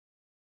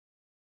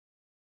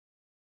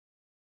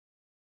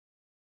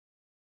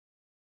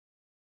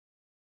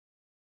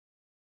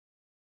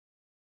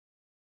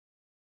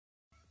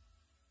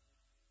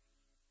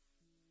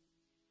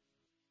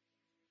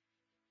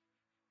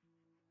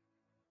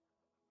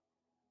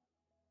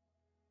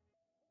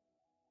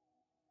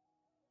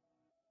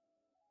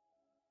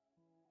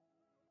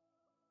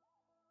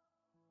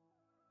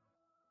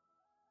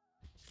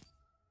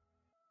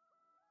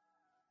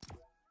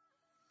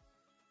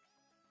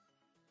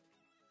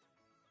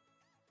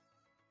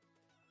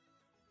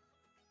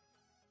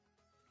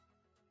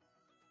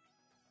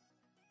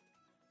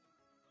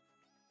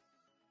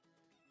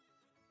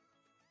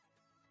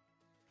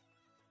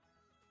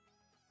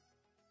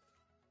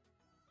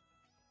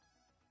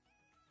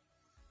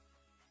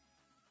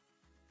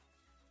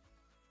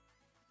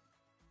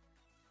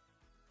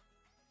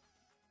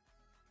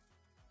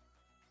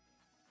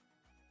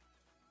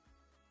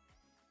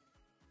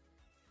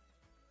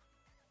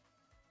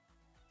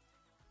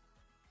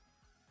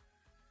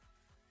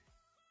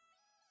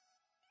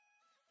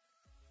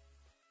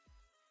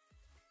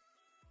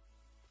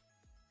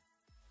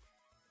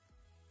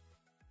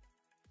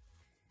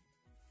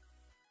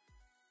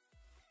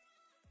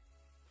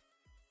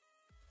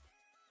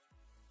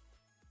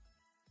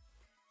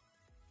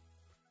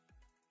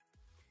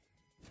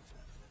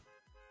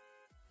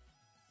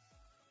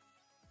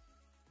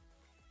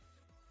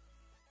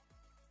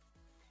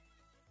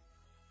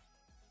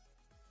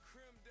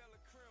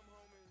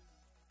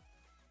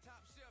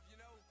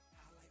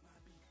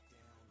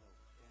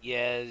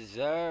Yes,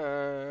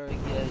 sir.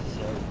 Yes,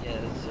 sir.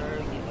 Yes,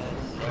 sir.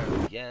 Yes,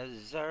 sir. Yes,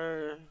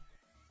 sir.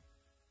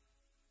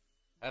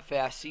 F.A.,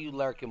 I see you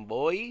lurking,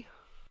 boy.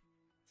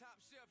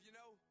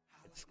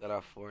 It's got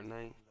our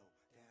Fortnite.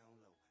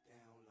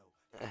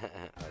 I'm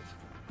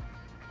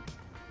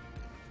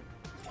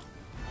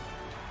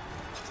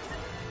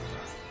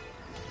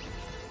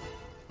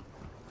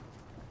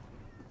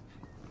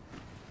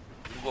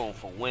going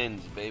for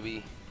wins,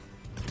 baby.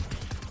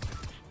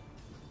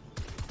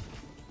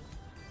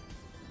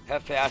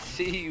 Hefe, I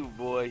see you,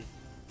 boy.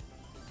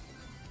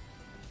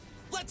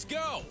 Let's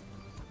go.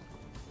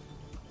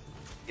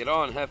 Get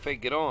on,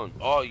 Hefe, get on.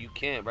 Oh, you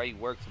can't, right? You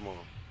work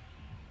tomorrow.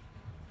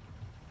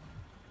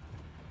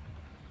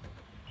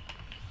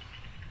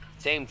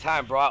 Same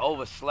time, bro. I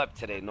overslept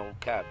today, no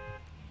cap.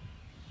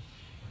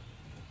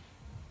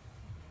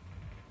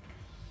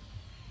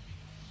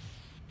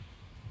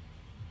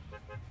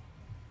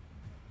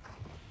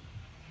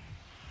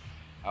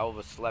 I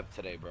overslept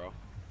today, bro.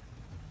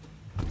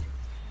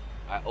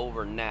 I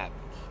overnapped.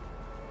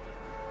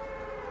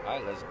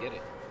 Alright, let's get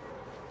it.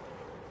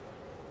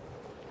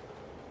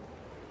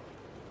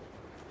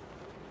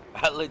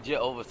 I legit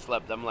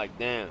overslept. I'm like,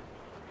 damn.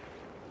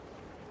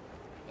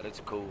 But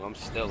it's cool. I'm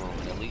still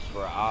on, at least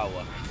for an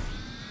hour.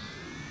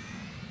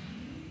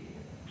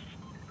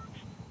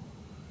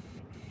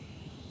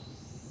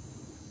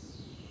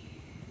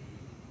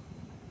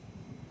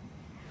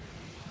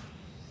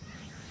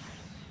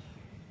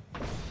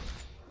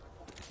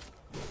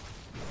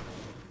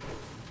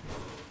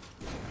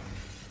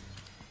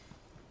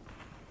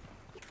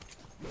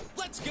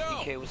 Let's go.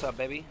 DK, what's up,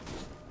 baby?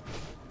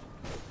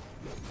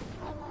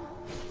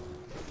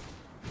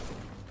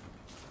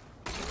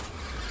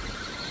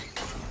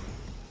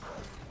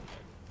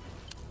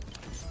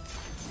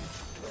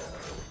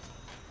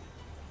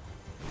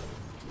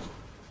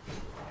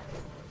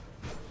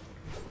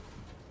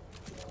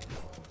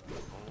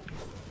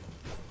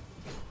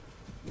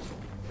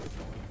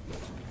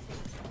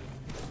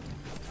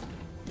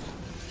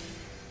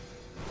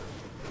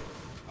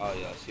 Oh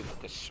yeah, see if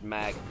we can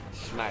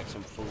smack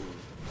some food.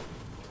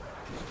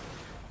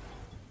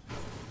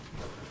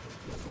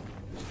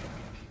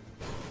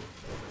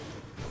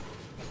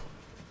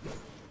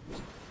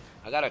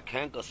 I got a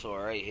canker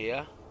sore right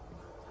here.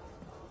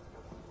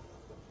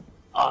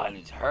 Oh, and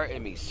it's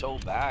hurting me so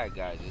bad,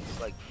 guys.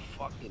 It's like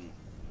fucking...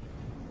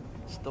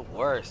 It's the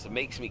worst. It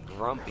makes me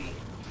grumpy.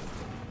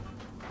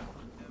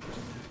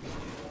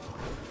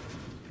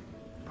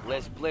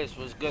 Bliss,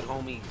 what's good,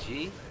 homie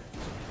G?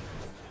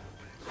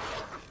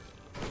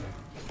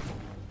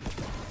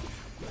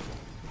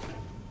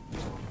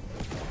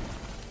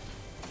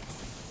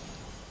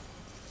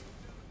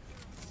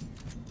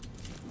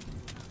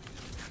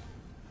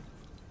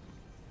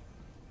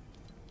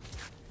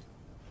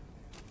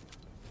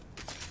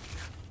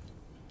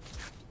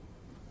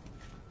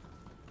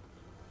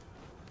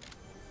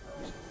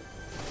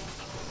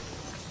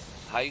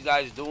 How you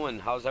guys doing?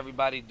 How's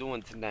everybody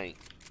doing tonight?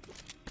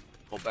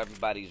 Hope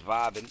everybody's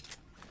vibing.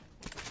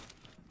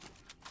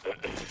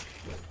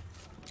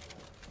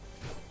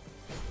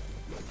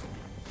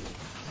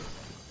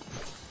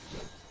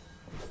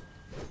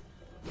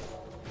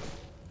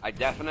 I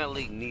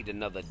definitely need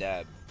another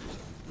dab.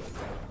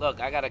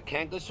 Look, I got a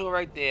canker sore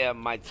right there.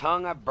 My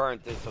tongue, I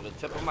burnt it, so the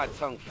tip of my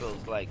tongue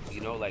feels like,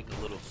 you know, like a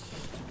little,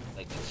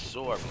 like it's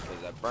sore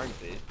because I burnt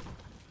it.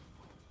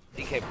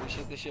 DK,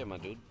 appreciate this shit, my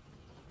dude.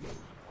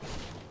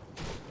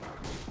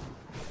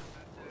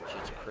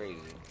 Shit's crazy.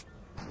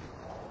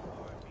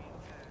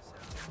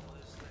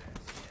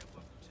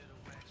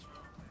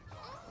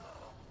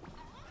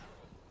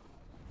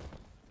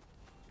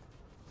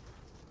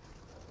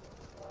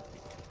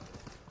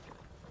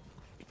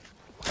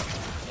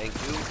 Thank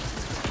you.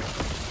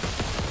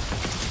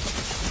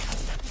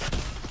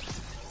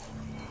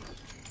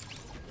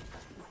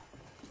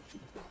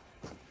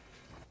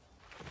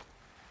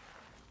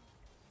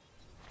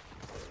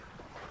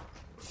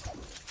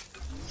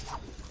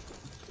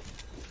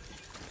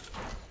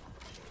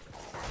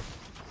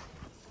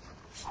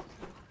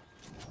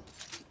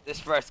 This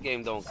first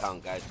game don't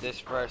count, guys. This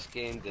first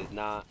game did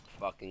not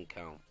fucking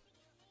count.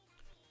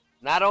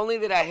 Not only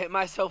did I hit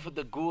myself with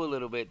the goo a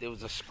little bit, there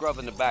was a scrub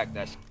in the back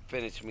that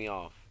finished me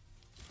off.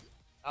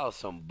 That was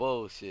some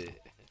bullshit.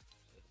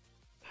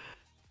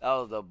 That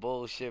was a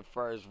bullshit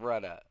first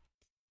runner.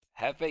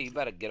 Hefe, you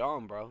better get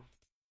on, bro.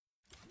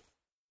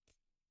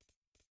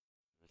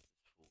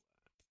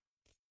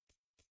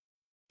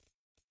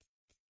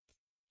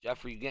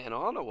 Jeffrey, you getting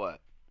on or what?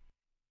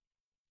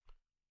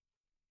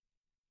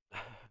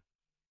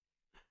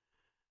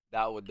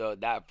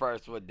 That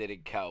first one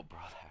didn't count, bro.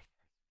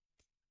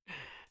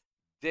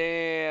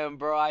 Damn,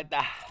 bro. I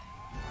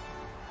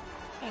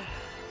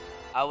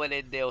went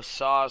in there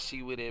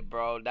saucy with it,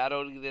 bro. Not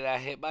only did I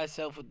hit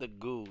myself with the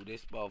goo,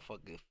 this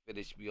motherfucker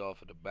finished me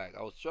off in the back.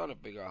 I was trying to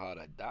figure out how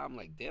to die. I'm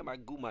like, damn, I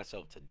goo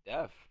myself to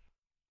death.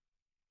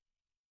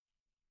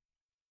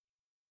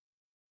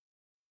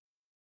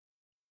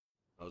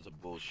 That was a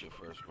bullshit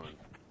first one.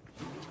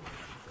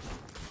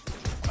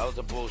 That was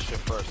a bullshit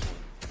first one.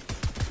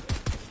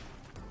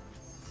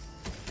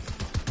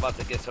 about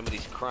to get some of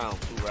these crowns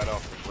too right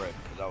off the rip,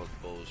 because that was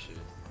bullshit.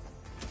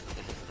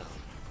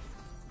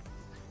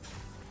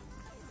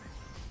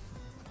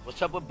 What's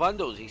up with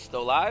Bundles? He's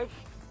still alive?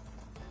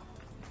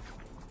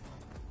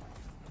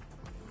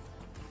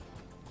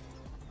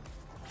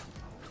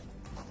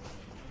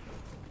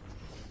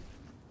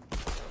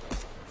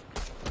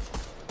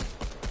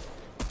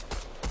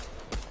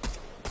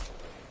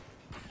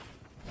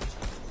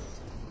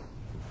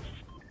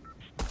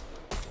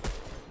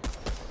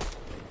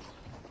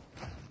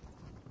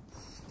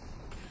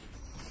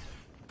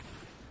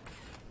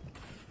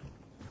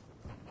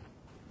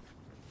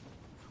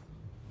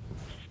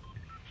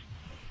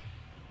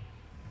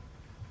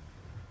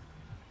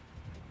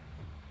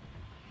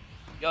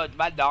 Yo, is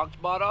my dog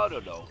spot on or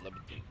no? Let me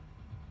think.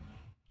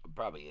 It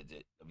probably is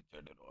it. Let me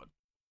turn it on.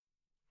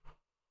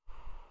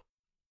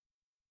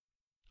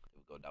 Here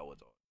we go, that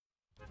one's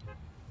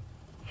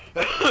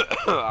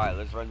on. Alright,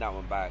 let's run that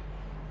one back.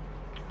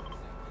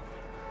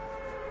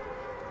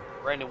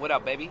 Brandon, what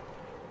up, baby?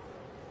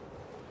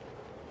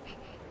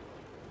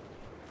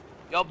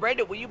 Yo,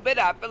 Brandon, where you been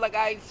at? I feel like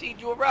I ain't seen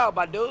you around,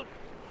 my dude.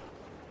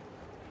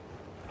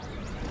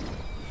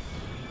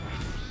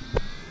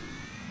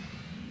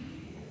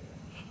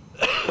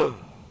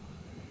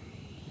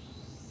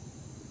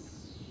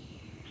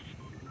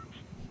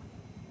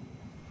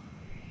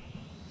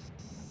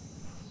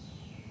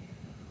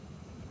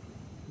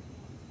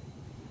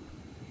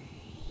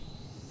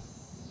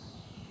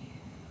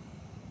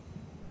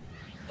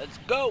 Let's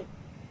go.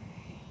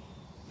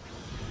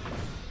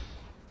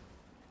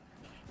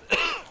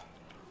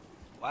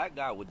 Why that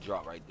guy would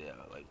drop right there?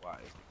 Like, why?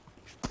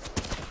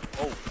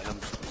 Oh,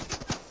 and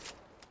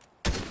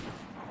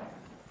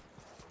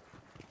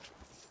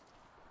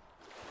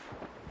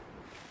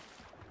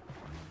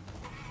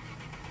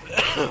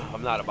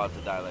I'm not about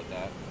to die like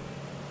that.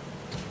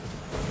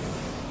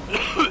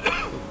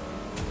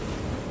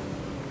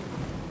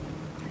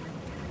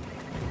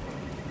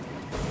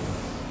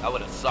 That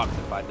would have sucked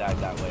if I died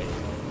that way.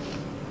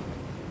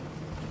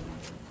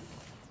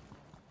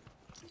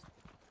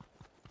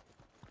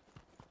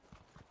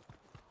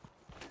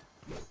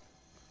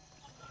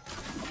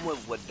 I'm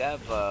with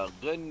whatever.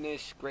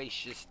 Goodness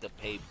gracious, the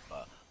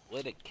paper.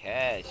 Where the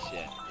cash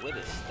at? Where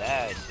the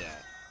stash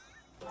at?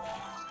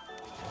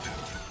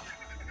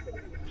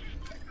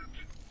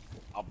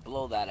 I'll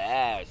blow that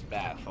ass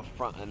back for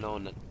fronting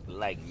on the,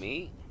 like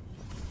me.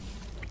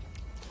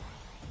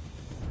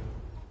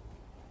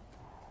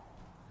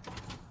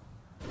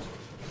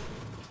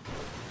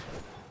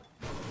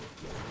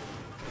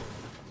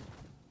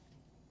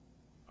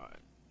 Alright.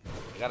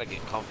 I gotta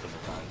get comfortable,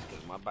 guys,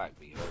 because my back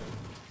be hurt.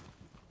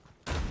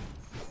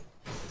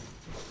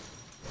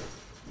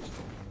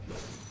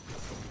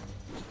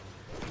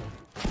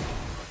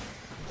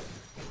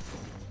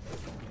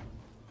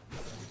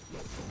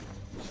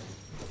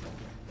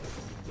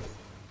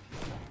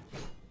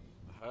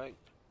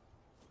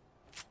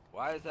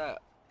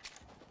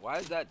 Why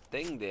is that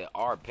thing there?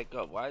 R pick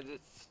up. Why is it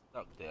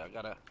stuck there? I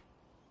gotta.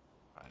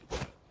 Alright.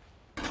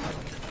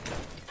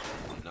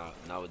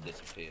 Now it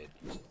disappeared.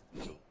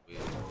 So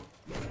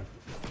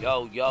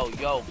weird.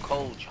 Yo,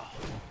 Coach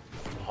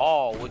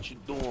Hall, what you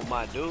doing,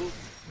 my dude?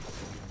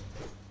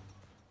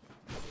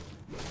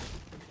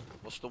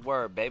 What's the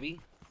word,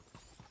 baby?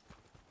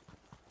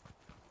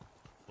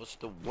 What's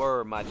the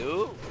word, my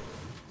dude?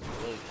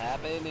 What's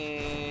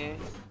happening?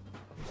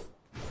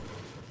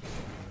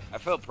 I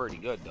feel pretty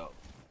good though.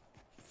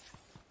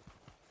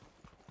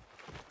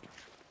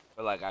 I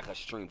feel like I could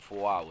stream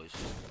 4 hours.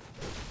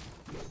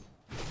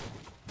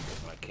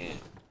 But I can't.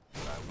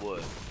 But I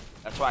would.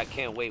 That's why I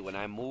can't wait. When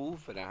I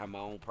move and I have my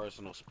own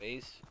personal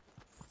space,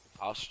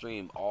 I'll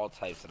stream all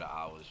types of the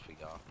hours for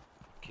y'all.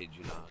 Kid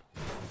you not.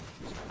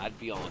 I'd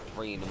be on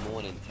 3 in the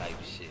morning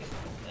type shit.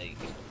 Like,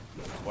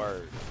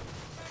 word.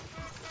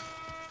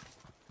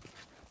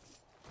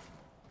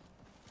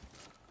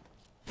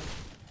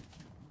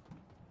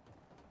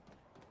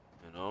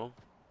 You know?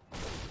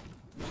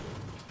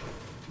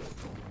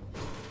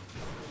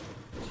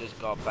 Just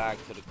got back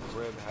to the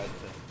crib, had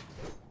to...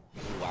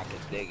 Ooh, I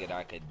could dig it,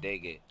 I could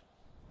dig it.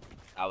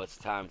 Now it's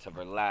time to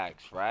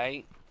relax,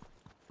 right?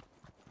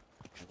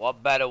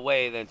 What better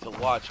way than to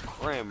watch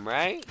Crim,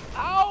 right?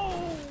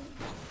 Ow!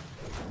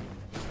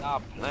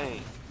 Stop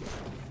playing.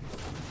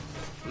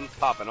 Who's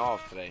popping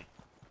off today?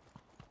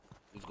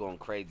 Who's going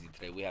crazy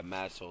today? We have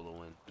mad solo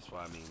win. That's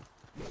what I mean.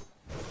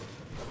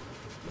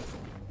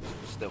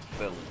 Still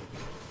feeling it.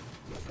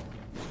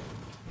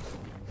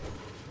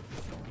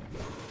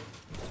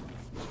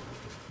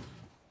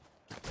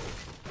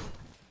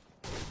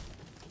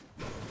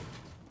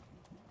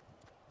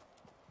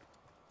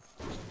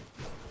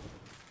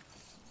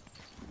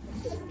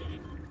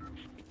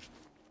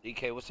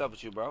 DK, what's up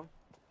with you, bro?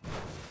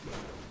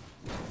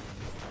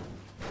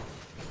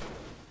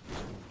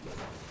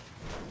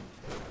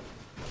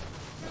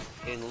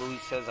 King Louis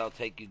says I'll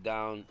take you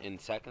down in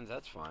seconds.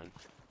 That's fine.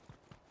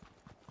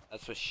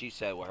 That's what she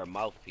said with her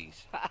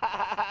mouthpiece.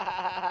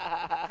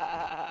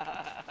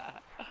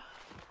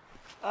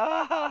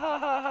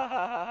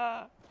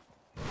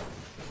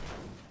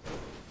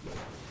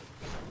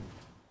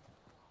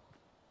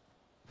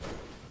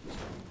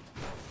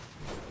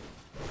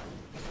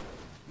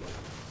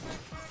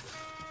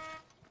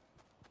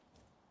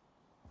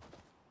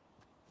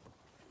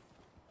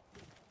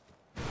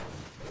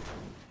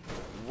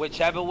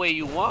 Whichever way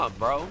you want,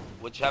 bro.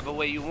 Whichever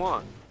way you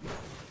want.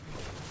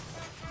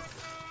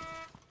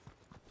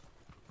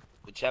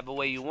 Whichever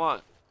way you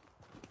want.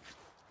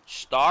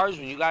 Stars,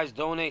 when you guys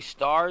donate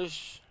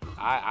stars,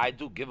 I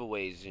do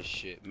giveaways and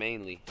shit,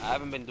 mainly. I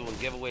haven't been doing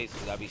giveaways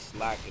because I be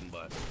slacking,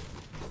 but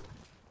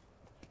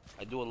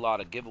I do a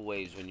lot of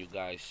giveaways when you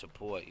guys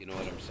support, you know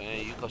what I'm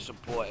saying? You can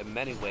support in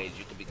many ways.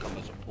 You can become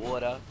a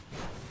supporter.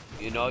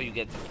 You know, you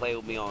get to play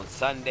with me on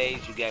Sundays.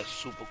 You get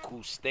super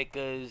cool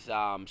stickers,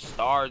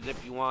 stars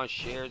if you want,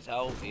 shares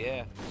help,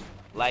 yeah.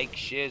 Like,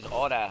 shares,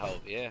 all that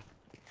help, yeah.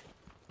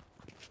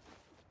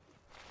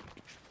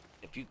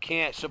 If you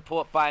can't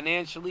support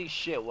financially,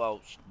 shit, well,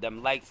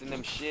 them likes and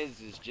them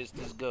shiz is just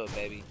as good,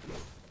 baby.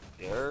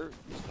 You heard?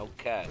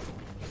 Okay.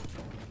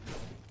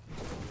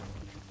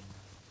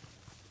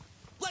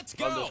 Let's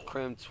go. Brothers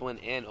Crim Twin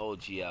and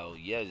OGL.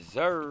 Yes,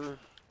 sir.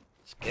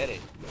 Let's get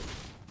it.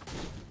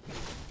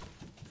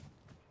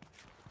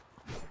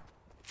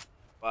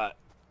 But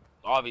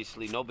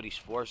obviously nobody's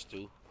forced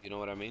to. You know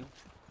what I mean?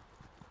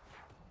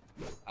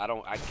 I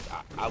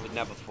would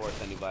never force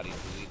anybody to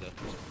either.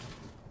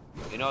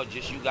 You know,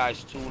 just you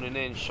guys tuning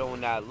in,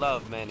 showing that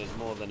love, man, is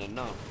more than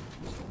enough.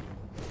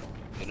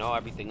 You know,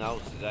 everything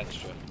else is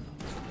extra.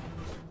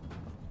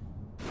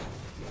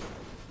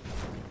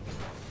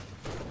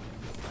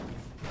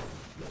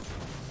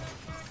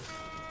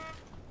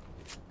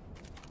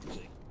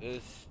 Like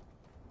this.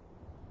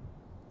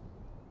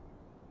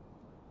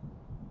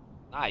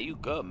 Nah, you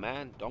good,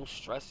 man. Don't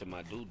stress it,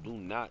 my dude. Do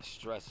not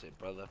stress it,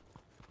 brother.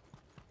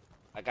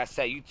 Like I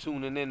said, you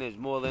tuning in is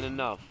more than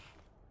enough.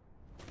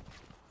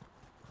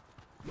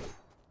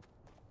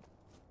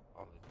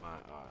 Oh, it's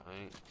mine.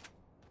 Alright.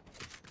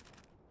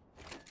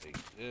 Take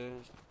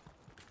this.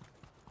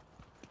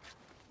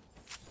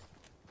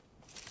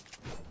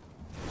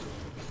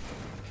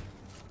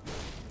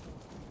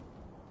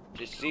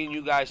 Just seeing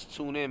you guys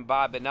tune in,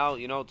 bobbing out,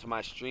 you know, to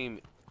my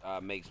stream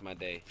makes my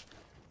day.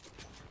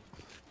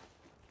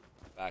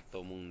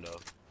 Facto Mundo.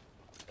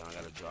 Now I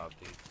gotta drop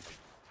these.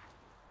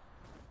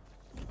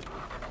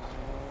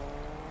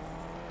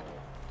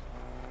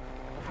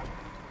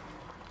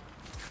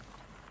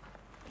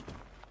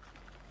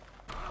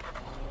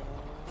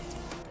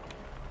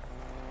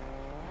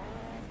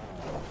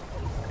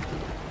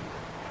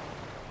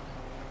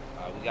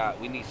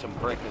 We need some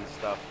brick and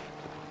stuff.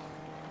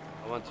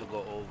 I want to go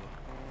over.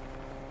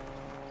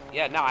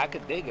 Yeah, no, I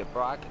could dig it,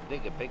 bro. I could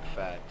dig it. Big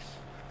facts.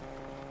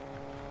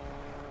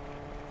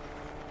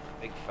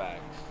 Big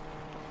facts.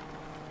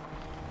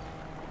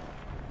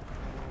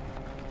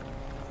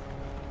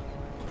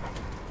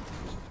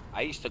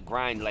 I used to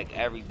grind like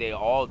every day,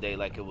 all day,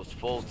 like it was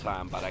full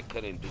time, but I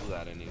couldn't do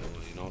that anymore,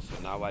 you know?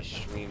 So now I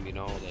stream, you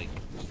know, like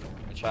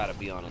I try to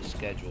be on a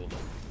schedule.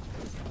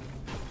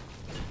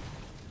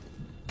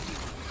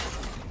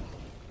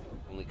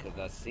 Only because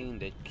I seen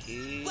the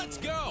kid. Let's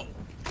go!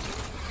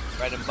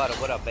 Bread and butter,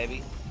 what up,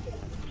 baby?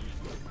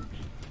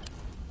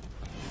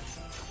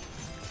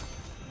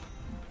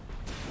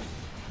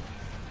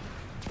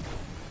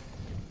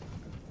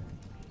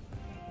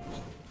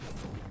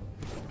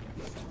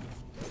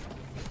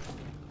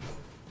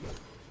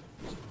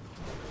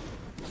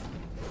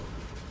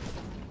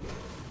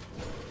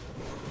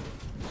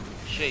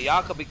 Shit,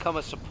 y'all could become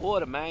a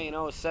supporter, man. You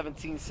know, it's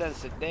 17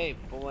 cents a day,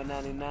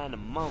 $4.99 a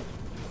month.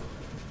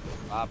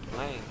 By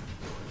playing.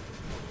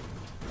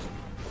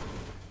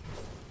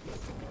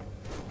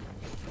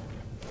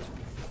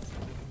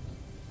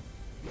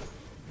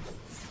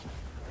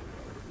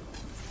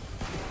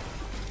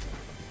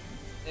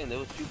 And there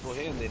was people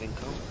here and they didn't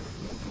come.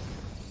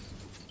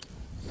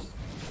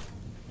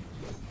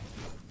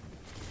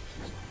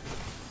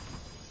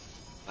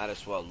 Might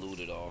as well loot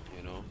it all,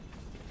 you know?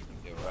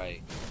 You're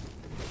right.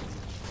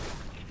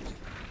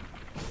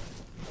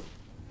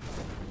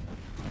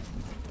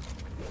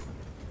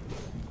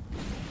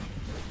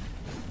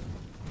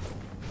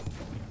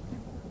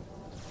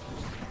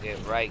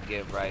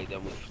 Get right,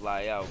 then we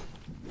fly out.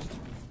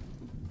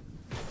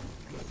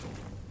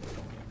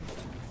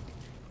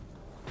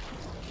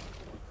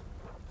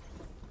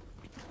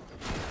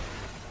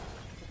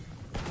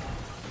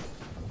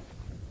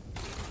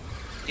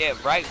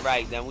 Get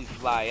right, then we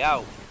fly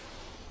out.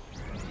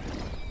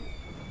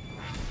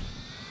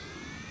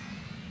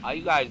 How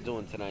you guys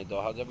doing tonight,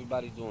 though? How's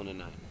everybody doing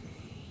tonight?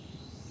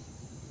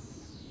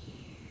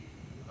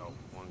 Oh,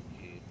 one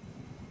kid.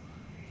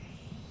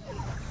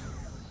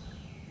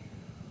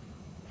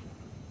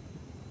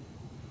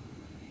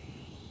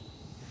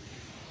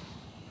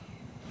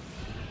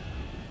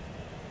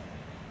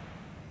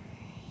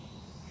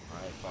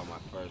 Alright, found my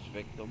first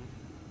victim.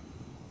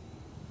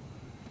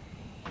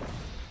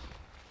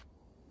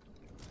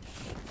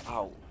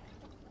 Ow.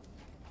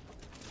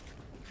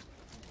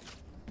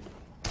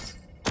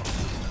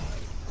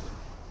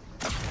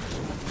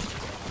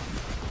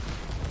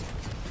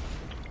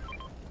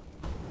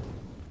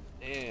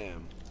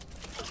 Damn.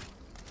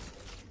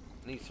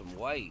 Need some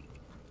white.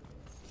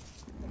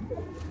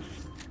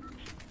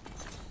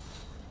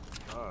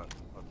 God,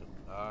 about to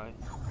die.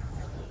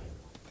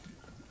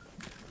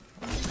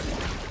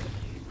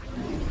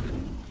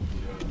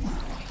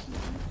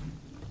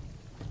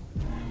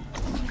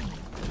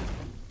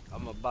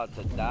 about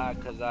to die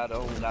because I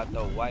don't got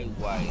the white.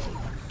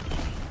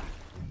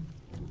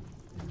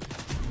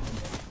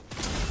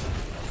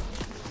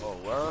 Oh,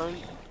 word?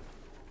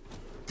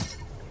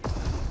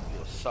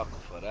 You a sucker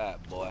for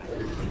that, boy.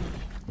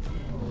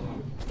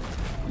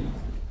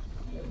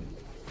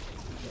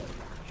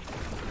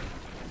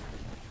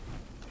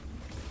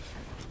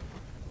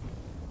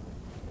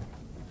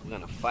 We're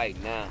gonna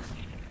fight now.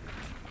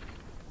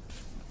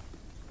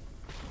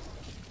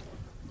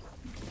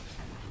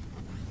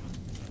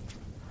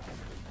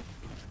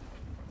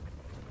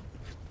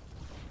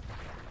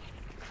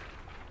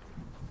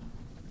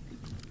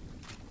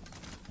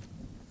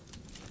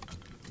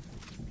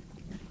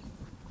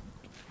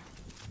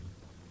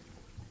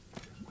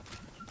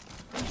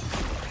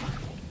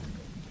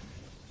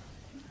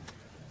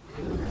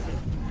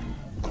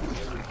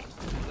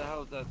 What the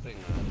hell is that thing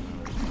on?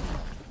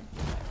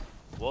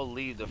 We'll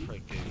leave the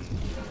freaking...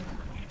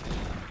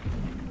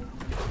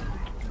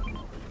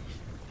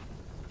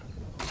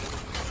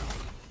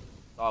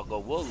 Oh, go.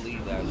 We'll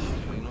leave that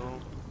shit, you know?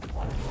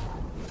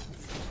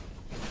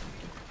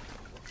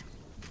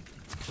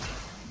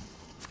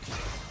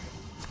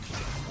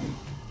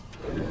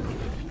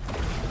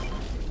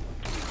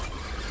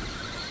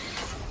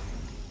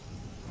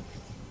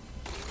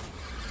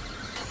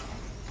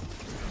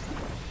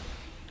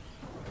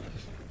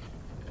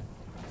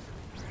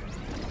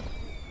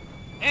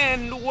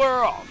 And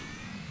we're off.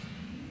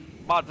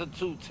 About the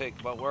 2 tick,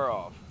 but we're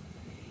off.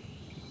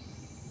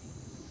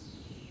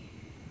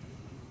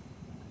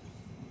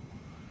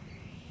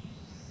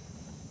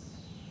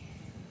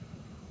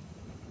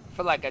 I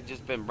feel like I've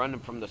just been running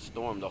from the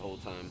storm the whole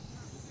time.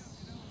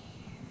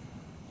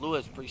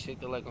 Lewis, appreciate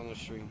the like on the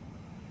stream.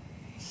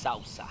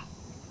 Salsa.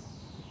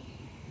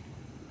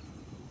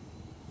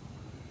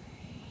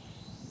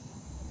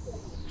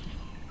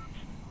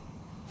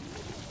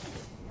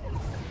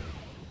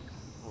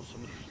 Oh,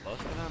 somebody's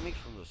busting at me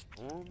from the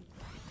storm?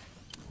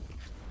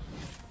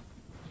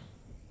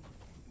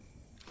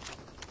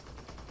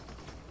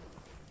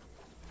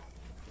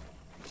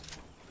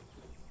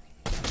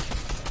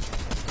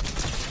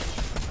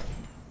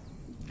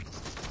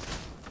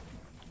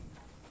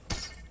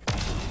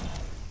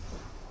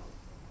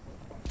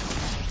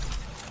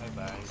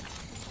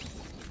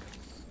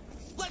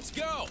 Let's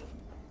go.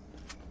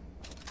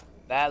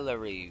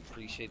 Valerie,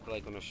 appreciate the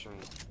like on the stream.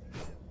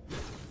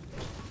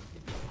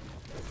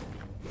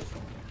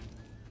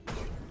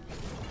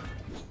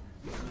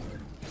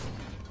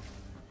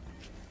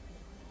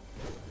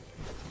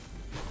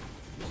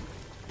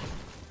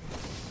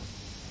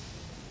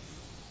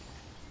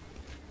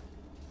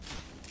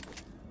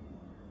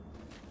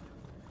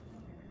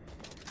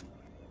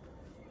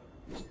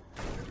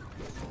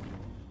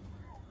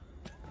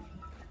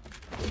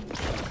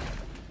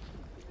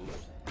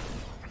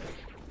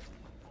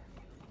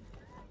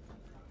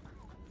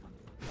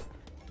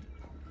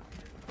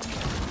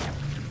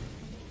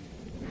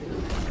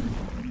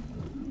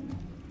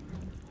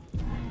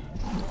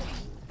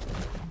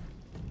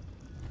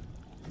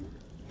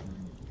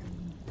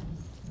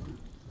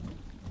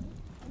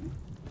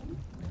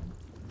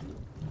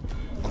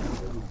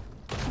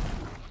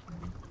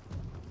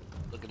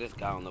 Look at this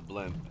guy on the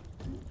blimp.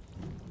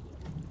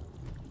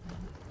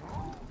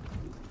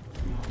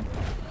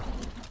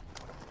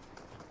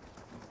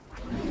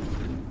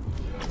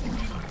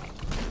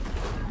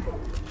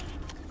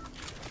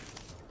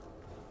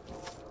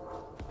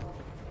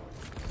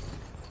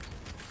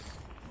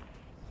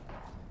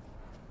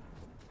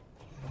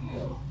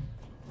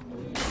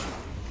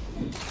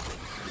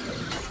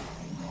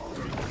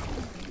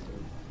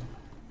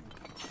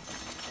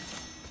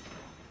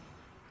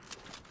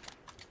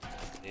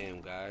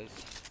 Damn, guys.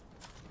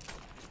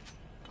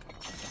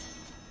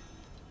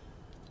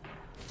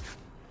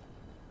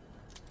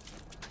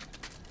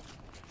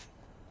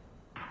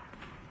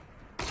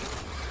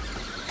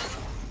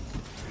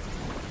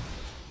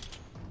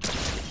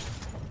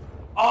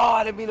 Oh,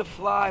 I didn't mean to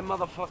fly,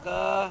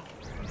 motherfucker.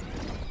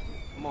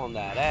 I'm on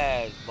that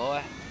ass,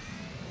 boy.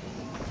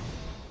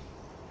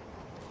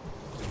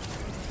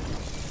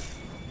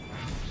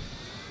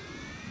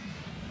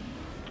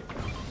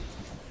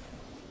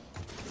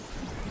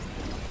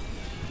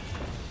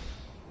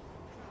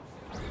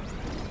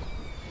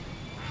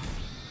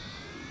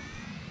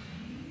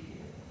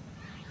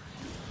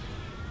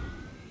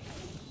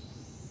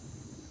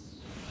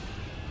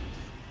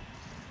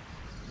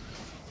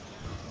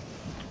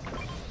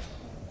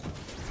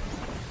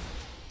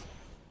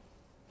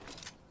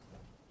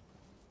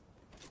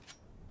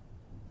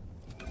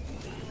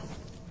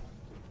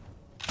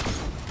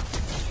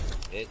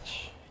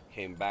 Bitch.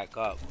 Came back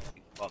up.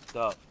 You fucked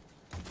up.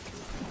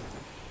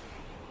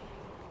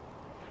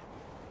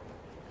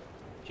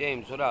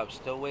 James, what up?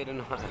 Still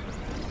waiting on...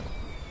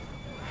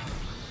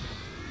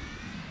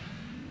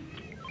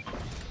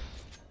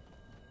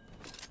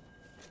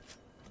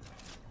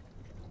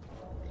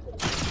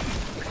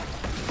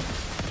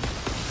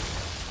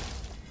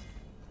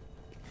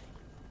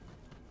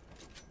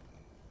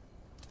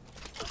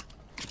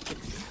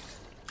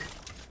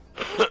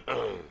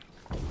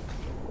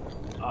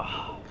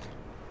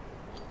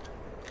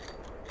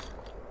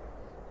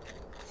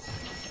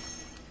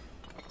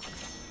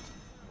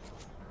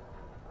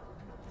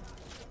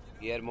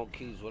 more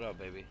keys. What up,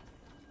 baby?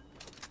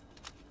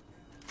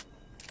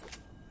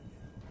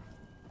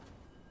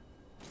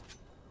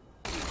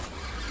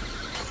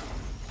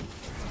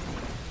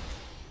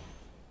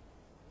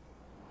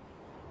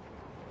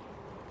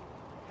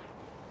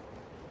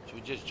 Should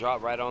we just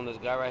drop right on this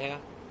guy right here?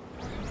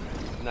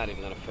 I'm not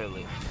even gonna feel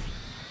it.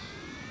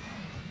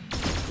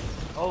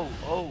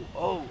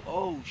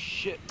 Oh,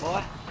 shit,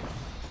 boy.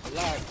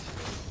 Relax.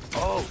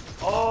 Oh.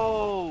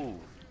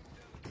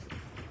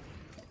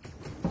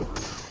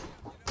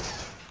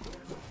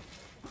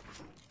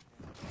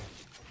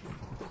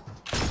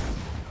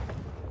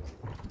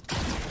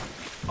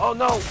 Oh,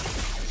 no.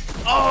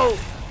 Oh.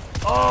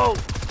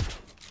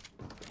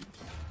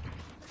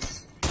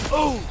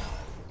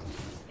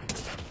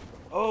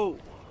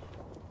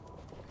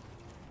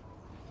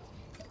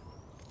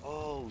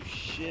 Oh,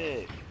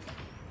 shit.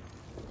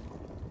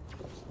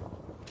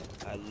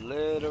 I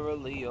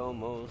literally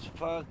almost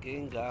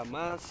fucking got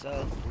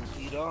myself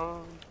beat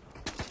on.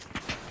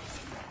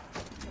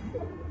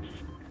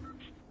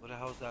 What the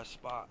hell's that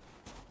spot?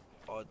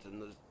 Oh, it's in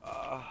this.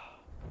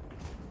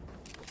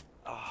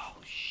 Oh,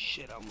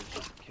 shit. I almost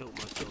just killed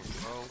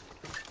myself,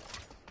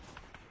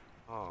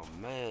 bro. Oh,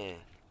 man.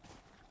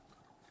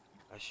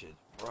 That shit's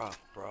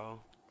rough, bro.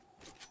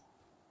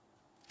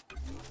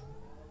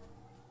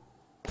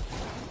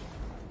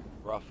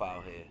 Rough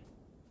out here.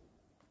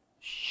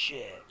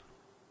 Shit.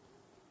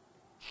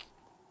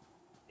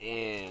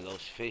 Damn,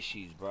 those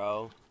fishies,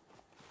 bro.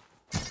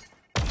 Fuck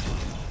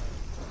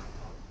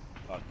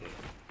it.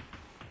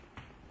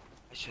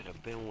 I should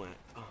have been went.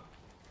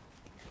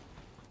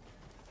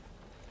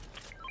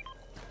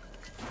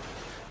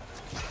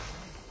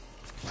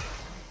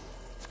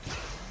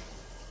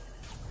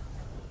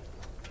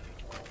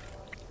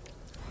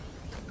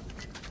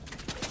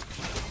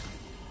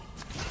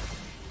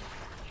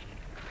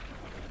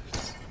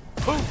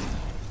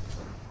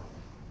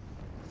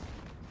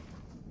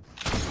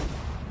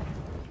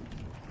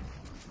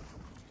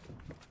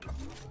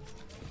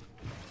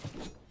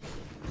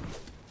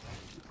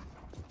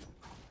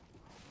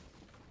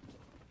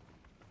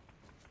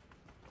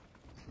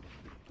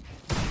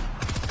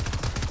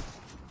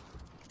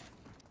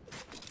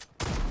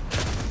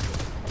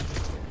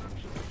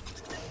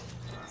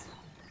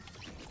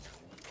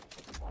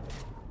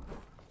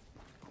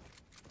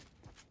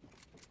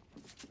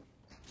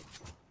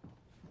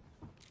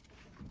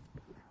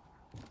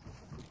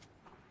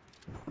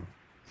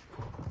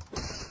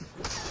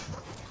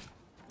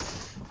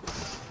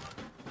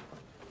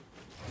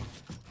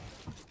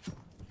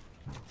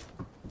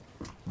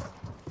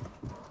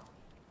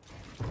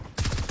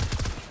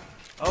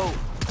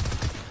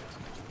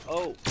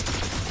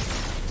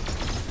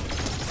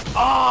 Oh,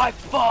 I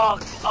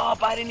fucked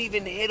up. I didn't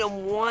even hit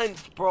him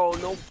once, bro.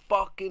 No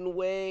fucking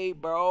way,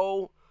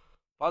 bro.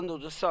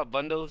 Bundles, what's up,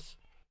 Bundles?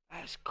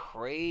 That's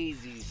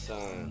crazy,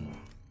 son.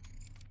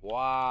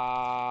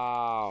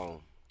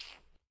 Wow.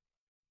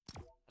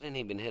 I didn't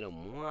even hit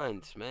him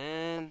once,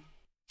 man.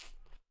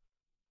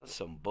 That's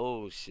some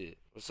bullshit.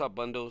 What's up,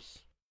 Bundles?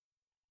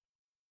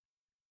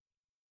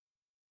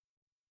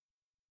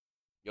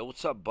 Yo,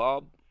 what's up,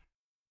 Bob?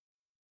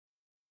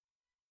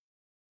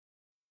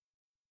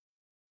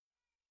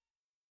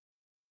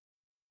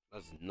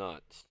 That's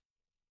nuts.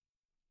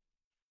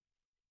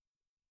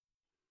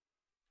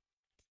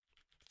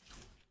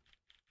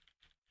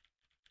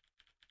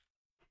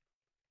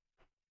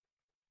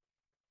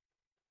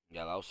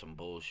 Yeah, that was some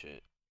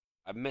bullshit.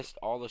 I missed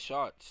all the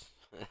shots.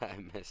 I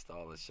missed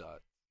all the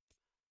shots.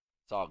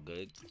 It's all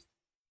good.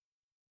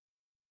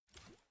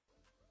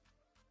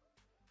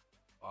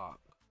 Fuck.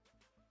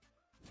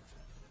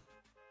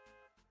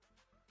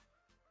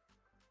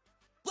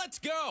 Let's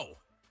go!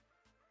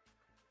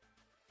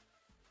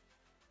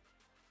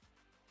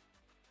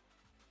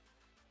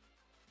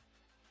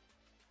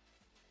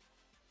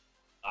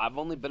 I've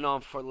only been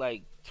on for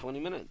like 20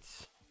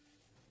 minutes.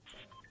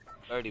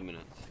 30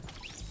 minutes.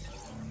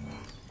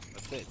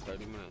 That's it,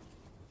 30 minutes.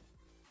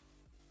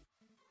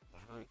 The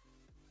heck?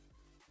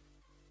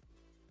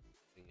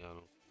 I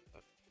don't...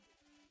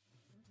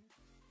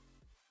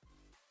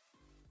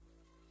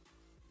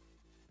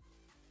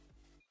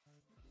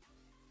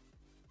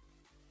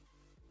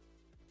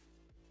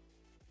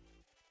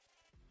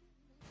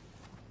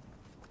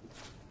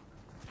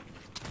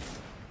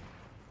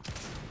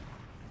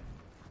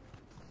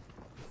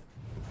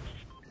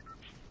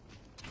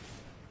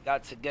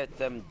 Got to get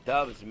them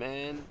dubs,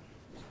 man.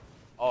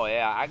 Oh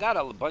yeah, I got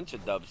a bunch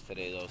of dubs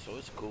today though, so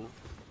it's cool.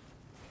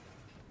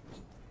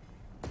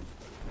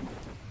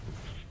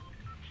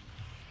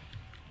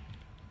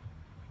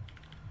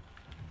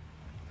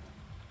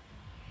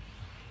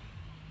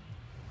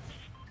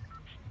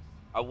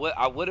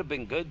 I would have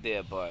been good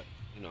there, but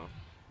you know.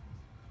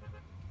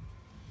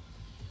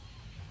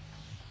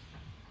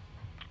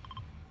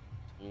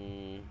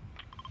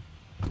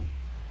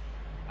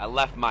 I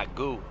left my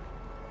goo.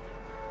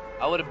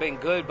 I would have been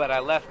good, but I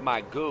left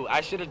my goo.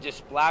 I should have just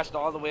splashed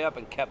all the way up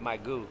and kept my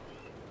goo.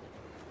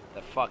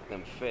 The fuck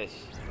them fish.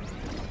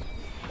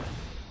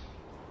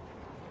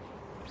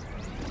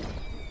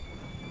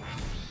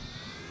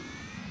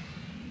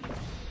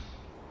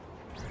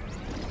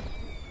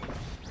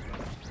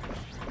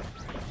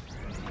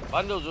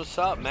 Bundles, what's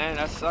up, man?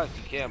 That sucks.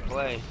 You can't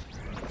play.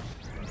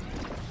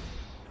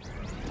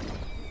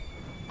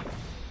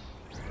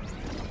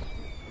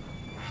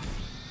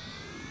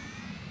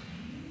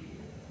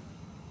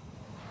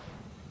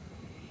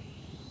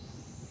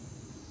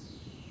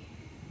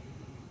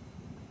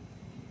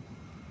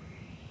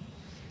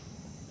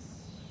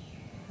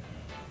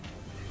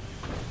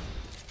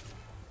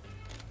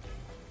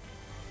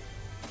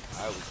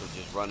 Alright, we could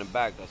just run it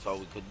back. That's all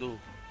we could do.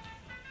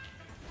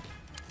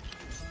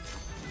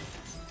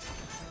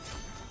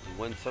 You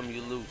win some,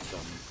 you lose some.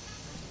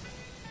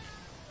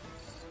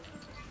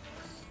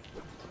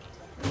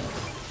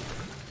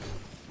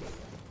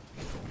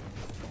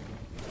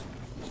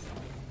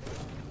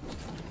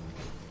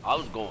 I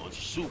was going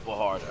super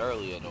hard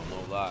earlier though,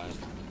 no lie.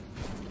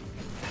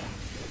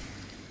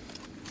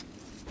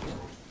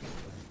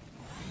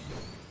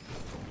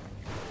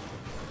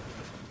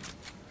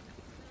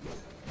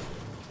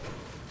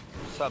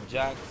 What's up,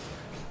 Jax?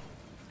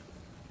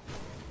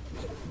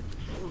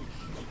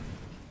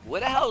 Where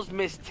the hell's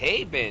Miss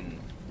Tay been?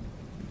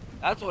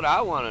 That's what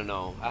I want to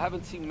know. I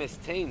haven't seen Miss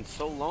Tay in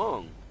so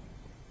long.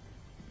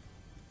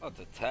 I'm about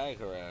to tag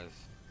her ass.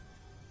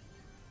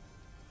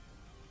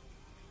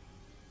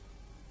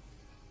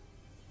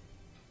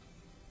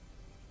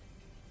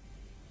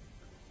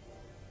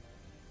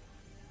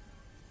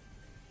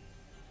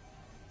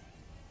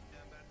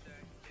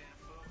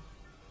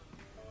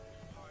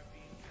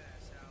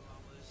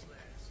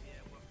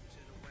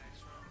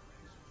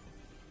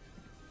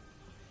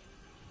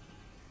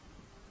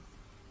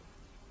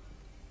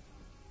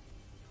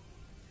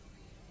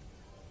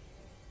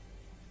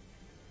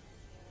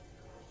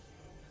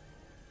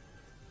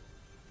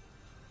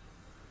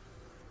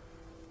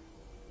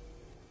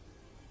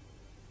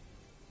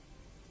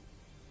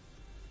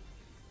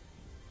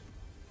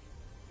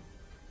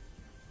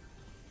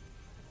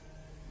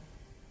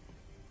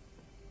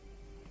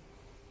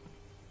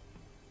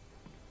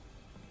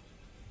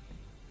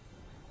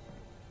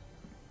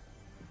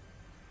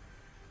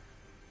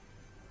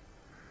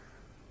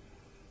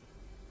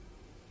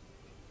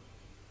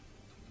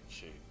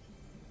 Shit.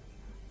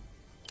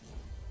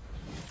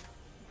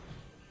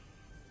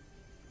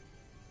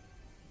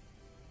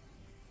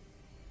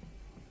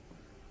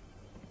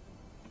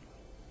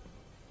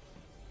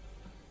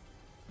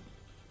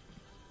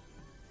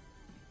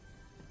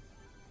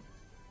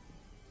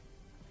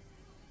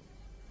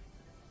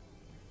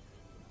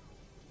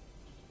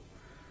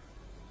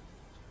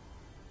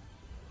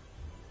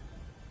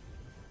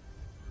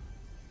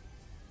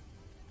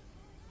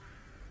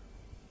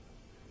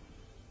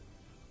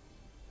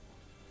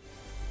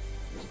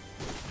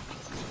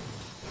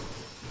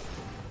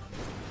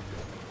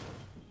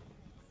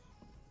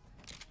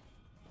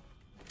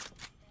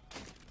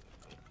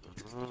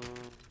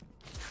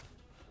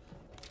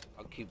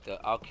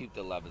 I'll keep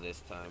the lever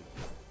this time.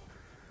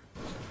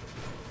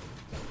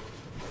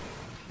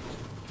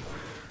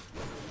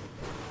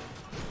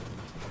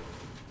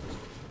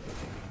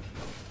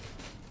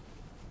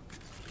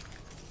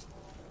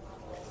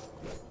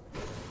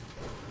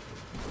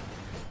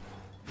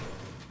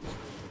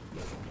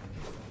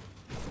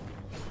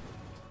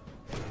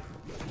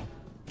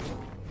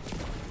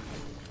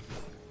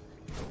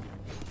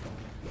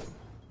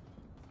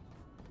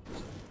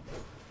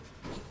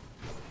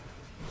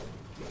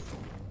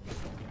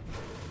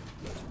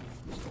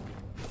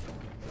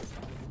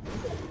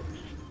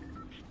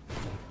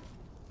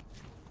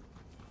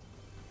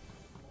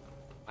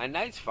 My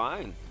night's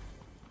fine.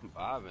 I'm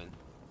bobbing.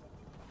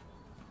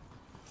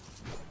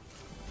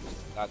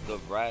 Got good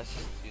rest,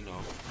 you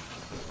know.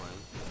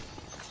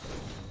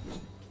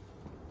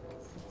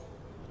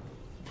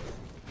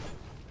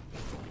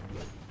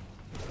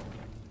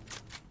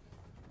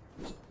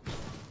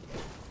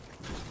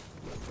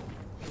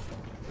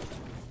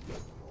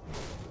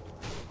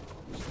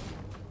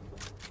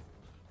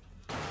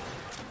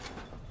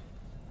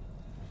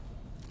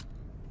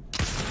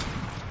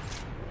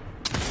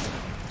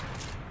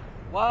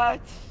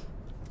 What?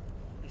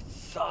 It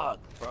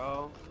sucked,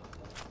 bro.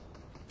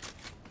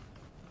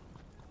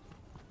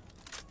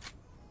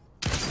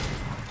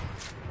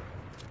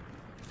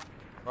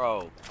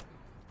 Bro.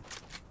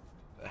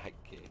 I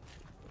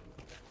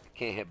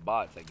can't hit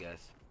bots, I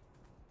guess.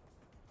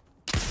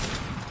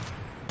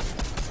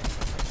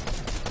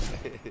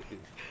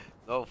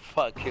 No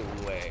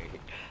fucking way.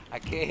 I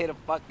can't hit a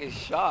fucking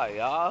shot,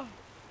 y'all.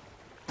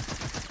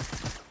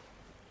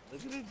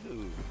 Look at this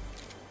dude.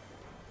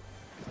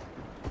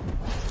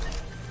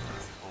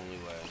 Only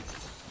way.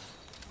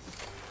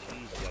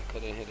 Jeez, I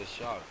couldn't hit a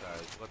shot,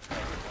 guys. What the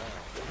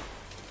hell?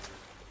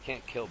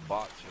 Can't kill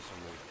bots for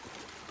some reason.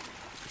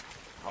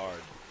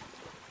 Hard.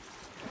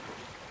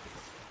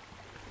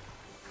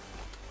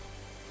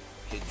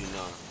 Kid you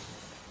not.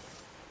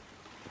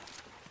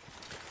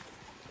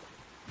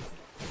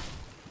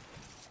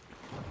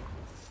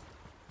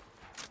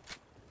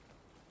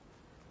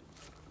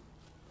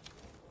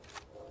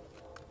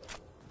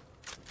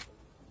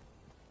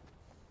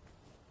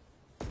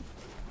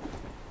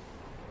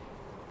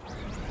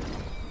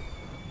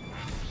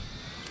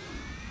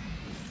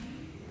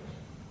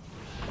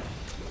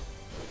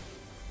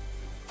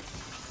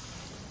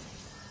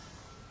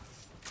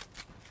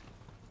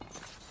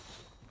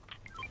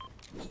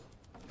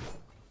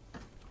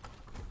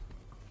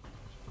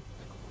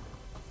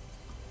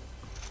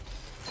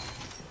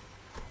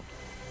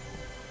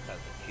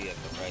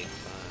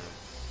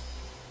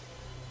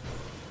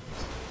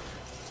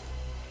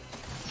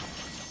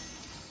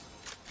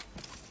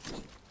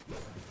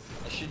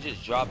 should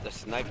just drop the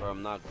sniper.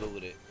 I'm not good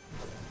with it.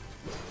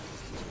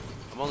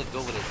 I'm only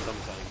good with it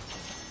sometimes.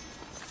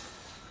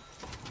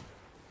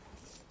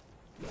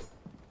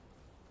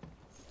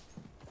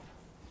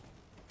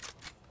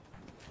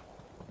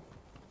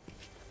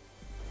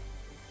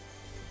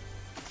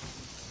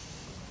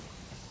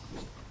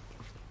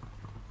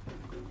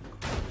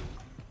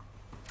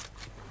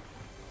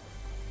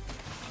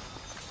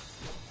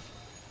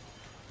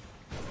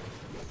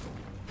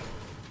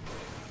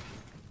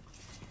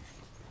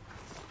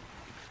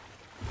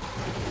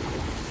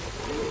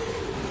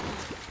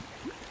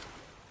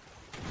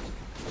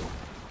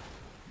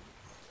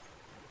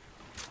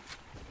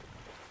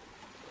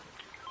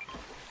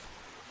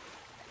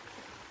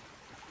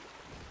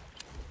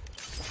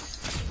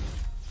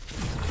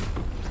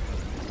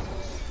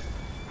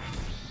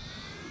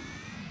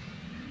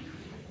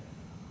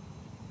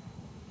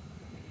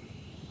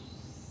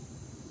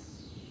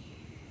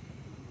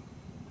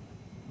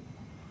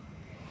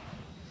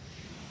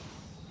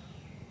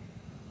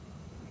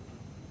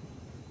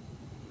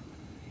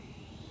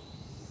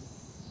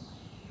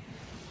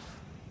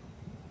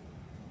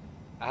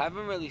 I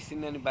haven't really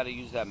seen anybody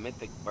use that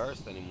mythic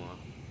burst anymore.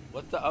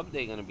 What's the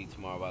update gonna be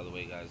tomorrow, by the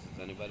way, guys? Does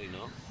anybody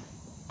know?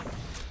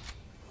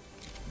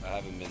 I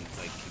haven't been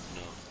like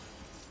keeping up.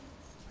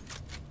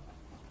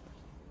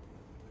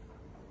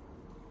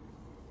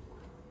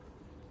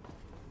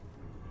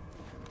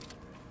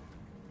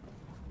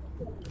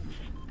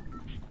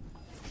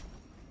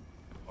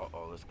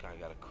 Uh-oh, this guy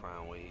got a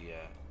crown. Where he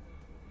at?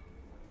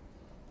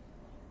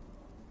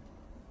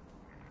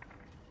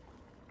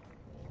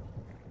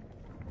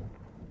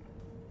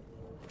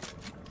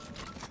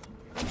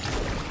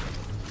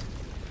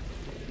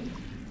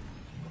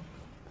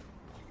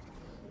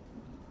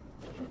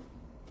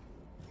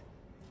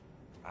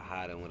 I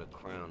hide him with a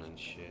crown and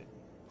shit.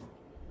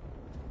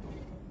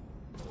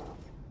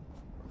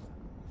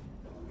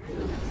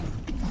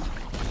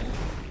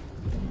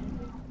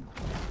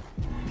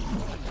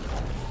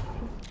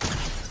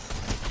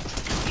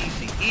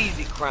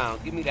 Easy crown.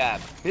 Give me that,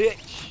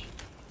 bitch.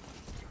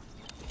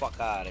 Fuck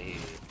out of here.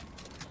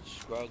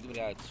 Scrub, give me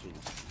that too.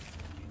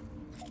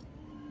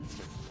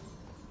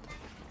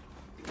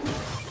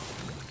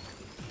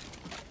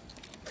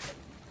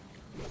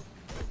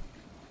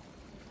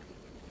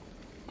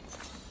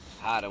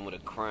 Hide him with a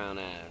crown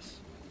ass.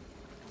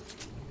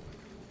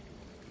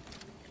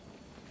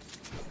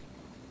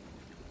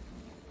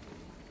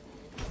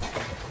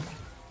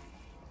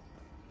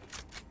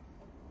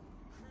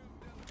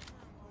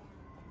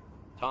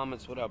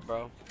 Thomas, what up,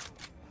 bro?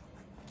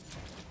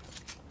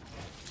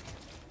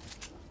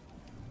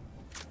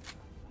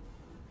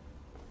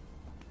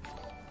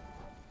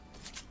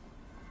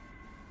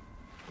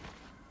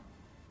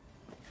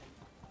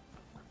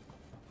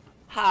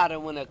 Hide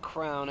him with a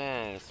crown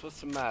ass. What's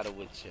the matter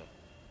with you?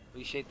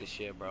 Appreciate the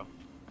shit, bro.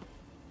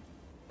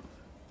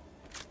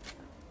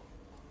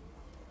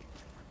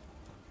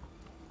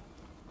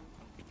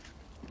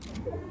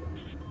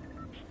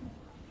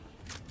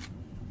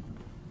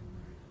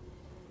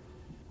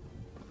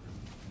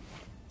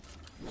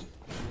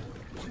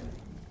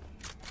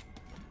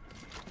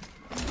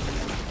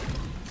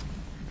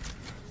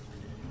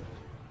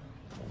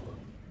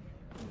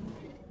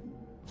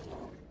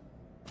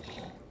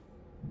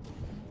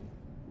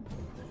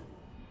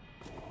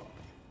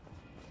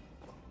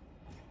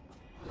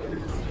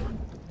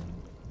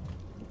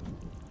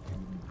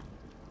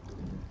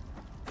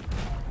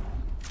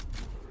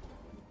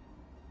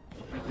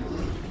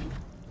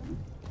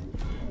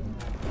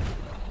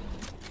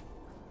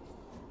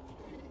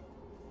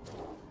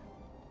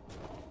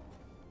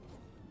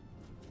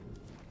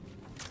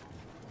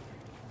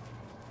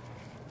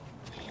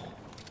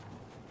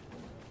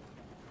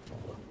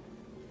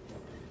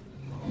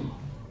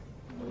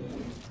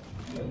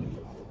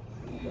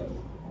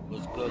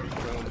 What's good,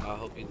 friend? I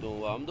hope you're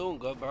doing well. I'm doing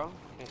good, bro.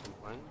 Can't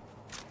complain.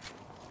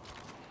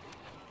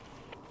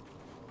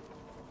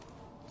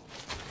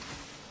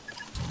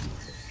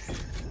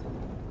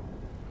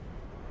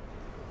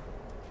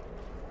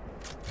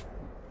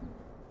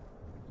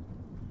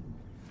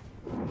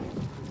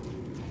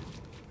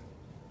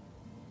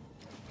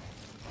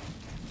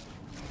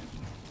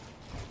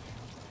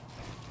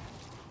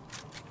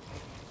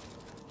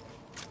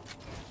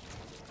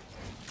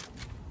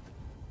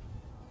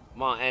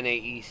 I'm on NA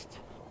East.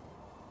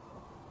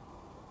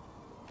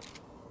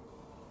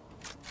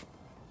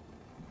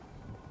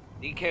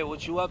 DK,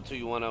 what you up to?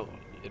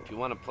 If you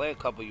wanna play a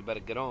couple, you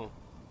better get on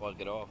or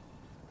get off.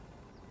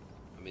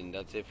 I mean,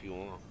 that's if you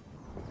want.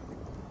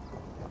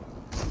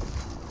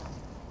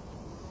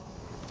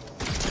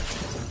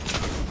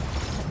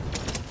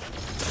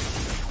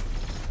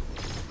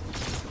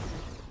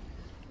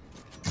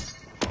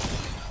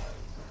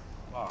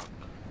 Fuck.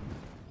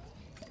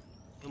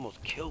 He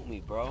almost killed me,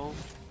 bro.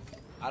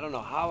 I don't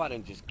know how I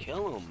didn't just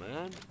kill him,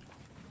 man.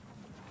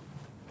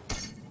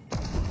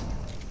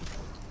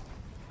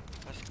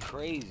 That's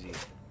crazy.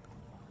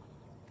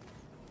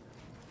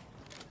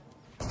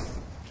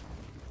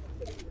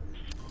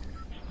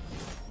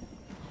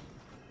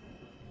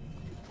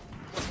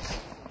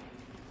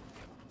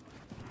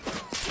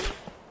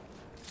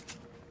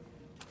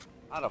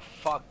 How the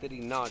fuck did he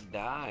not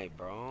die,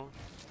 bro?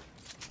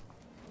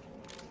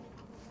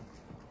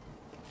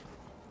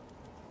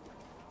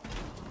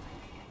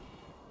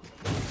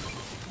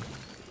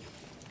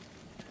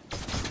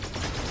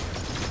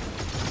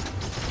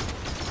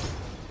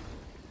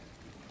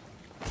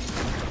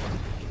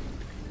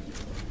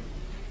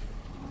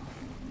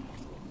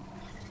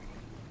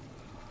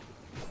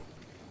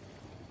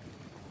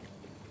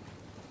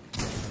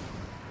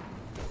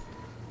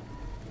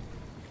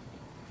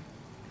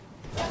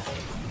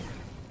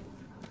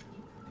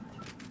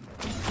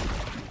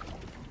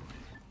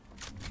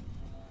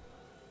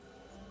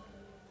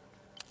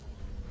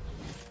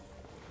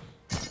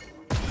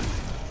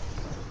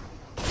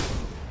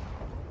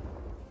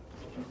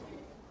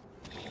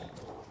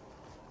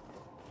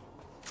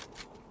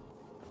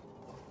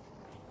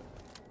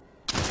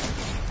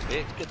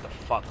 Bitch, get the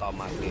fuck out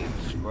my game,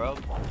 scrub.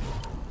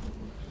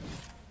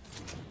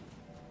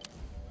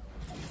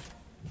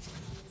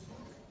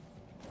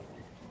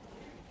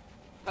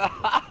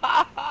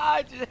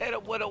 I just hit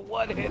him with a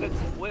one-hitter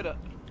quitter.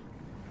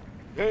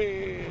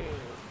 Damn.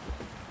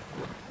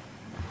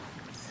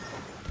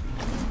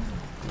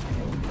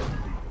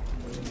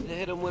 Just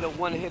hit him with a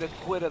one-hitter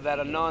quitter, that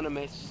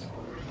anonymous.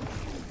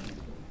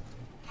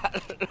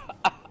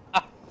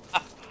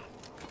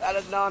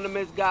 That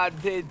anonymous guy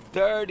did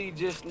dirty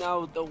just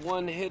now with the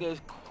one-hitter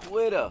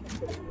quitter.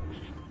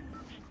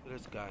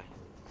 This guy.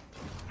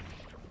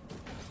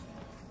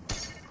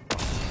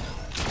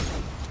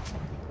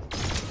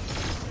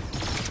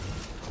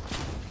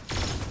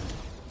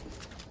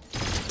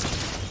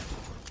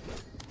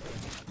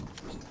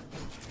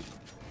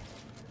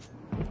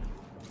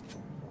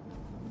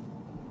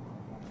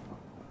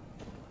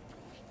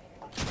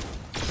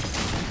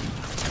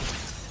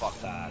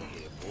 Fuck out of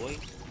here, boy.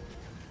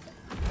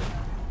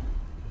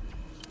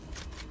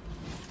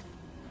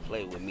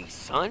 Play with me,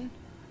 son.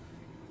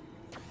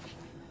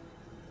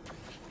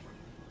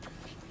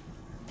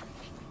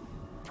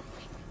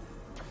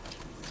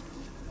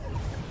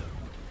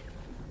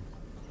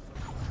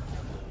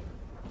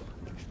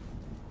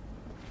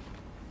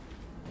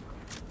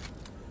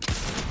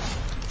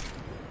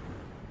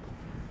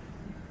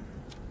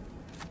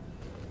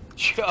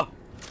 Yo,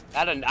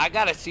 I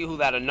gotta see who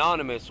that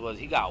anonymous was.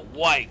 He got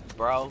wiped,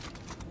 bro.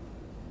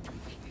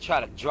 He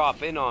tried to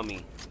drop in on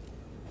me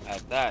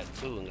at that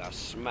too and got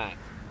smacked.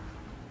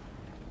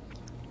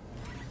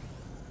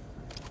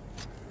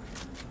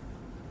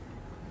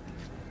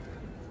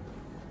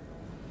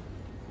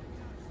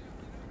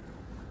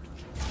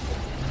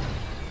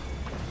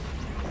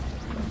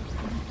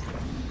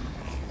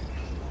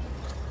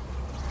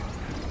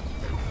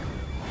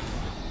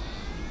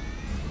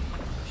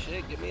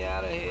 Shit, get me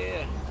out of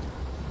here.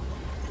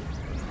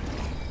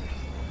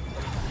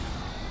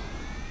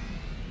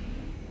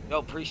 Yo,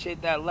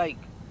 appreciate that like,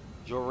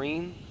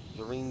 Joreen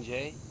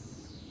J.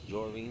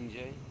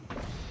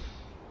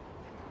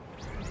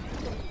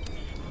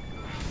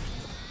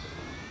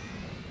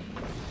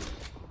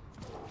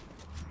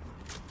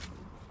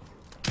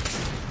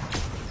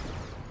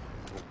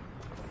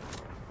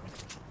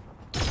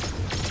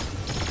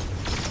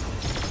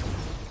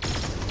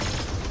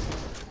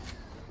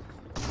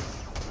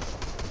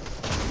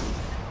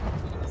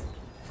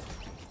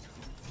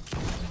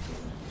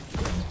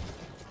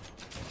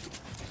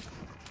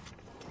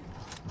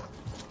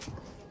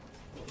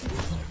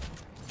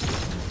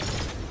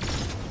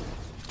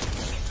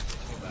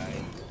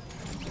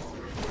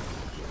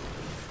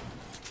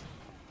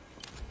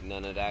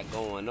 None of that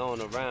going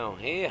on around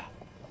here.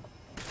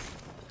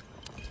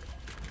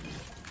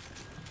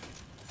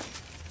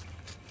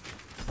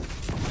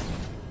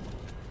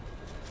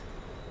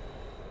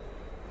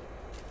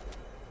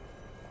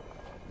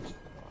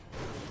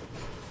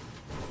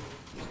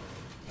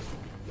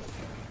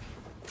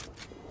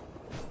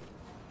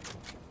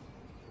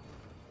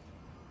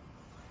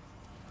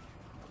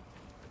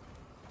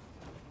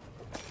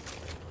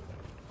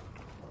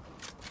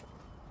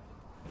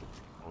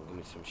 Give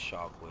me some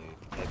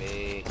shockwave,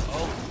 baby.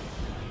 Oh,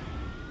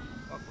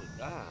 what was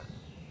that?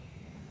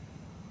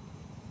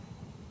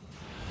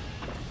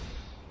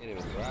 Can't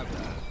even grab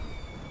that.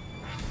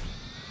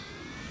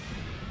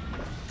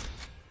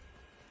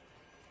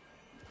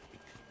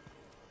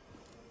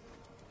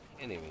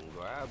 Can't even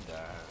grab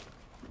that.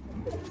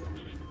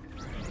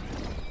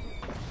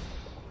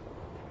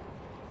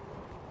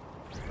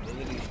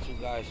 Look at these two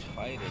guys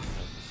fighting.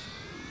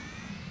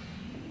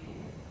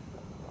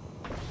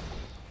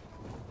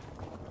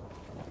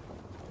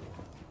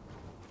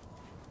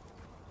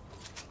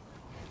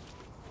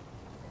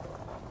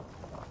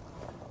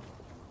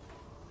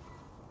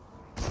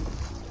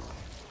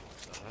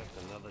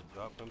 Another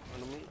drop in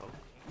front of me? Okay.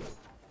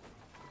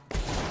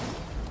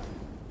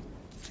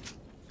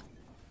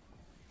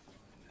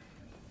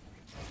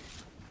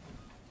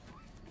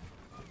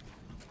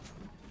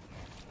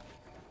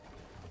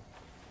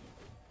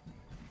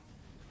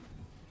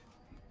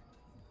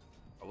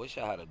 I wish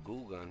I had a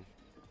goo gun.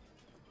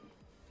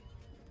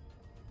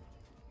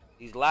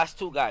 These last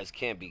two guys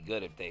can't be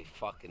good if they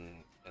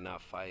fucking are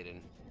not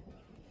fighting.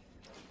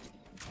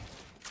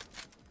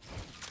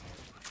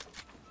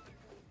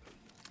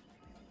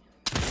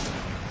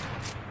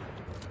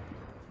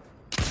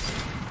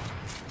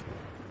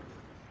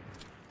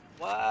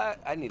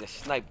 I need to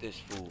snipe this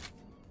fool.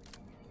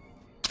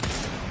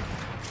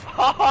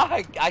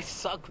 I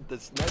suck with the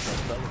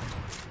sniper, brother.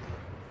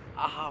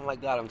 Oh my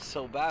god, I'm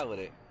so bad with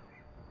it.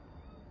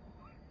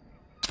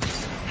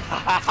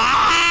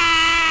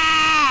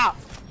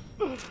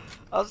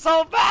 I'm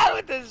so bad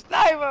with the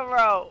sniper,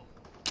 bro.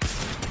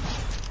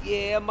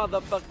 Yeah,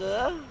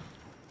 motherfucker.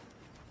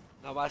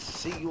 Now I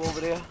see you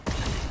over there.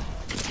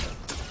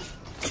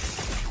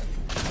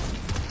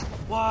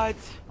 What?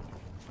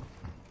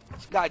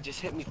 This guy just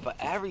hit me for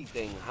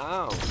everything.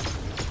 How?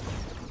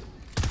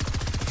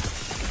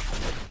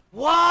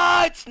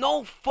 What?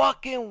 No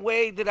fucking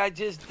way did I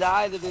just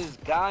die to this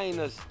guy in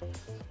this.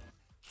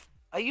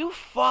 Are you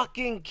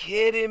fucking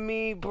kidding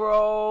me,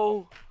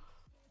 bro?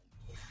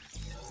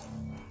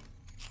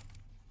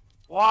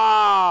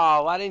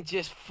 Wow, I didn't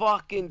just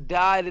fucking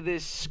die to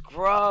this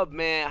scrub,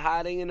 man,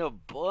 hiding in a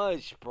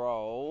bush,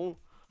 bro.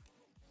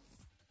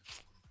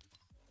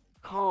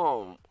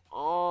 Come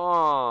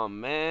on,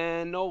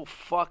 man. No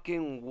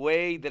fucking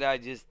way did I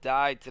just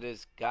die to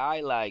this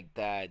guy like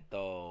that,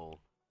 though.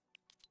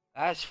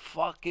 That's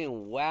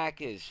fucking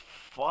whack as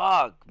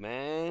fuck,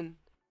 man.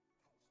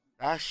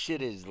 That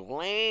shit is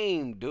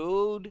lame,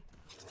 dude.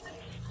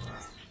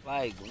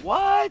 Like,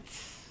 what?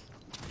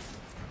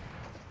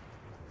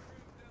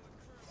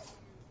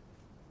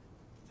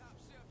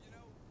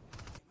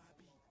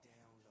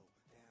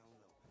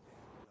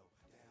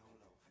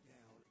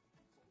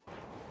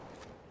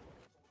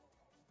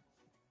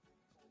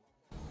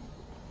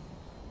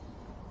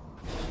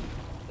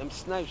 Them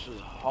snipes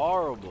was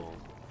horrible.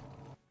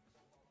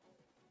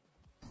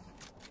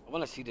 I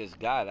want to see this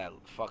guy that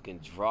fucking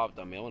dropped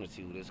on me. I want to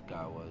see who this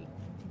guy was.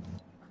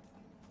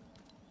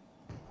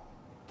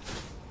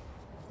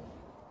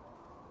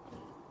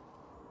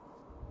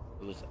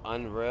 It was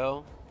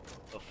Unreal.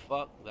 The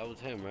fuck? That was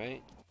him,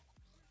 right?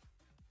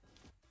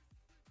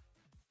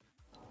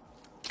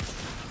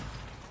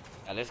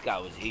 And this guy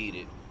was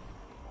heated.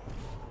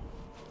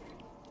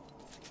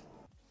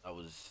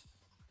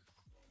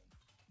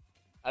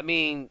 I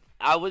mean,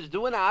 I was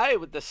doing alright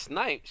with the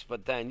snipes,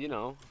 but then, you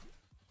know.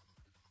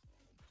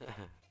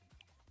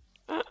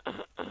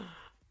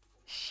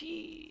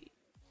 She.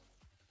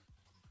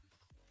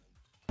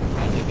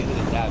 I think it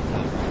was that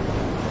time.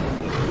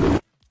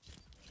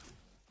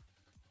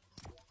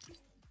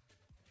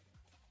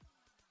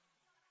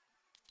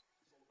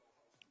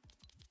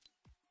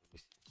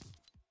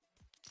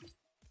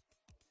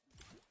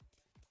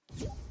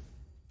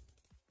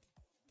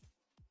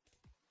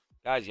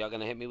 Guys, y'all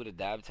gonna hit me with a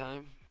dab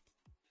time?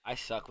 I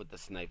suck with the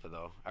sniper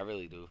though. I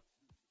really do.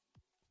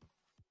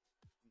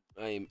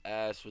 I am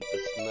ass with the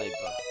sniper.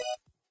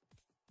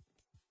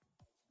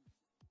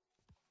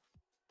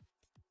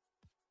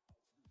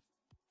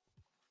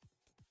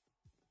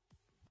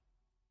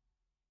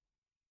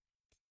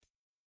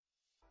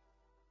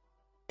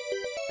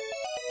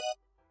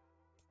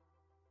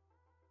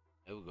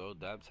 Here we go,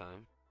 dab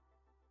time.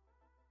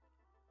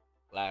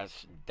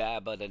 Last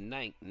dab of the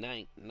night.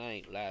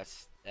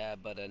 Last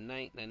dab of the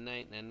night.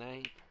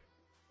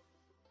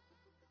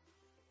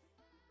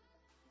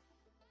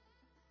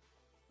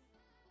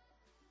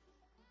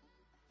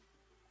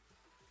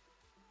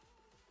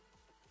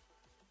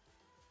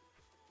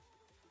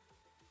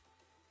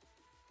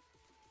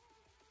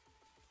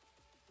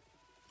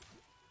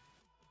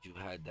 You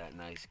had that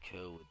nice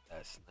kill with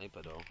that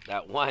sniper though.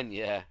 That one,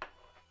 yeah.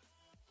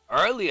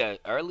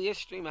 Earlier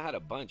stream I had a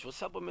bunch.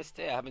 What's up with Miss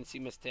Tay? I haven't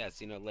seen Miss Tay. I've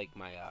seen her like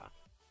my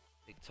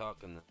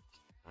TikTok and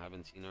I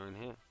haven't seen her in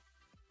here.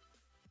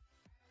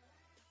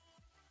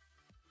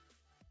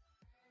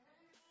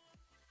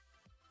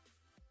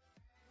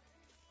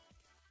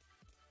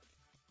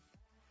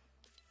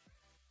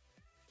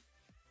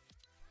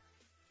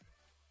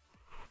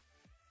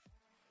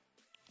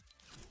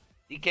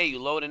 DK, you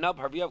loading up?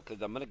 Hurry up,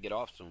 because I'm going to get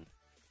off soon.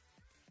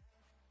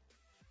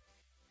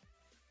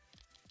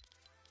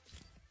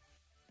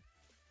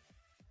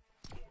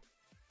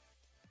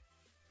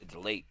 It's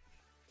late.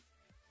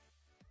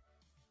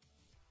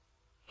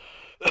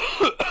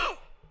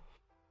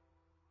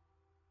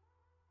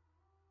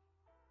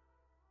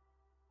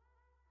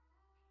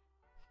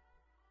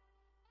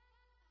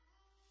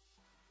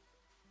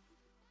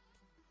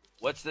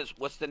 What's this?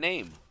 What's the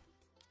name?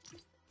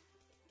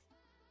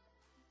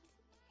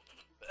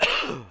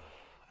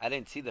 I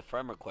didn't see the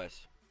friend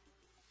request.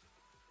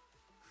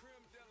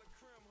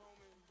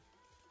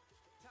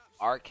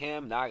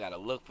 Arkham? Now I gotta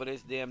look for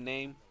this damn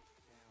name.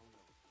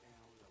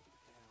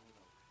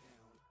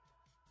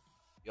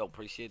 Yo,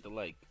 appreciate the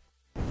like.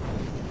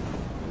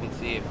 Let me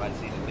see if I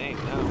see the name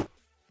now.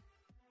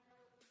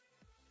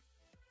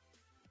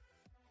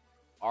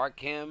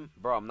 Arkham?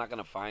 Bro, I'm not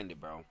gonna find it,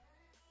 bro.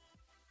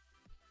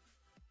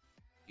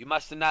 You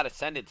must have not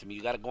sent it to me.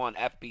 You gotta go on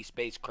FB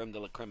space creme de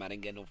la creme. I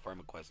didn't get no friend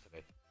request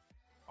today.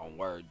 On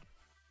Word.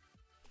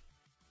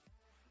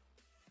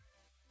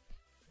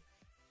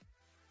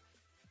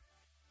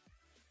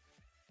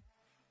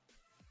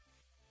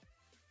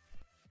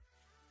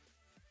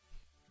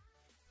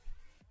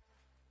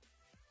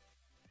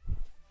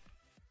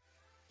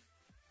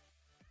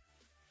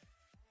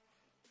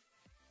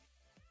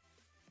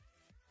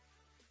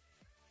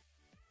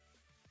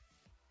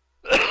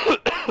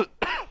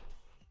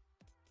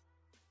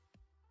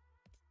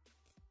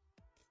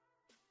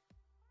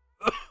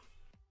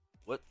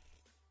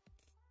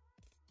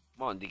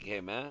 on,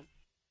 DK, man.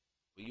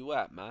 Where you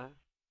at, man?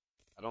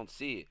 I don't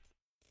see it.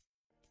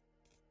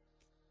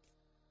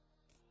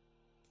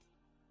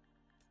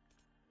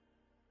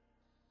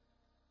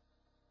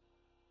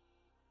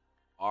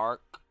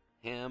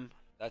 Arkham.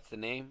 That's the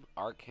name?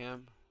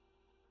 Arkham?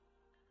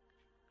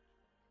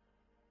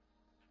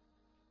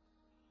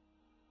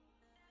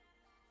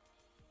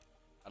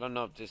 I don't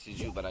know if this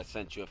is you, but I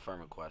sent you a friend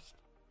request.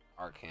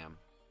 Arkham.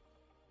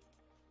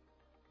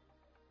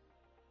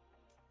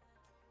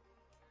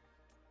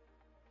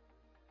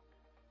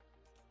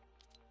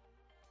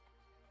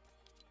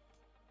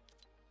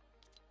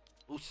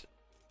 Who's...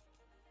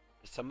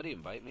 Did somebody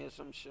invite me or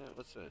some shit?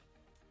 What's it?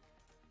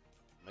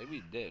 Maybe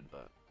he did,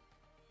 but...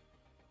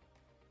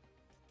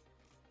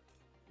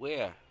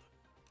 Where?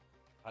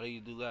 How do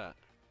you do that?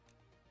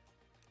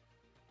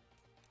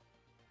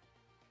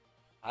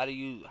 How do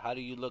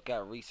you look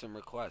at recent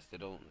requests? It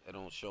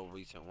don't show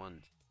recent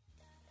ones.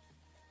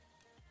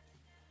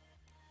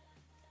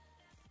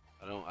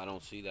 I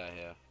don't see that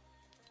here.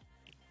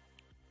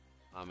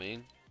 I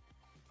mean,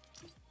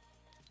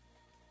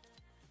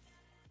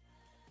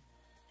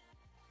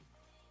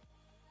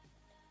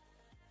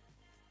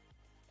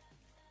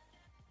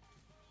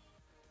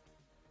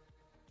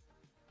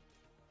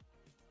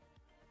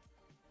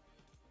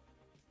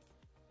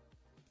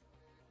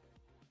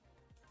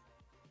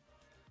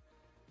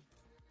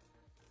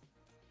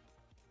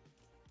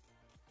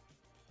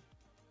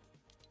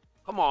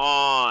 come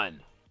on.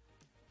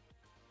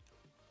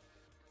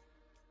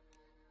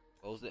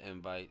 Close the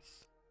invites.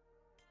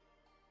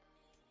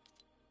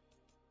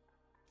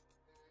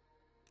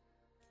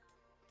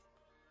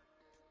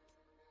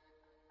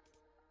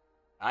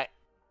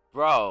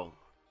 Bro,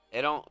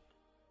 it don't.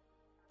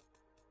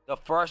 The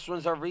first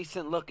ones are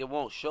recent. Look, it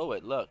won't show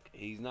it. Look,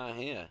 he's not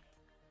here.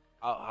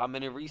 How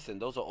many recent?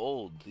 Those are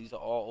old. These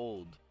are all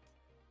old.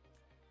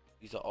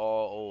 These are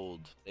all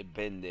old. They've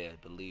been there,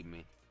 believe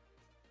me.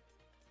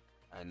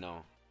 I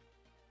know.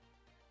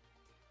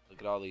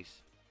 Look at all these.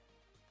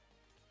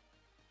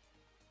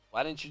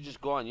 Why didn't you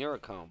just go on your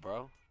account,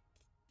 bro?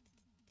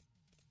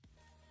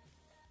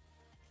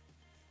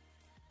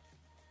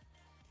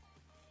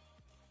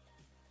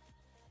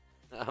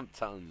 I'm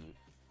telling you.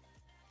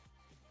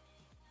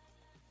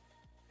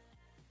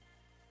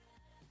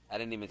 I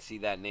didn't even see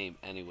that name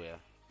anywhere.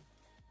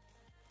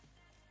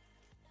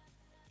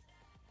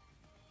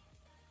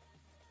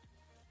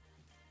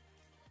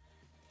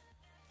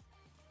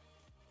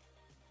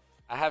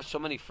 I have so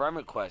many friend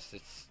requests.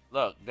 It's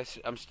look, this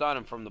I'm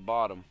starting from the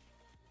bottom.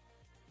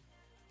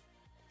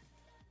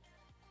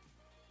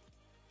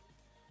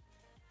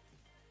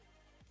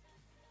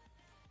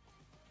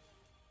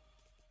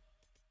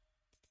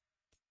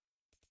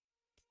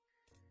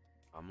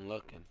 I'm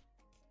looking.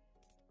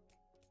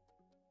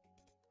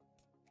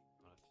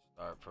 Let's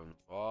start from the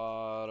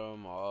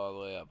bottom all the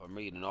way up. I'm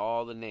reading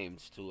all the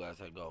names too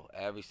as I go.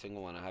 Every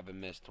single one. I haven't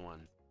missed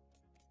one.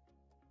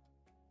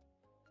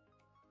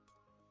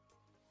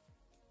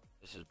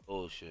 This is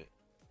bullshit.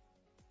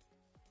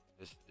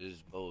 This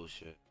is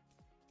bullshit.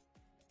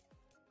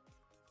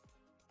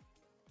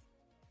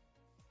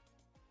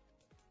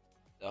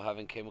 Still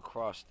haven't came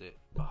across it.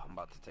 Oh, I'm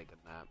about to take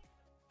a nap.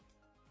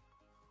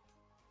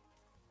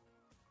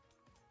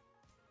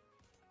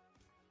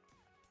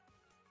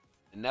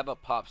 It never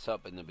pops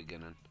up in the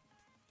beginning.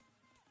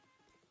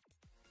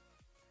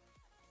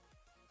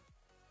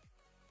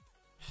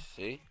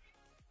 See?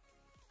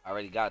 I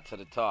already got to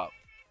the top.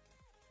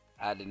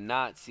 I did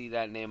not see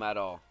that name at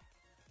all.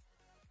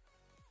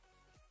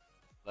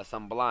 Unless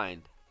I'm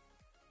blind.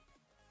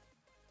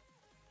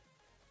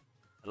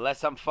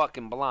 Unless I'm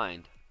fucking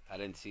blind. I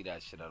didn't see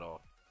that shit at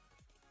all.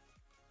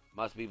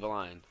 Must be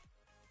blind.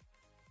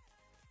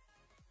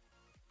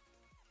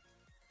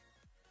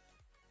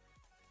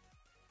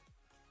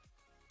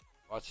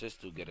 Watch this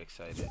dude get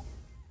excited.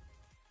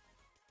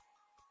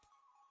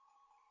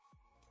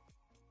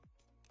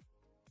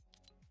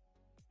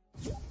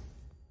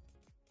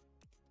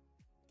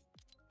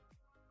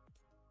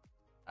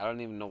 I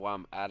don't even know why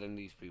I'm adding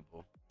these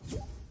people.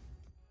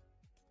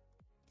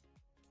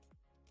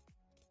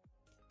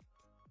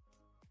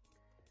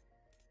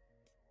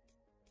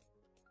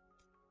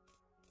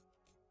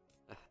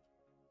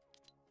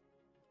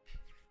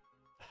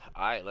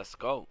 Alright, let's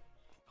go.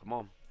 Come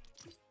on.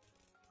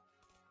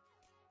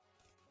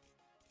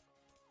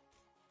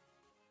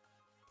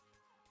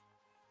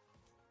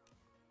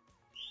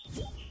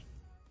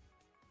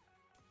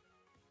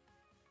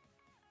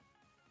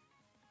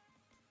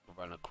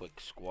 Run a quick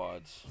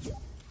squads.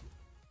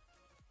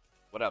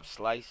 What up,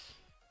 Slice?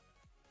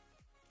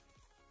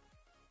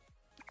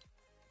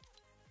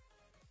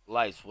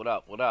 Slice, what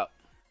up? What up?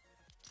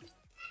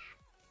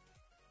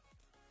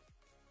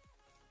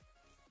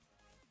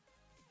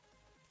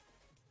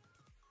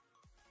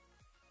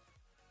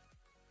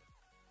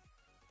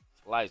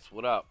 Slice,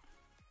 what up?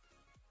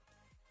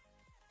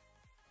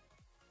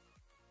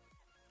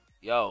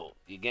 Yo,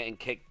 you're getting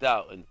kicked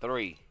out in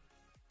 3,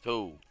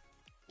 2,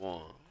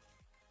 1.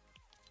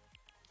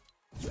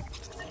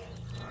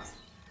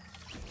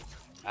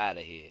 Out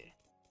of here.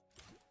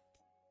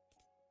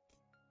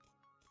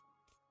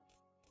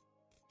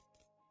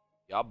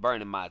 Y'all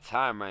burning my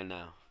time right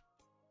now.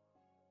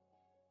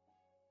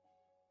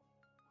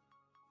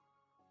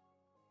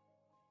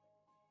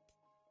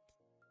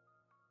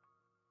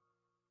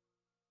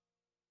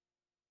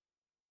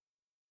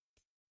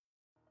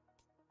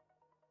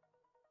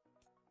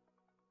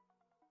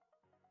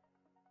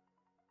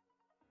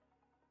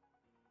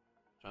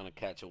 Trying to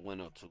catch a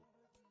win or two.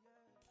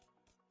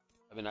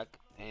 I mean,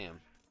 damn.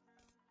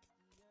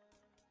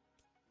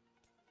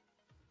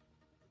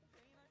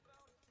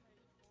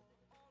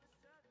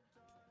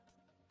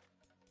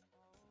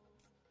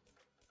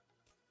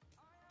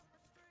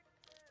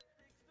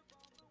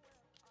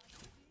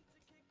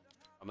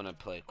 I'm gonna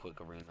play a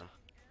quick arena.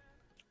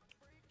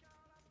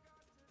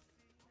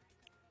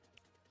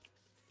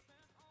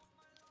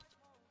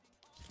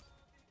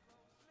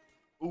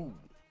 Ooh.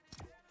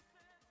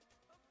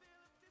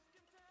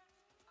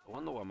 I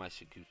wonder why my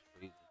shit keeps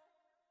freezing.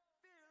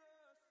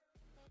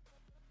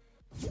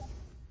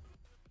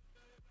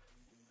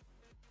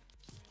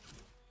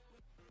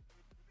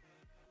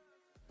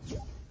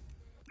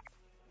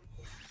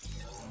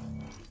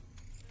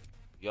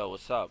 Yo,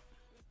 what's up?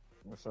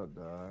 What's up,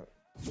 dog?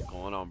 What's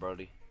going on,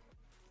 Brody?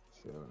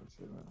 Chilling.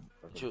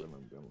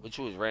 What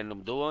you was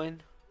random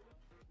doing?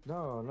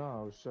 No,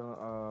 I was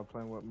chilling,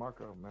 playing with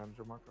Marco,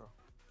 manager Marco.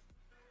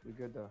 We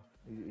good though.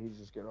 He's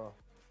just get off.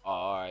 Oh,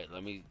 all right.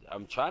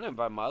 I'm trying to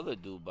invite my other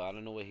dude, but I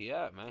don't know where he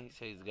at, man. He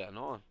said he's gotten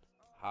on.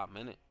 Hot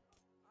minute.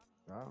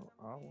 I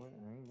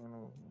ain't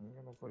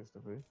got no place to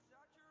be.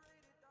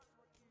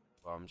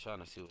 Well, I'm trying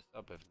to see what's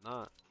up. If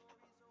not,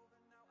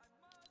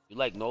 you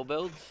like no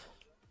builds?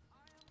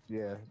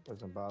 Yeah,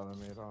 doesn't bother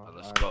me at all. Right,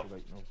 let's go.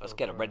 Like Let's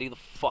get it ready to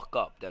fuck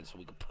up then, so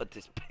we can put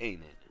this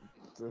paint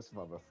in. This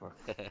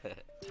motherfucker.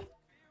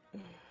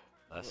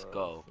 Let's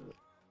go. Shit.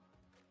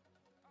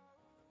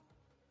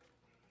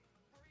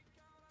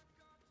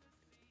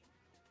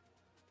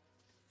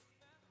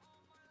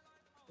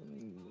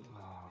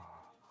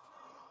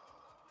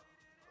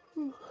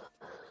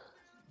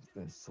 It's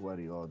been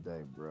sweaty all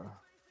day, bro.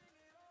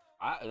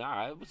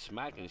 I was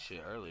smacking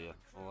shit earlier.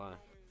 Hold on.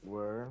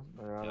 Where?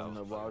 I don't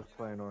know. playing. I was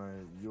playing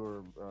on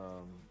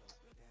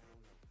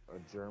a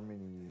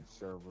Germany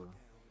server.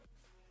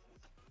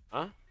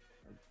 Huh?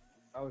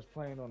 I was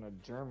playing on a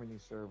Germany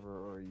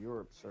server or a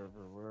Europe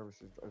server, wherever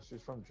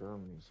she's from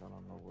Germany, so I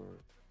don't know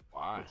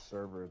Why? what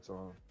server it's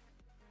on.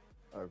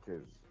 Okay,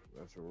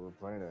 that's what we're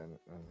playing at, and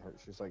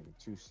she's like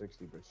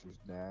 260, but she's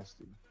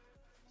nasty.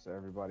 So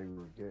everybody we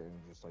were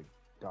getting just like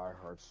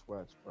diehard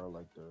sweats, bro.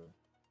 Like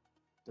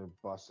they're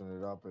busting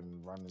it up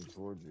and running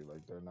towards you,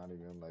 like they're not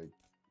even like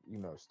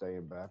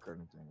staying back or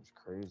anything. It's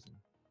crazy.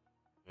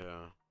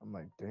 Yeah. I'm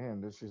like,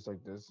 damn, she's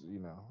like this,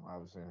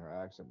 obviously in her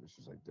accent, but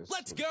she's like this.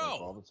 Let's is what it's like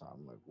go! all the time.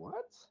 I'm like,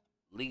 what?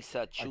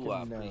 Lisa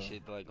Chua, couldn't,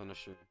 appreciate the like on the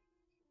stream.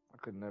 I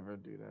could never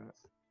do that.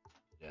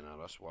 Yeah, no,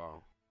 that's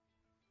wild.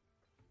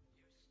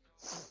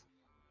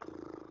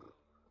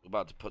 We're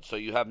about to put. So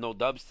you have no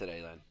dubs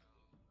today, then?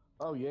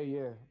 Oh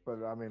yeah.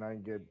 But I mean, I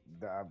didn't get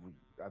that.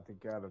 I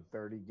think out of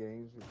 30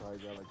 games, we probably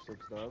got like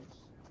 6 dubs.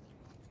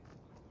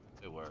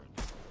 It worked.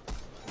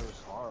 It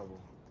was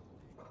horrible.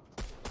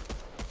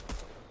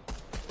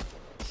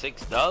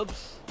 6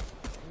 dubs?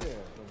 Yeah,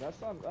 but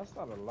that's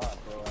not a lot,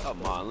 bro.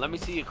 Come on, let me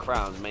see your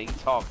crowns, man. You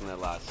talking a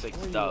lot. 6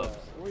 dubs.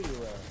 Where you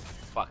at?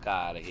 Fuck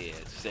out of here.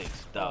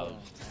 6 dubs.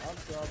 I'll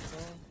drop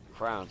some.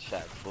 Crown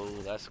check, fool.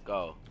 Let's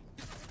go.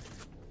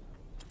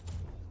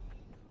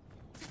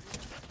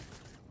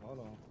 Hold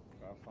on,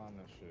 gotta find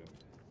that shit.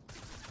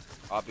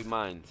 I'll be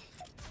mine.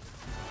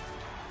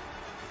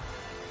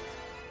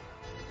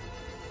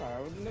 Alright,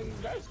 well, nigga,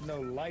 that's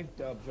no life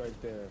dubs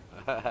right there.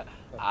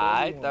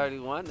 Alright,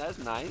 31. That's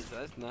nice.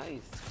 That's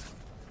nice.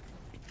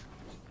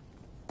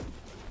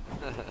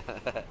 I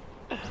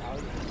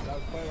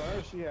was playing with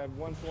her. She had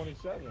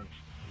 127.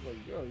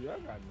 Like, yo, y'all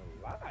got no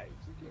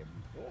lives. You can't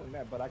be doing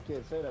that. But I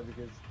can't say that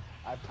because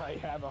I probably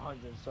have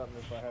 100 and something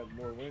if I had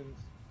more wins.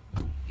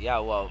 Yeah,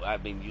 well, I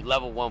mean, you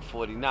level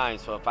 149,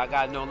 so if I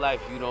got no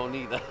life, you don't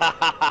either.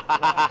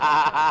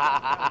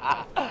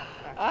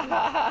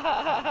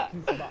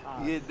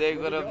 You dig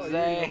what I'm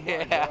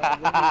saying?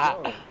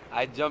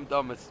 I jumped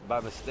on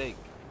by mistake.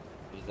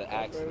 It was an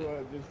accident.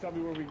 Well, just tell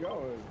me where we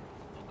going.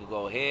 We could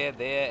go here,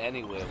 there,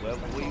 anywhere.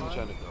 Wherever we were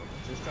trying to go.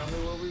 Just tell me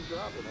where we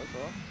dropping, that's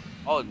all.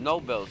 Oh, no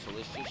bell, so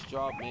let's just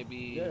drop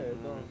maybe... Yeah,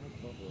 no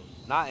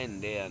bills. Not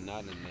in there,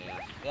 not in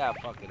there. Yeah,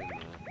 fuck it in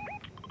there.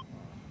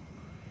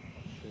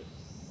 Shit.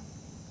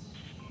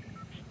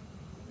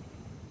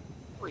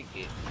 Freak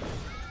it.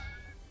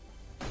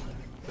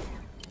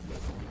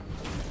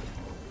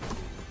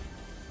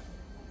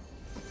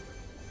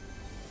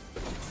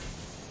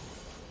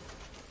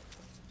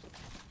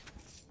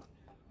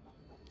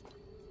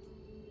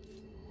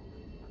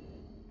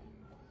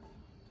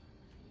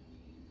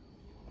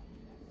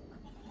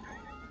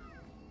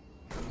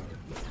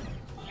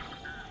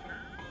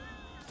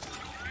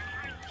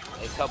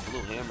 They sell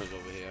blue hammers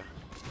over here.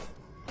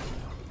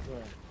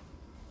 Where?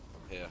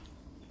 Up here.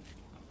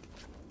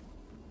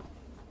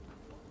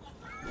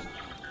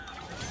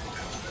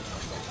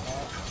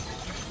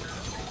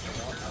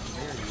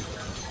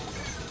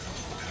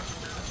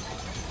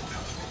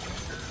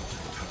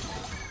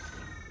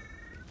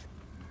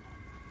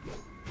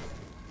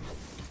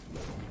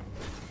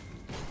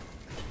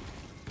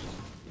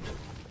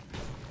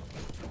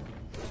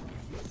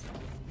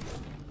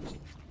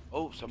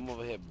 close. I'm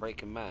over here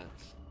breaking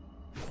mats.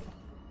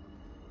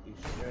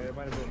 Yeah, it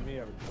might have been me.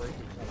 I was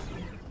breaking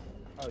something.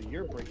 Oh,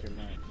 you're breaking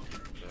mats.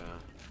 Yeah.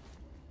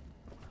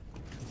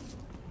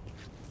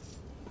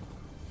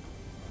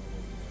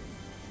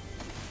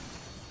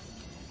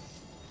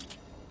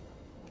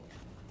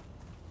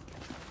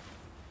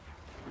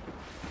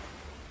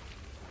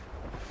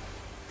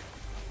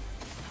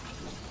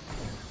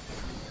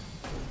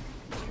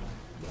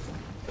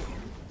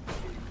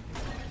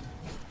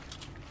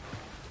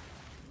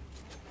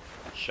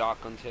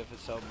 Shotguns here for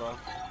sale, bro.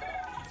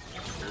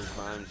 Blue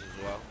crimes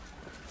as well.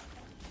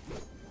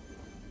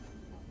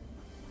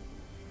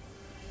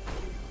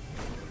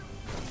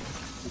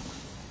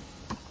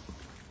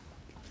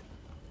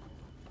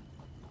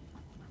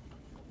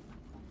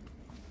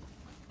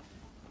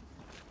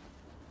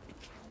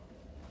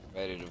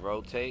 Ready to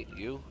rotate?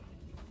 You?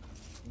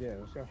 Yeah,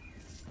 let's go.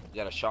 You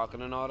got a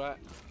shotgun and all that?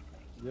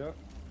 Yep.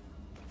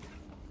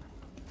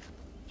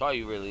 That's all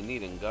you really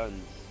need in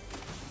guns.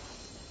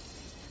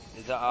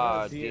 It's a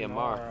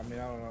DMR. I mean,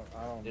 I don't know.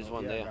 There's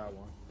one yeah, there. I got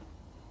one.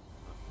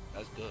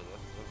 That's good.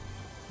 That's good.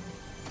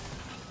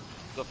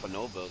 Good for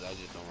no build. I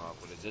just don't rock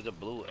with it. There's a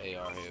blue AR here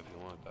if you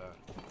want that.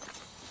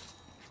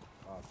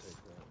 I'll take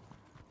that.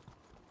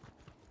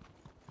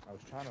 I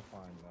was trying to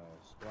find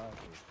splashes,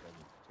 so I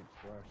could take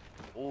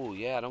splashes. Oh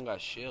yeah, I don't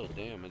got shield.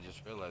 Damn, I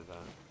just realized that.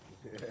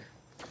 Yeah.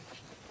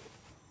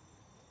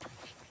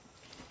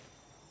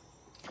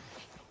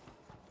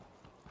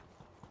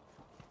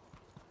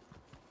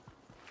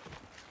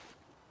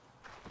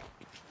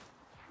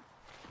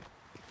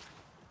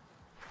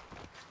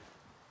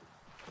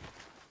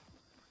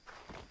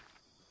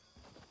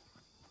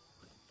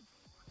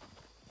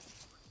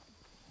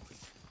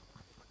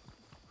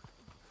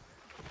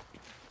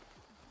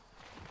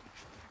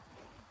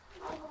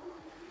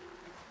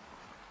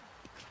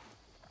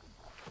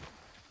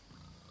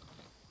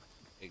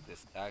 Take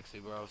this taxi,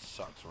 bro.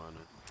 Sucks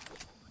running.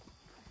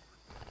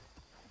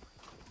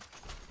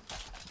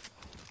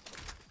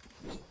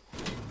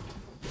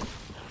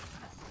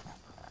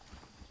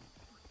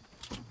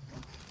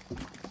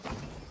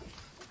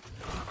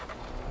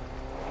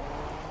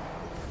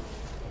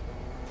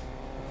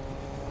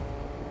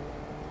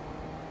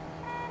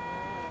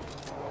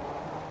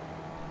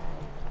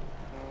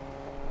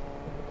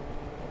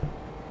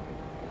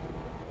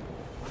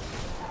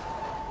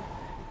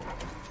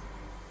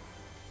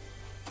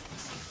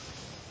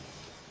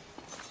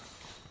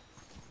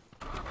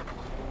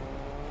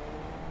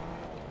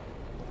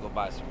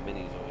 Buy some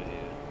minis over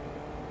here.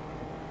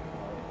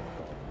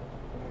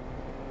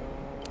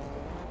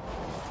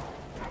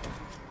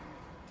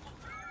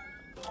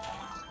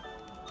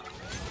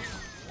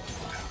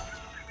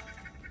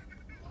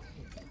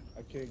 I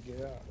can't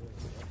get out.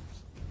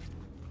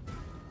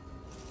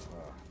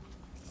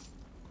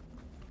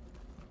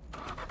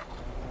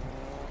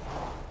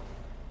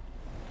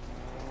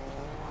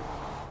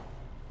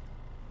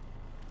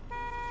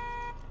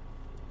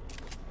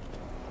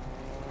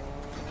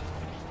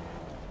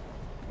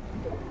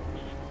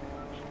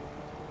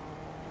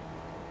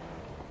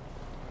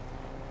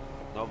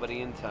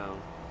 Nobody in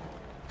town.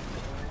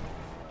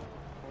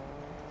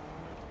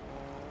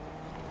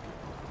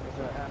 There's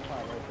a half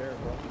pot right there,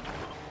 bro.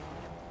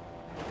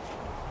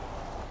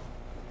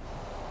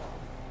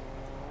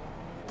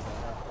 There's a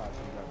half pot, so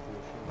you got to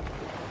shoot.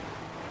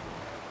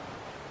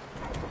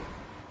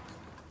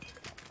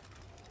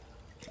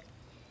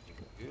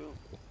 Thank you.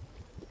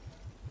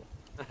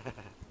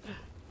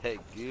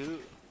 Thank you.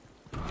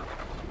 Look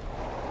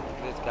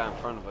at this guy in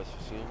front of us.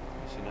 You see him?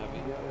 You seen that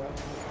video? Yeah,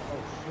 yeah.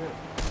 Oh, shit.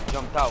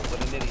 Jumped out. What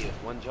an idiot.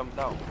 One jumped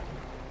out.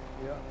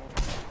 Yeah.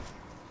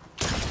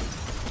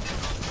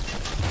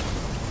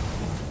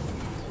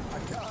 I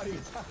got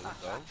him.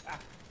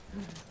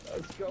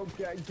 Let's go,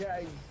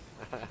 gang.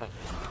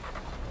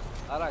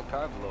 How'd that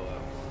car blow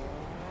up?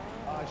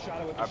 I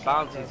shot it with the Our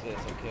shotgun. bounty's here,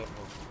 so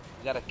careful.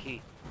 You got a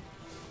key.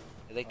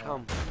 Here they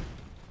come.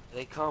 Here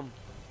they come.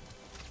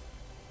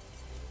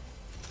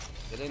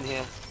 Get in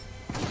here.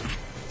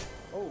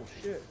 Oh,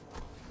 shit.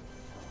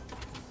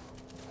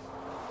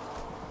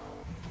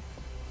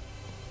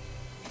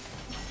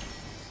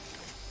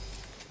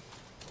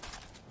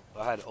 Go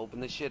ahead, open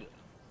the shit.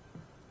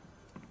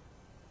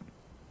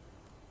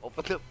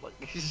 Open the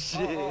fucking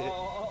shit.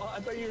 Oh, I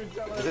thought you were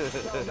telling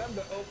them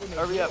to open the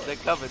Hurry door. up, they're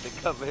coming.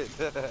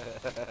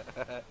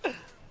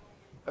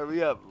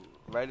 Hurry up.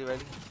 Ready?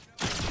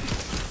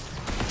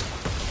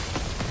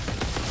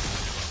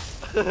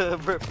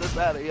 Rip this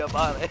out of here, I'm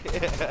out of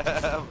here.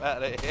 I'm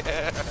out of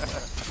here.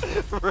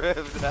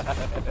 Rip that out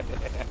of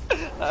here.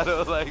 I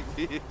don't like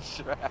being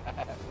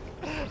trapped.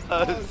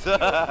 I'm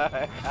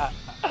sorry.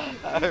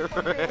 I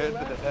read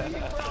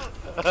that.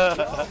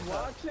 Y'all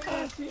watching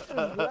this? He just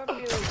left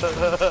me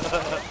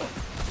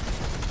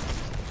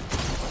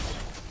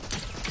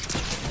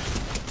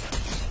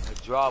I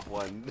drop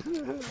one.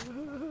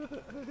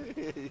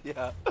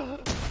 Yeah.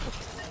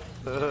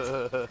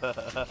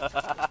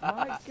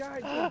 My guy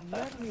just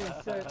met me and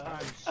said,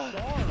 I'm sorry.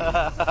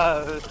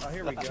 Oh,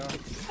 here we go.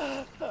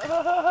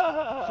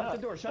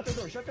 Shut the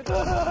door. Oh, he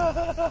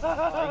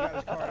got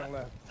his card and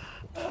left.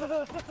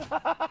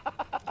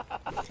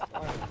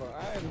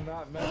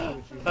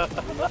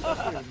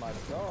 is my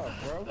dog,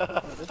 bro.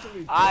 That's what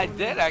we I doing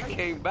did. in I fights.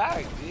 came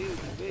back, dude.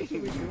 That's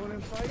what we doing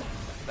in fights.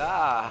 Nah,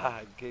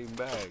 I came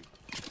back.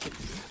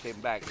 Came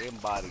back in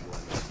body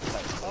one.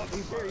 Oh,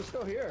 he's here. He's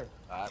still here.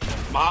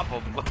 Mop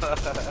him.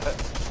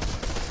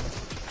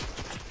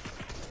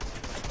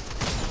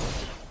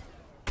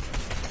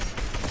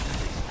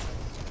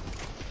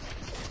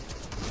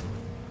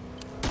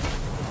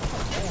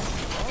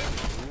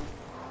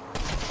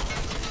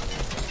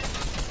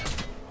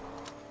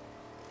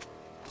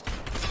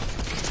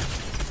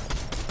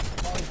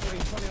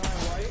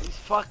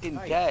 Fucking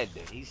nice. dead.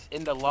 He's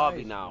in the lobby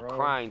Nice, now, bro.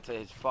 crying to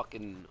his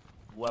fucking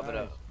whoever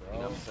Nice, you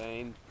know what I'm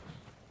saying?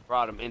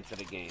 Brought him into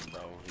the game,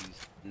 bro.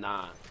 He's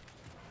not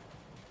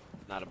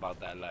about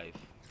that life.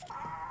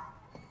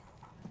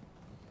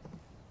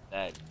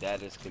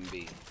 Dead as can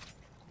be.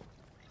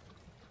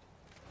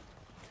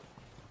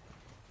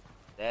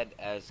 Dead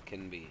as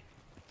can be.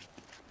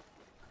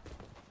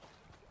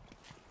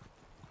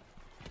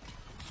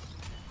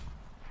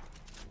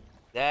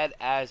 Dead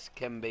as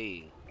can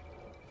be.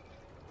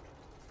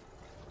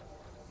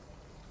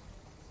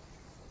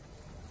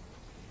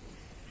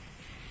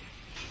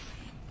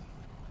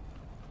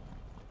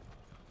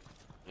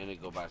 I need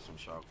to go buy some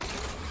shark.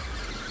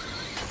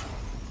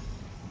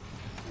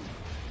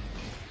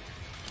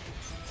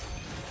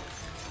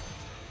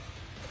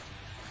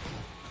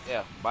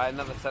 Yeah, buy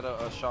another set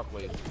of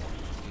shockwaves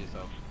for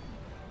yourself.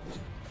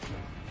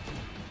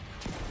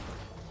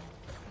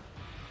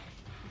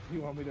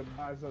 You want me to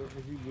buy something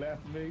because you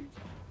left me?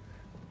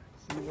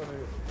 So you want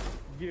to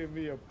give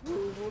me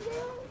approval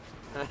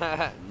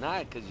now?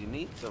 Nah, cause you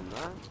need some,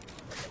 nah.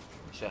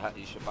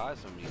 You should buy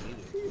some. You need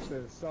it. He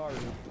said sorry.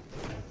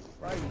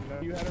 Right,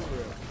 you had a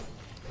rift.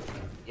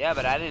 Yeah,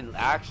 but I didn't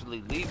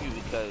actually leave you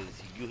because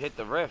you hit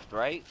the rift,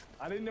 right?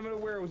 I didn't even know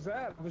where it was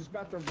at. I was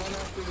about to run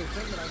after the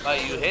thing. And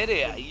But you hit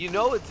it. You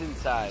know it's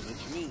inside. What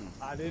you mean?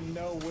 I didn't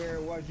know where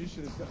it was. You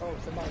should have. Oh,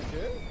 somebody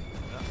did?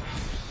 Yeah.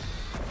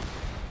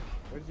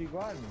 Where's he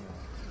gliding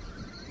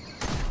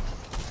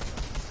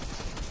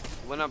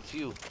at? Went up to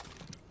you.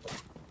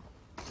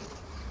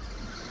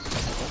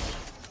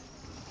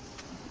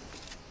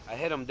 I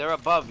hit them. They're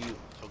above you,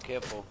 so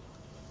careful.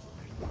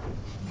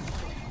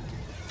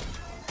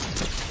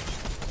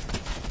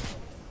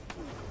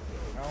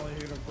 I only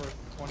hit him for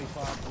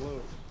 25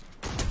 blue.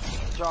 I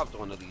dropped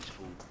one of these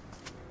fools.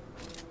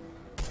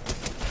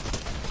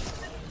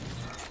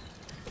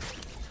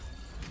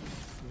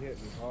 He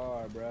hit me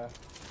hard, bruh.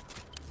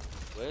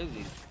 Where is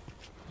he?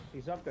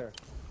 He's up there.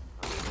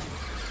 Right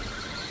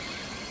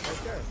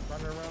there,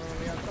 running around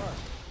on the outside.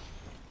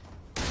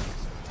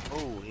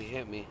 Oh, he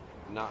hit me.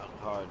 Not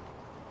hard.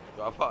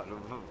 Drop out.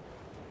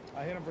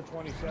 I hit him for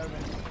 27.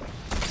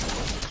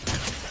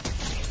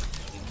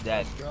 He's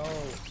dead. Let's go.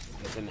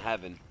 He's in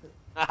heaven.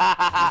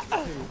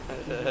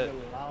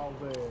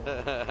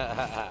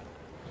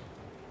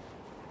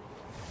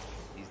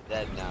 He's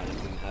dead now.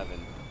 He's in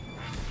heaven.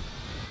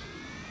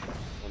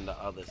 On the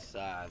other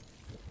side.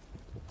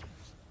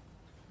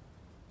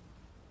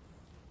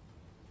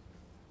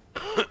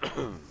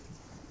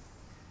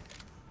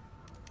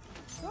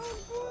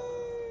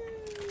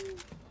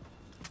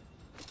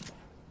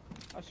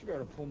 I should be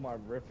able to pull my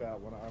riff out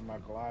when my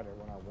glider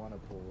when I want to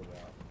pull it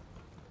out.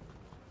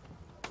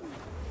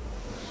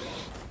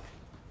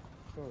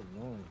 So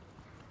annoying.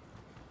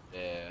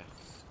 Yeah.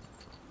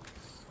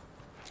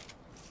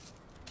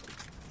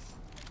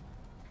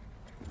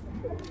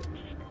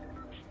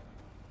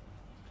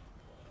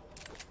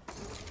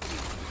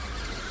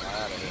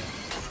 Out of here.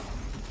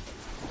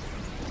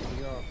 Here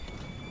we go.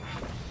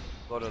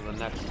 Go to the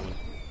next one.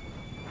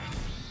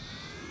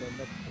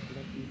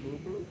 Blue,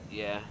 blue.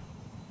 Yeah.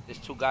 There's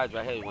two guys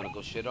right here. You want to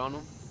go shit on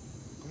them?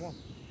 Come on.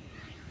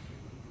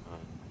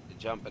 They're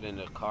jumping in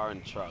the car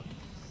and truck.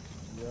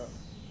 Yeah.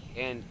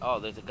 And, oh,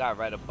 there's a guy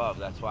right above.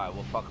 That's why.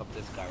 We'll fuck up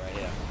this guy right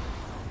here.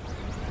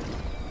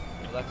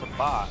 Well, that's a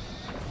bot.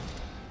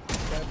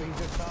 Yeah, but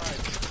he's inside.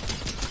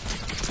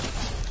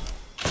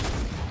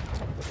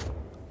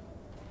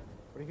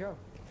 Where'd he go?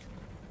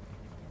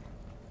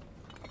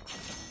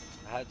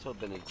 I had to have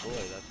been his boy,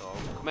 that's all.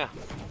 Come here.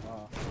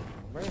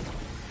 Man.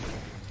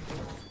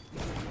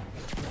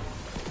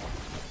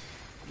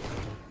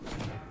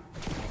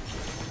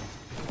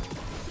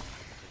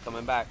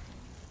 Coming back.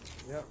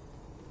 Yep.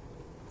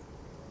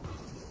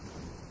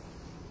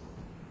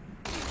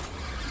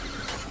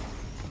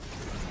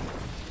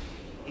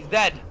 He's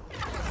dead.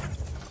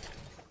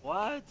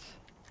 What?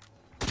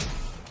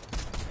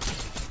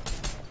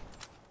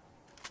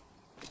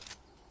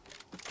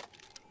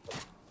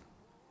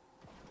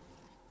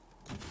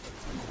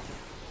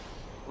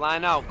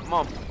 Line out, come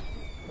on.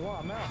 Come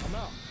on, I'm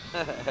out.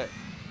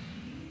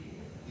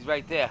 He's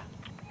right there.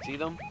 See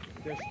them?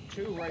 There's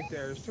two right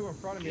there. There's two in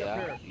front of me up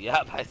here.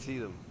 Yep, I see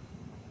them.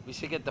 We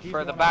should get the He's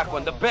further one back I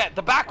one. The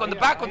follow. back one, the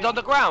back one's on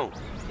the ground.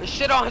 There's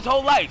shit on his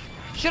whole life.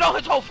 Shit on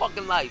his whole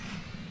fucking life.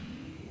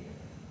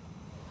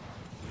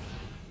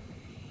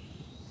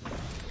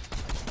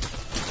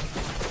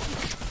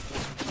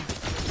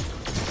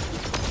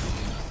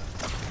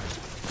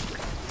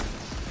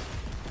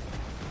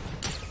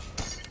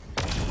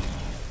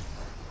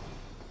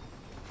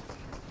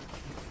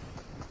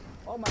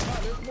 Oh my god,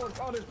 there's more.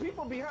 Oh, there's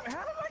people behind.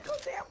 How did I go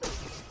down?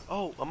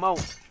 Oh, I'm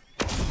out.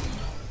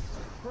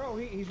 Bro,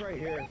 he's right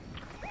here.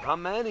 How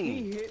many?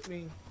 He hit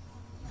me.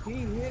 He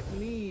hit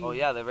me. Oh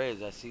yeah, there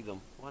is. I see them.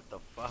 What the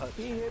fuck?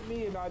 He hit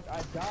me and I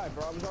died,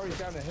 bro. I was already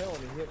down the hill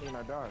and he hit me and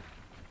I died.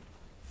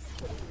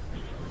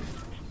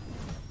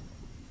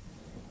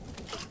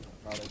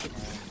 Oh, that's fine.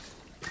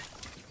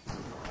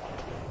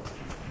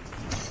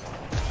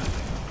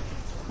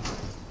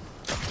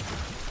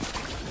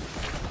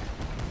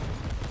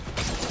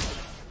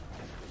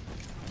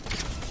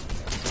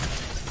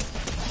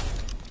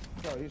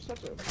 Bro, you're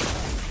such a...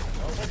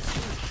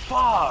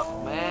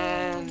 Fuck,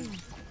 man.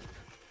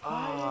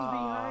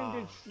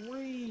 Behind a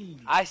tree.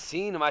 I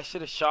seen him. I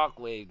should have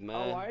shockwaved,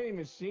 man. Oh, I ain't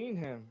even seen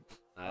him.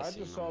 I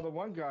just saw the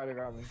one guy that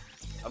got me.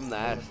 I'm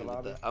nasty.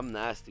 I'm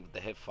nasty with the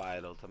hip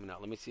fire though. Tell me now.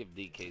 Let me see if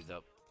DK's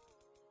up.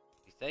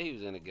 He said he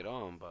was gonna get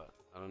on, but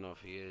I don't know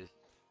if he is.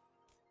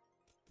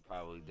 He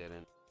probably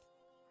didn't.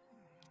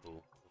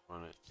 Cool. Let's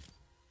run it.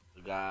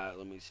 The guy.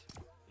 Let me see.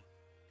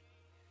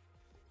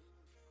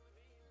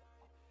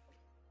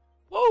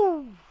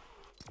 Woo!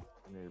 I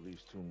need at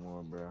least 2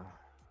 more, bro.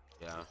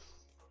 Yeah.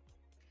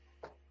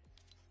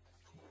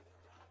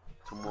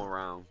 2 more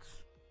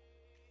rounds.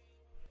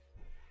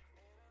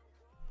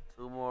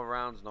 2 more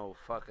rounds, no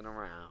fucking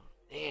around.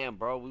 Damn,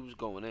 bro, we was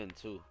going in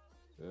too.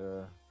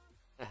 Yeah.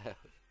 I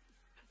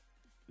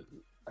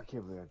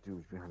can't believe that dude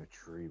was behind a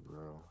tree,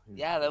 bro.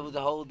 Yeah, that was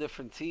a whole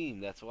different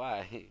team. That's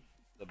why.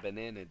 The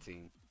banana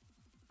team.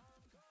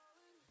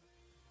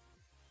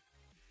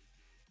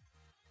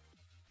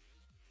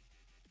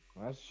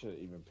 That shit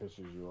even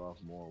pisses you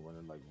off more when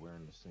they're like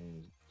wearing the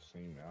same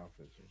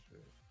outfits and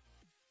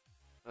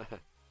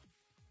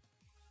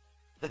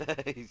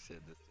shit. He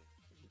said this.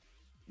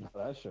 No,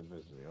 that shit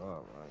pisses me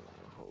off.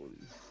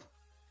 Holy.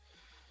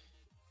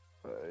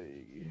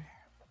 Hey.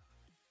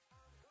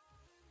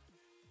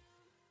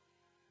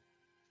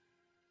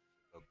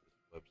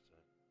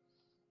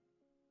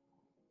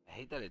 I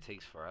hate that it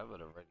takes forever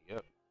to ready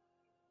up.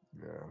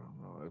 Yeah, I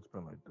don't know. It's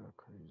been like that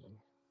crazy.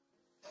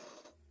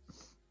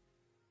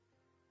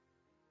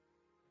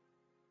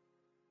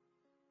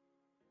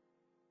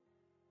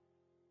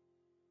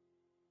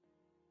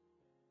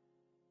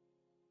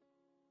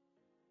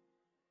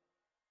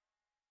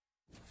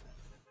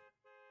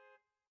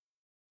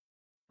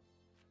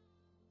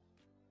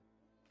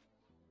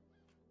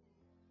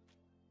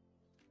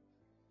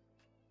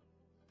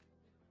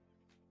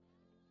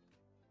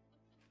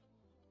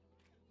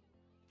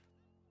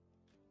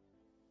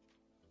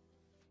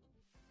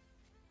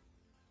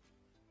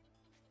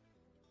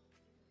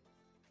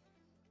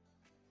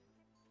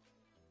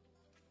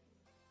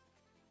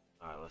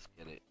 Alright, let's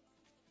get it.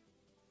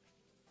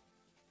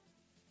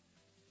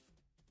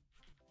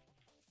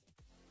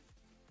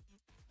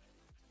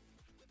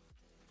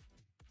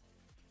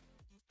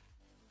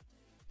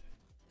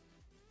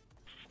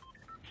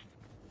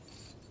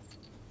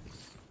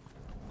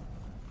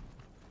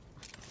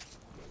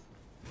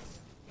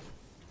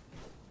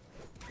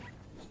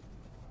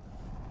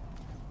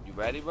 You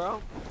ready,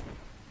 bro?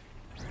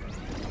 I'm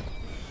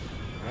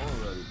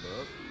ready,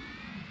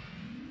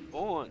 bro.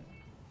 On.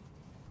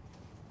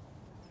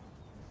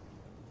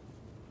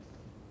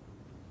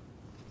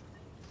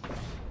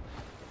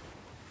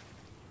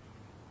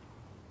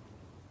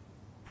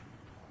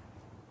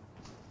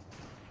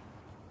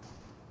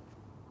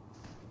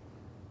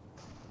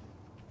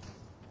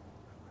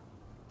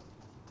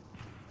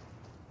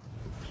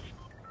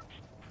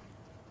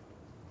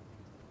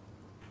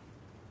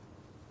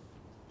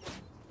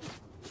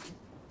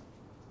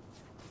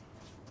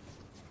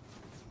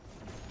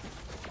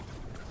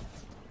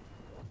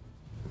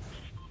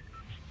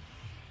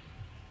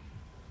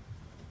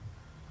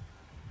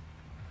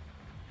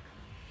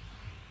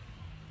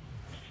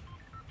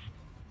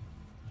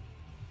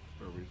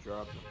 Where we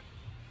dropping?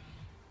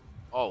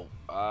 Oh,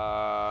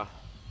 right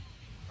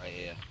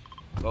here.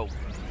 Go.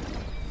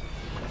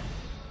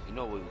 You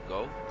know where we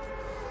go?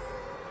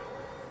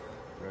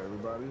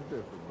 Everybody's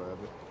different,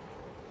 baby.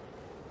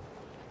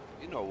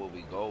 You know where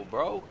we go,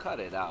 bro. Cut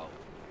it out.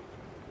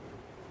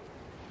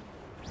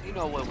 You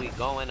know where we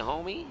going,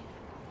 homie?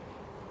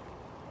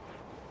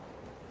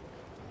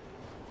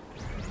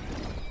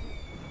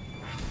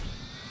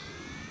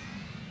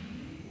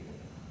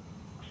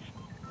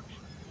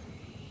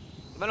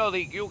 Me lo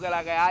digo, que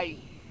la que hay.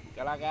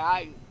 Que la que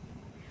hay.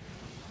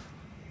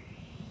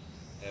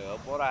 Te veo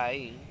por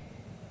ahí.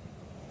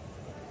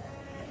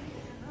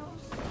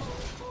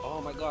 Oh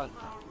my god.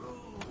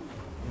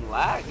 I'm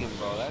lagging,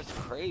 bro. That's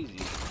crazy.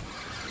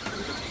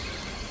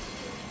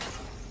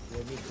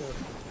 Yeah, me too.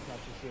 Not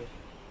your shit.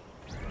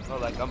 No,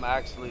 like I'm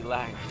actually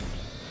lagging.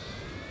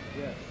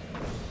 Yes,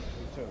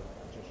 me too.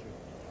 Not your shit.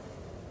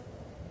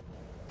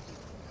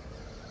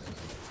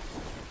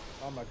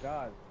 Oh my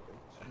god.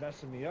 It's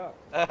messing me up.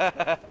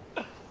 Got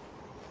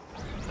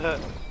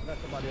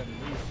somebody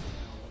underneath.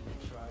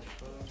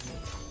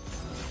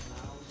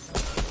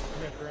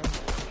 Come here, Grim.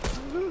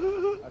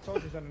 I told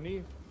you he's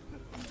underneath.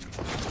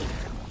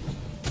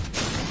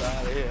 I'm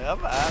out of here.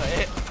 I'm out of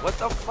here. What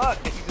the fuck?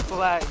 He's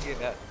lagging.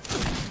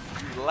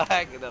 was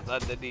lagging us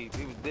underneath.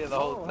 He was there the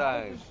whole How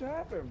time. did this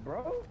happen,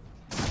 bro?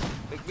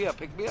 Pick me up,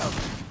 pick me up.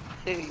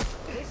 Pick you up?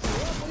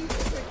 What do you mean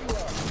pick you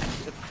up?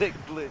 The thick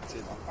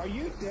glitching. Are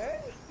you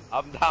dead?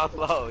 I'm down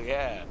low,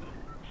 yeah.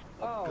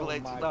 I'm Oh,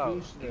 glitching my out.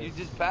 goodness. You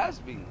just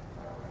passed me.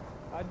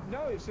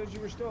 No, it says you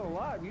were still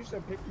alive. You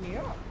said pick me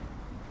up.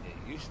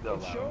 Yeah, you still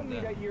It's alive. showing me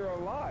that you're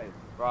alive.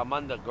 Bro, I'm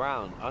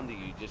underground. Under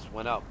you. Just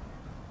went up.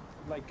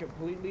 Like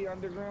completely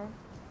underground?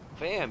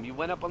 Fam, you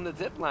went up on the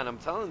zip line. I'm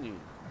telling you.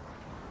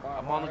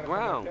 I'm Well, on I the gotta come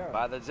back ground down.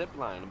 by the zip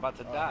line. I'm about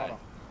to die. Hold on.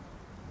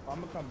 I'm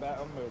gonna come back.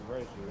 I'm gonna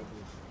raise you.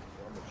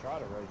 I'm gonna try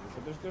to raise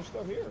you, but they're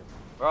still here.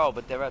 Bro,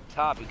 but they're up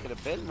top. He could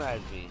have been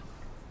raised me.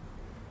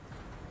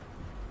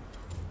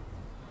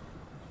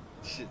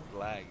 Shit's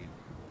lagging.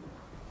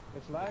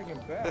 It's lagging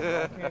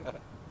bad. Bro. I can't.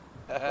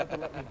 You have to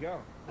let me go.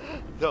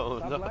 No,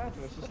 Stop no.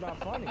 laughing. This is not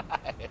funny.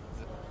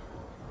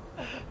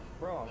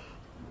 Bro,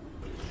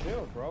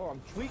 chill, bro.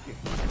 I'm tweaking.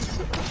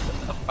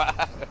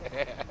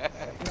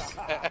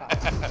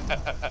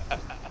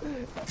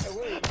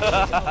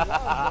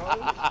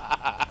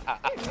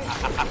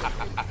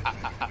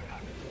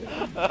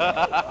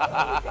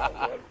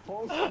 Wait,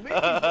 pulse me, bro.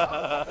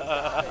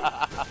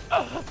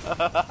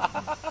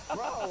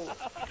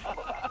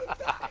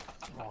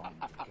 Oh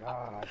my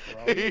god,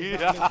 bro. He's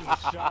not missing a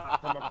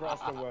shot from across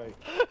the way.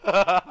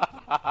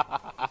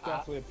 It's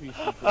definitely a PC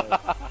player.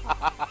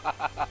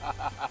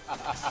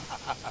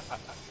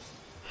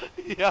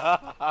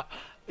 Yeah.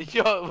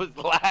 Yo, it was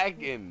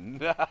lagging.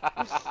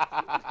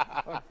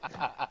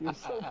 You're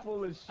so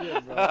full of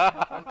shit, bro.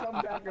 I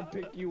come back and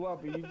pick you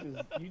up and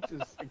you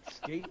just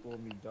escape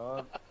on me,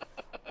 dog.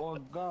 Oh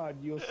God,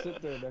 you'll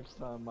sit there next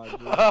time, my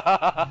dude.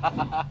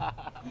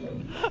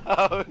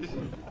 Oh,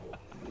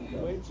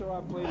 Wait till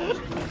I play this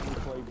stream and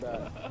play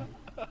back.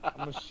 I'm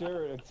gonna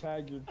share it and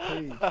tag your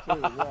page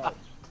too. Watch.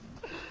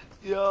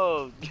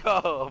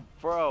 yo,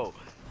 bro.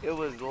 It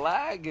was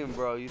lagging,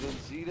 bro. You didn't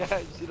see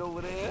that shit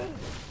over there?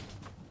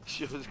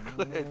 Shit was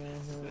glitch.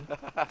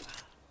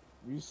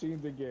 You seem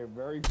to get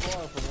very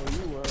far from where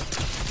you were.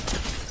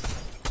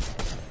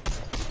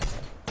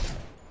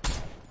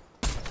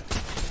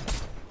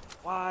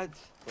 What?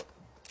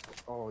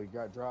 Oh, he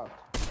got dropped.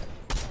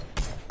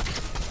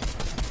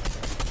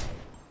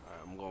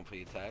 Alright, I'm going for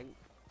your tag.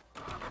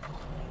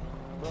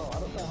 Bro, I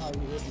don't know how you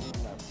hit me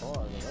from that far.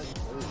 Man. That's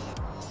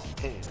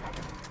crazy. Damn.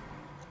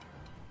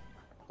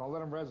 Don't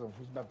let him res him.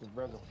 He's about to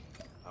res him.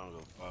 I don't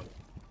give a fuck.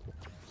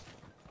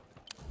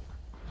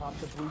 Pop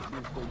the blue juice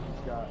that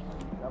he's got.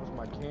 That was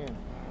my can.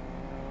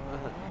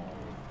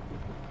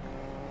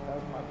 That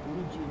was my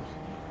blue juice.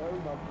 That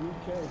was my blue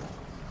can.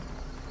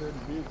 Good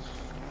bitch.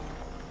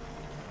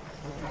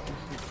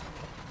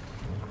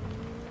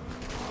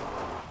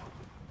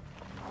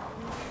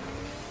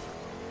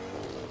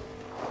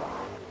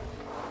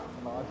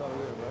 No, I thought it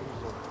was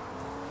registered.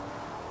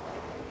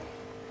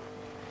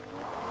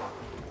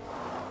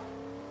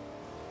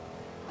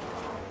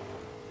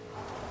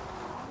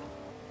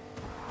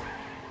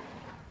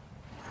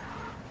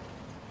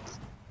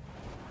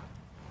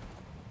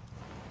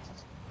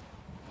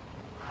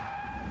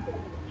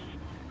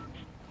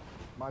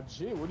 My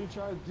G, what are you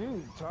trying to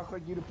do? Talk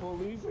like you the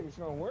police? Like it's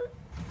gonna work?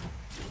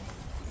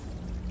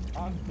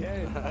 I'm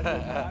dead. I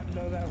did not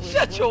know that was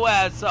Shut your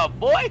ass up,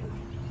 boy!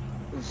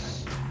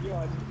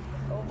 Yo,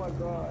 oh my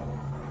god.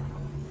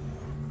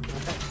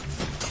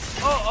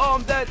 Oh,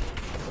 I'm dead.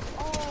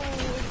 Oh,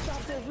 it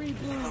shot that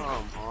reboot.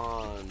 Come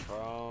on,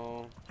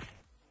 bro.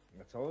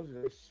 I told you,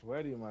 they're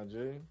sweaty, my G.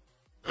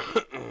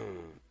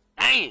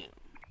 Damn.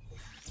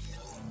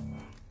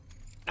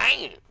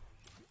 Damn.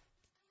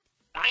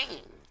 Damn.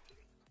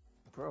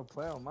 Bro,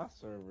 play on my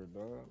server,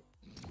 dog.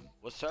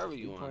 What server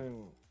you You on?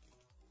 playing?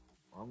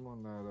 I'm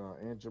on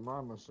that Aunt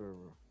Jemima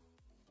server.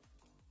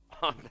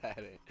 On that.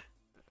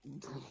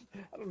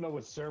 I don't know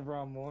what server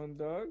I'm on,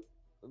 dog.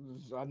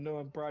 I know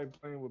I'm probably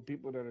playing with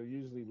people that are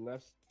usually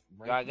less.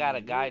 Yo, I got a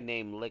ranked guy than me.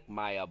 named Lick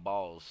Maya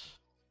Balls.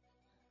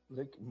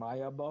 Lick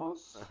Maya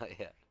Boss.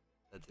 Yeah,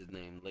 that's his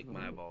name. Lick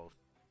Maya Balls.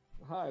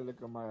 Hi, Lick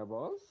Maya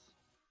Boss.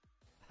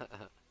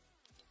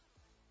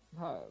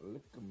 Hi,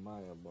 Lick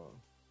Maya Boss.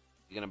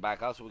 You gonna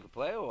back out so we can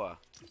play or what?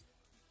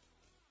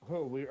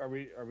 Oh, are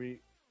we?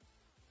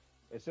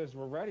 It says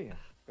we're ready.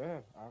 Go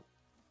ahead.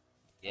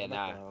 Yeah, I'll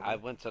nah. let the- I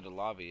went to the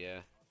lobby, yeah.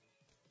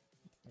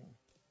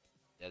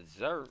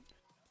 Dessert.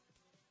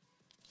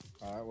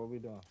 All right, what we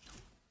doing?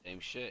 Same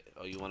shit.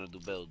 Oh, you wanna do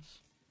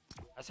builds?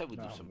 I said we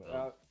do some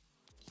builds.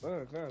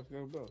 Let's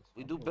go builds.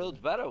 We do builds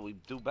better. We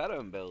do better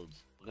in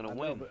builds. We're gonna I know,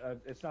 win.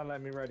 but it's not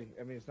letting me ready.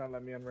 I mean, it's not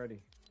letting me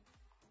unready.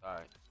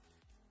 Alright.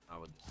 I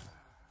would.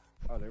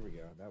 Oh, there we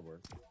go. That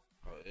worked.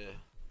 Oh, yeah.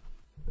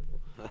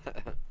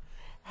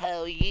 Hell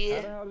How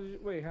yeah. the hell did you,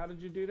 wait, how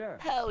did you do that?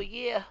 Hell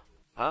yeah.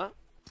 Huh?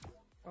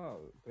 Oh,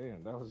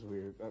 damn, that was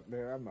weird.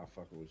 Man, I'm not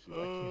fucking with you. I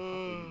can't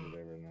fucking do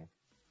that right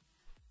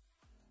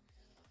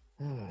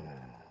now.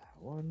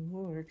 One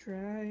more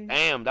try.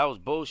 Damn, that was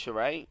bullshit,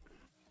 right?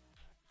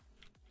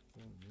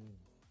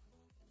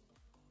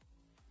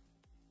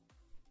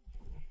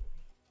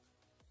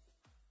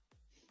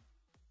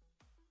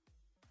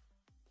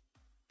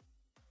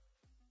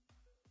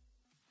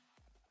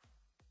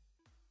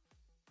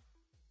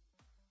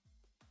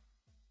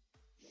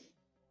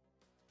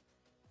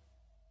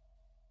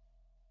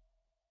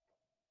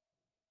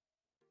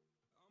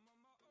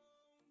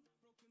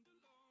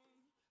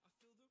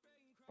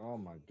 Oh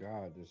my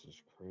god, this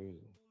is crazy.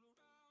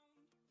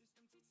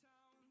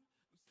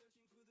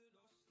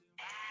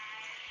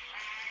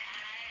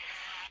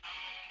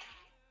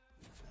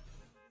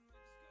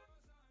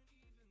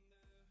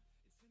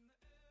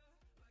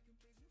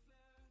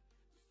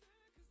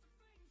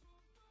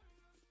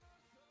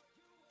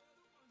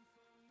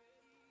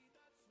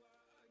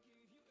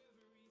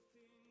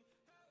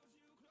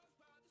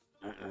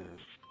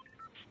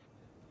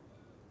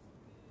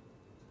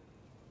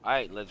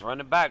 Alright, let's run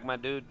it back, my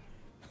dude.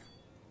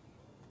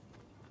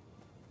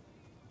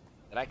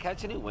 Did I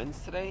catch any wins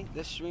today?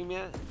 This stream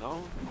yet?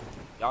 No?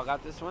 Y'all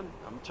got this one?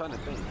 I'm trying to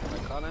think.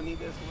 Like, I need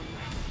this one.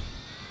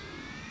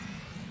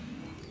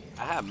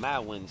 I had mad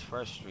wins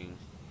first stream.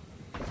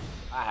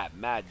 I had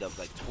mad dubs,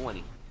 like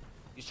 20.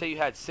 You say you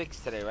had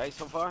 6 today, right,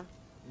 so far?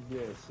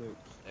 Yeah, 6.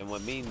 And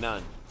with me,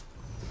 none.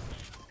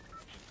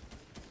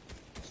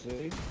 See?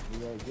 You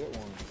gotta get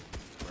one.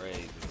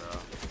 Crazy, bro.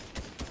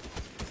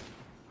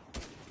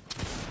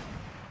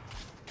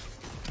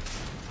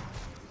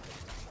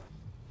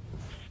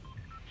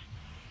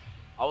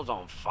 I was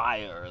on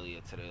fire earlier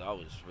today. I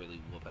was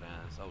really whooping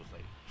ass. I was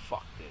like,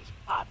 fuck this.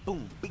 Ah,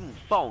 boom, bing,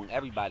 bong.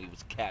 Everybody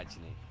was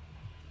catching it.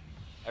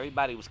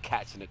 Everybody was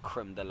catching the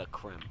creme de la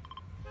creme.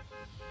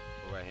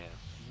 Right here.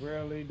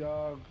 Really,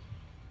 dog?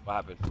 What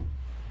happened?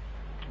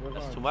 We're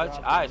That's gonna too much?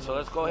 drop Alright, it so in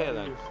let's the go ahead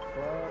then. slowest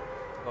spot.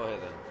 Go ahead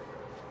then.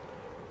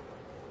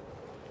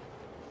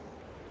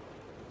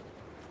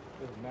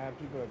 There's mad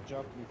people that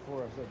jumped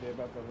before us that they're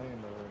about to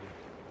land already.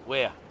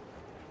 Where?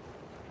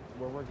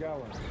 Where we're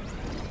going.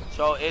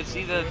 So it's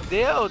either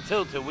there or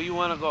tilted. Where you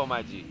want to go,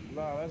 my G?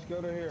 No, let's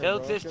go to here.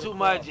 Tilt bro. is Let's go too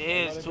much, across.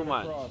 here Let's is go too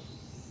much. across.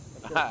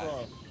 Let's go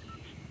across.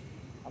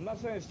 I'm not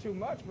saying it's too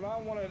much, but I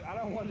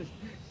don't want to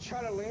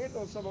try to land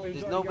on somebody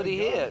who's There's already nobody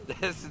got a here. gun.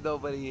 There's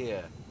nobody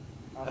here.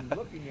 I'm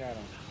looking at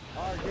him.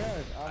 All right,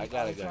 good. I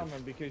got I'm a gun.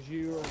 coming because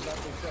you were about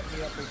to set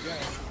me up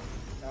again.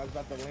 I was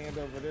about to land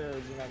over there.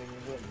 You're not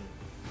even with me.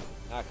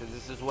 Nah, cause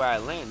this is where I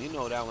land. You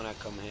know that when I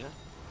come here.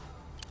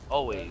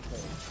 Always.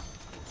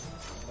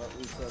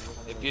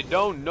 If you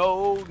don't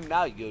know,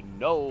 now you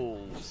know,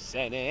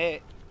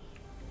 Senate.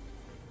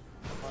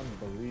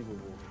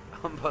 Unbelievable.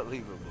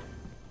 Unbelievable.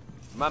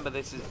 Remember,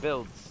 this is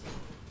builds.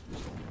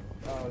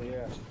 Oh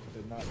yeah,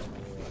 did not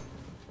remember that.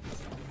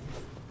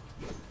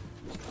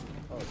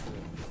 Oh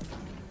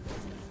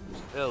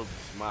shit. Builds,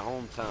 my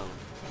hometown.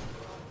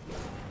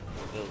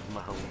 Builds,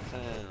 my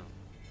hometown.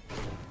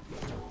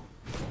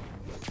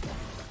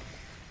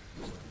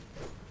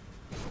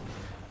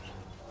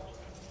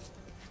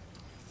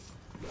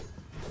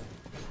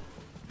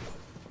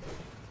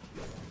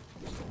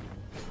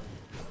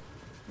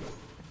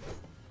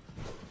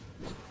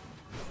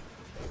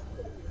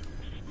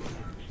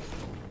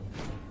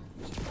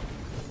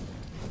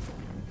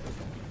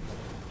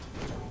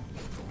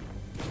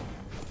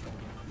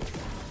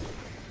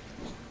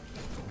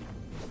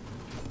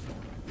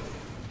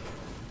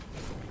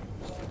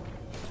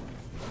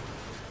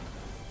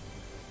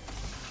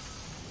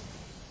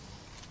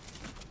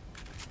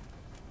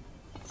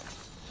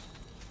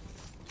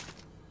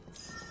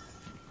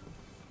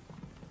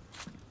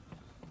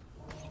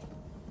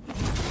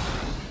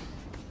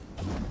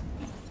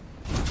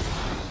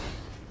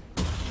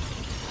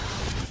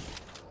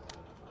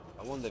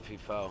 I wonder if he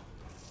fell.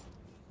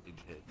 He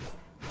did.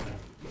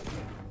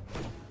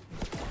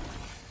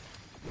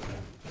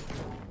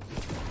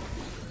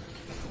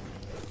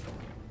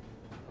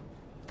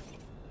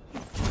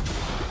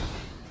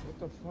 What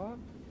the fuck?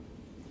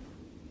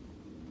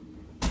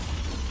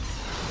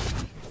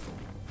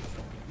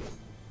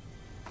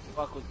 What the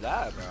fuck was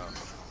that, bro?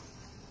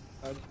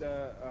 I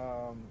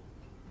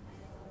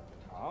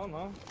don't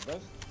know.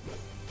 That's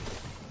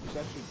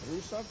that you threw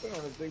something,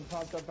 or the thing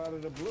popped up out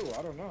of the blue.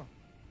 I don't know.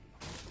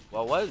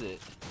 What was it?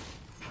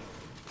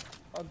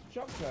 A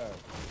jump pad.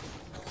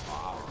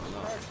 Oh, no.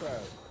 Crack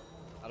pad.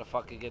 How the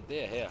fuck it get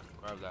there? Here,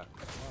 grab that.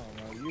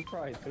 I don't know. You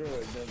probably threw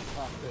it and then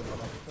popped it.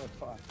 But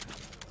fuck.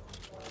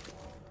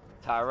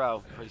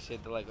 Tyrell,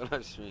 appreciate the like on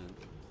our stream.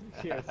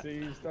 Yeah, see,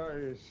 you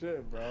started your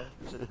shit, bro.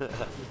 It's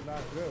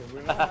not good.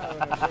 We're not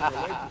having a good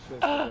relationship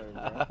today,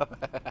 bro.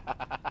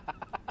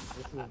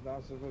 This is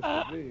not supposed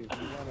to be. If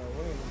you want to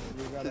win,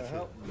 you gotta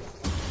help me.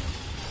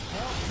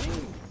 Help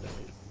me!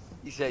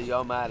 He said, yo,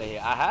 I'm out of here.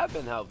 I have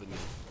been helping you.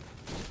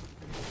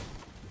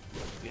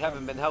 You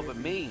haven't been helping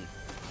me.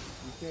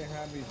 You can't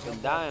have me You've jump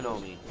been dying off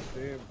on this me.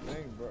 damn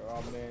thing, bro.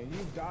 Oh, man,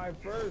 you died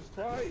first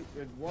twice.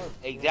 It worked.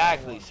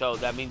 Exactly, so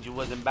that means you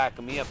wasn't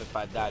backing me up if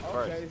I died Okay,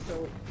 first.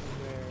 so, man,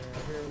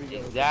 here we go.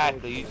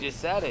 Exactly, you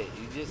just said it.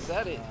 You just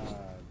said it.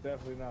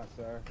 Definitely not,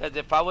 sir. Because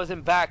if I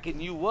wasn't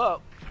backing you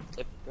up,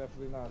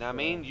 Definitely not, I sir.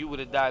 mean, you would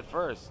have died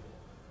first.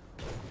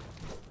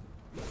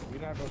 We're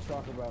not going to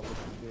talk about what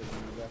you did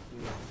when you left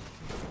here.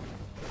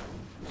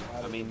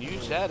 I mean, you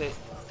said it.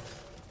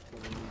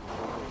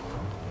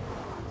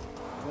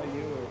 No,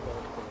 you were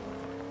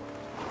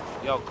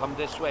both. Yo, come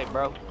this way,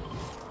 bro.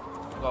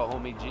 Go,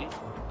 homie G.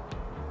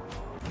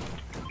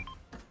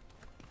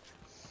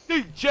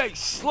 DJ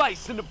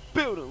Slice in the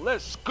building.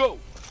 Let's go.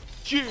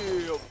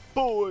 Yeah,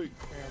 boy.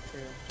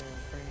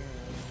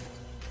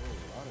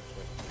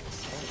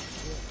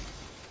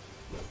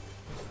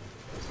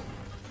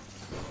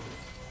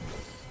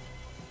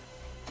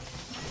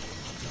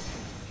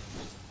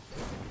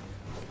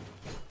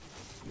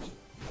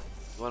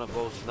 You wanna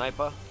go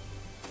sniper?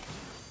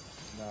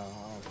 No, I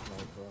don't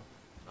snipe, bro.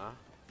 Huh?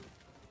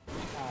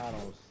 I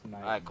don't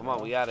snipe. Alright, come bro.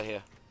 on, we out of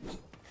here.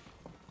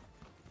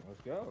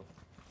 Let's go.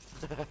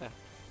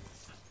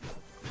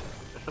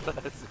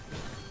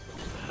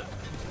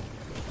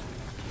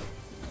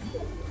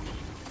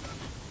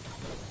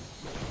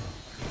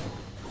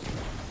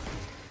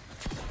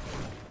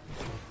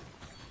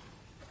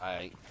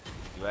 Alright,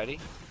 you ready?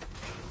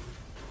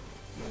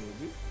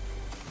 Maybe.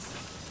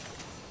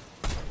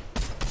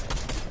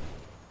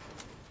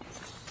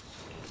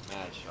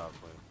 Mad sharp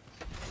way.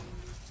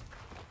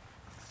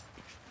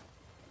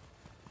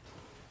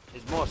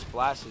 There's more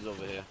splashes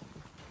over here.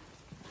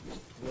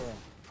 Yeah.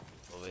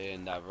 Over here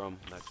in that room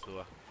next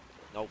door.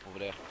 Nope, over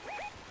there.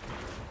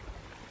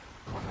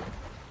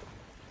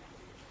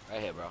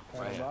 Right here, bro.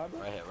 Right here.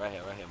 Right here, right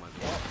here, right here, my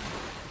girl.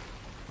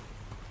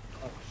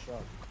 Oh, sure.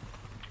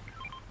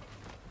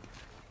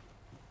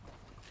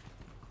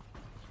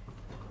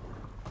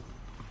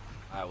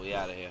 Alright, we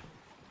out of here.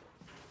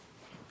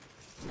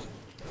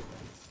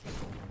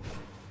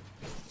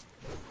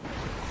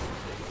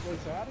 Wait,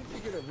 so how did you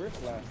get a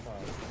rift last time?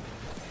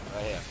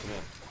 Right here, come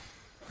here.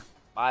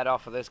 Buy it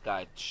off of this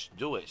guy. Shh,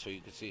 do it so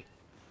you can see.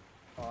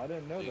 Oh, I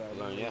didn't know So you that.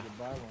 can I learn, didn't know yeah. you could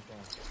buy one from.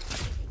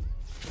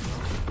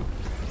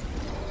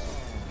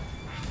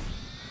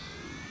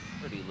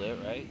 Pretty lit,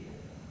 right?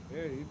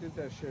 Yeah, you did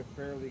that shit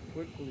fairly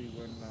quickly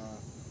when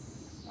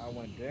I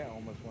went down,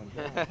 almost went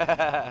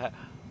down.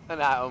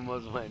 And I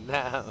almost went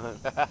down.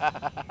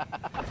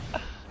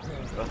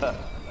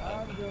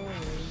 I'm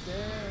going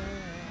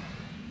down,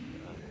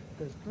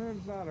 'cause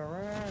Crim's not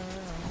around.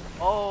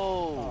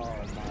 Oh!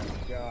 Oh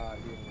my god,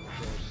 he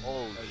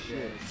Oh again.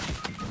 shit.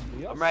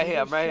 Y'all I'm right see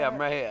here, I'm this right here, chat? I'm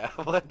right here.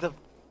 What the?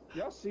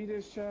 Y'all see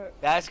this chat?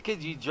 That's cause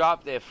you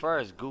dropped it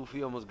first.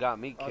 Goofy almost got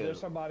me Oh, there's killed.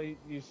 somebody,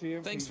 you see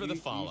him? Thanks You- for the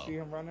you follow. see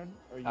him running?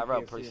 Or you I can't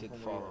see appreciate him the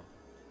from where follow.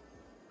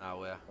 Now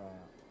where?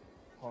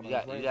 hold on, You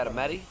got, he's right you got a in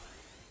front of medi?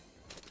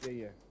 me.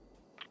 Yeah, yeah.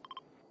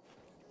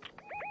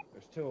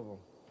 There's two of them.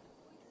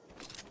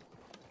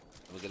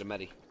 Let me get a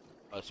medi.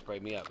 Oh, spray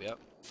me up, yep.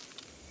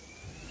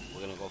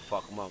 We're gonna go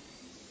fuck them up.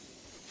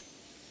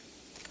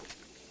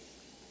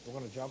 We're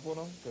gonna jump on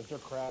them because they're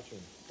crouching.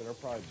 So they're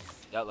probably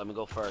Yep, let me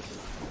go first.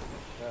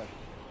 dead.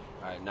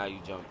 Alright, now you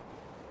jump.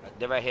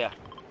 They're right here.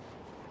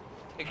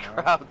 They're Alright.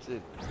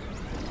 crouching.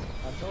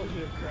 I told you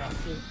they're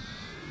crouching.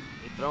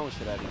 They throwing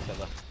shit at each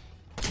other.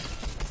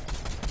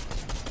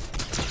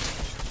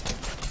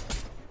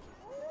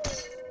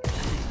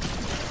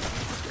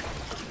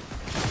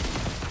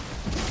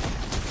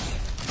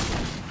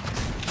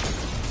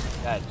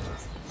 Dead.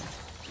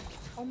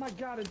 Oh my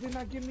god, it did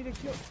not give me the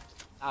kill.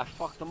 I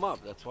fucked them up,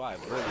 that's why.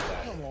 Really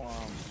bad. Come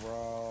on,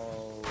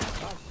 bro.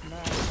 Stop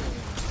smashing.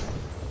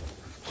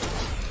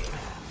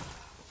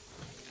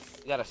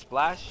 You got a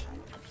splash?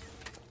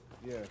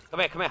 Yeah. Come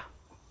here, come here.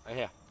 Right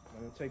here.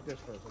 Let me take this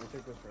first. Let me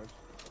take this first.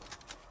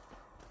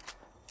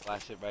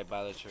 Flash it right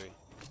by the tree.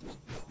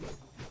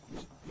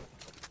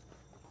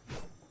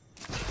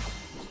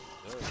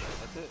 Good,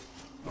 that's it.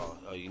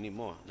 Oh, you need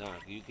more. Nah,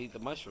 you can eat the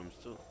mushrooms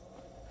too.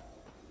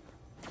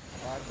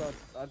 Oh,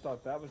 I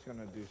thought that was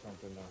gonna do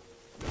something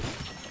though.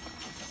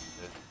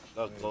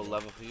 Yeah. Look, gold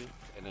level for you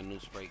and a new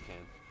spray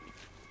can.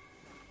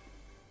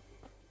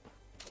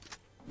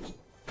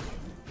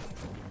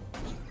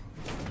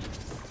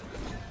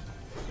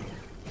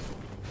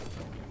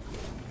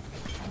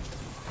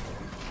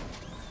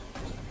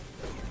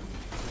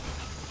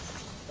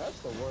 That's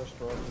the worst,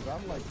 bro. Cause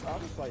I'm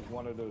just like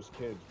one of those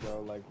kids,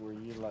 bro. Like where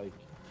you like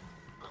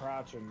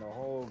crouching the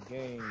whole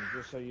game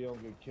just so you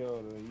don't get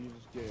killed, and you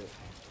just get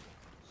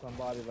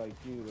somebody like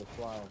you to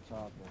fly on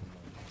top of them.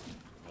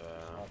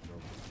 Like,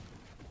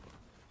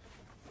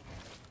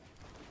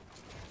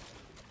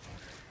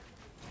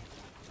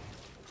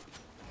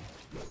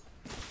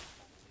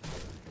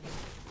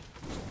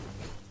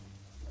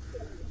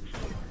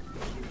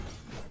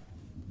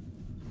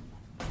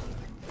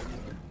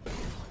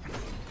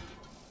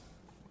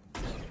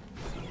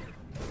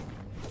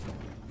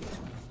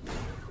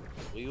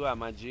 Where you at,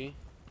 my G?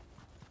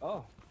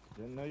 oh,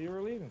 didn't know you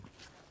were leaving.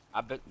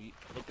 I bet.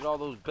 Look at all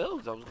those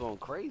builds. I was going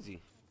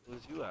crazy.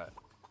 Where's you at?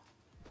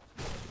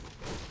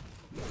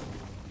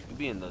 You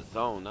be in the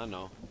zone, I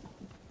know.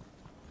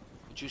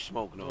 What you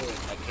smoking on?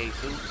 That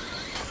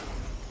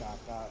K2? Dot,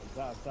 dot,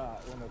 dot,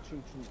 dot. Wanna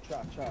choo choo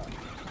cha cha.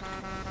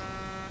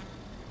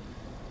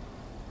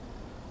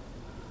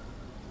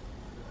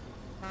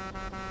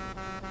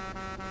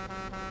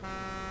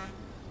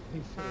 He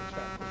should have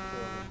trapped the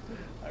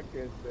corner. I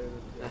can't say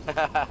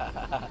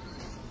this.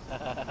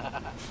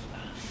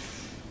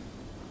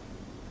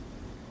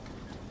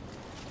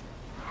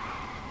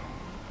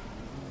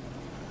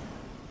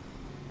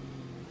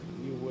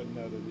 You wouldn't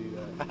know to do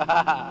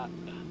that.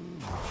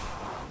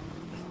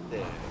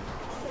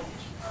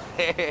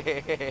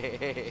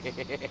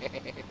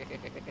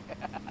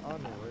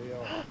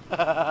 Unreal.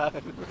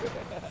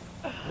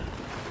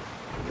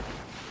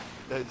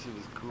 That shit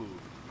was cool.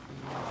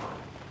 Oh,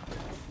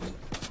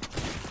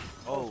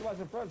 Oh,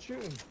 somebody's in front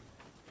shooting.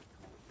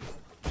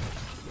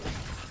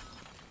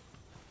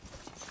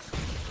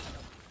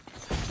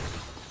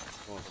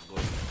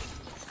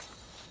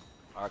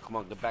 Alright, come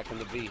on, get back in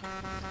the V.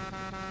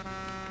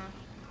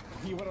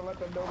 You wanna let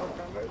them know we're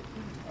coming?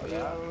 Yeah.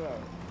 I don't know.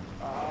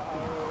 I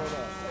don't know what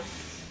that.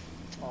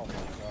 Oh my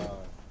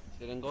god.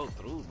 Shit didn't go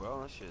through,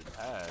 bro. That shit's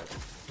ass.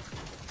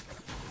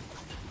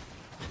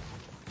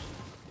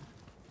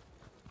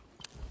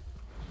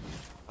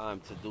 Time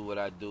to do what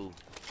I do.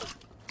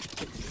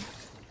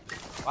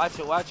 Watch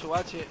it, watch it,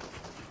 watch it.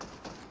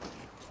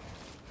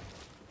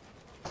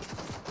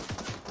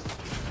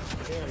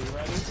 Here, you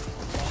ready?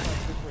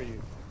 I'll good for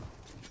you.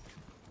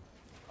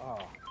 Oh.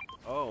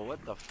 Oh,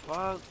 what the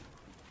fuck?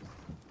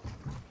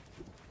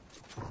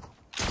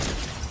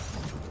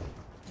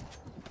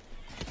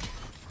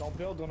 Don't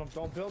build on them.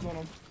 Don't build on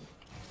them.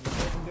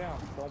 Break them down.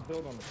 Don't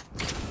build on them.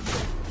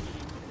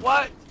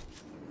 What?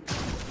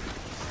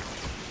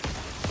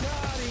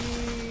 Got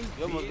him,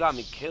 You almost bitch. got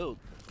me killed.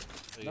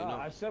 So, No, you know.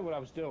 I said what I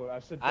was doing. I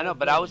said. I know, don't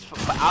but build.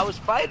 I was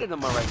fighting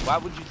them already. Why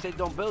would you say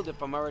don't build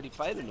if I'm already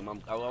fighting them?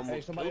 I almost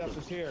Hey, somebody killed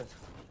else them. is here.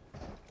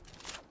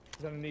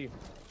 He's underneath.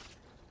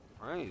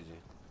 Crazy.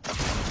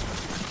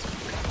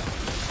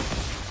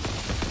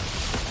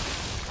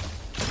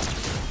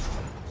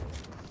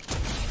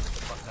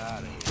 Fuck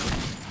out of here.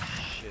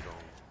 Shit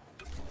on.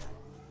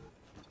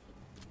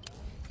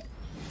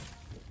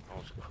 That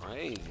was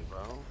crazy,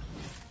 bro.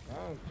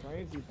 Oh,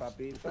 crazy,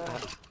 papito.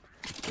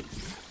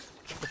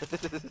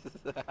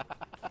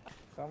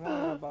 Come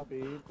on,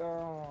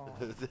 papito.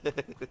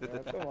 Ya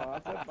te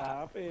vas a hacer,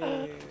 papi.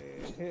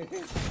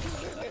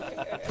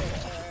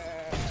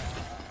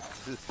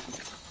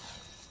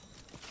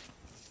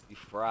 You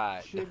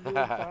fried. Should be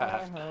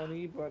fine,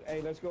 honey, but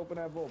hey, let's go open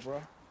that vault,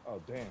 bro.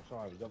 Oh damn,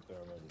 somebody was up there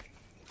already.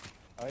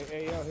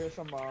 Hey, yo, here's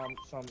some pulse,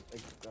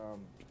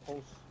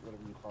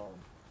 whatever you call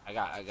them. I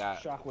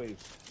got.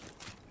 Shockwaves.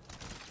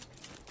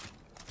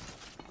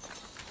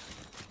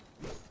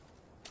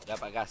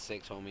 Yep, I got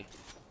 6, homie.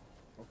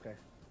 Okay.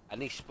 I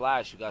need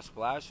splash. You got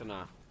splash or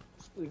not?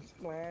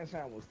 Splash,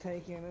 I was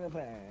taking a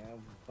bath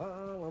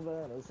on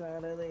a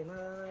Saturday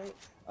night.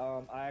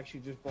 I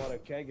actually just bought a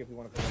keg if you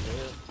want to come over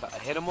here.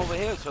 Hit him over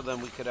here so then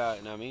we could, you know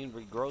what I mean,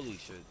 regrow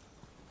these shit.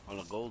 On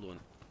the gold one.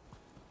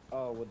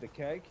 Oh, with the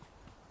keg?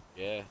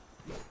 Yeah.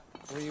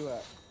 Where you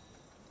at?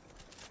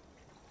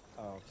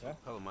 Oh, okay.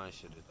 What color my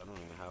shit is? I don't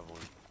even have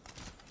one.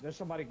 There's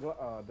somebody,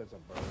 there's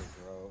a bird,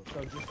 bro.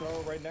 So just throw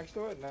it right next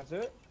to it and that's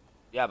it?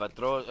 Yeah, but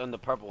throw it in the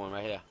purple one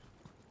right here.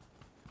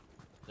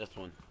 This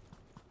one.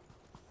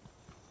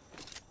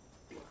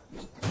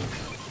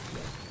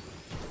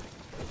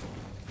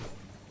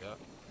 Yep.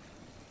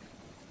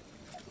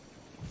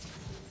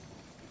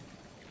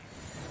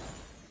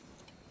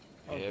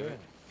 Oh, You hear damn. it?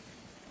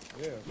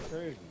 Yeah, it's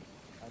crazy.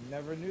 I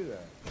never knew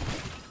that.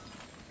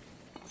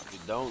 You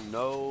don't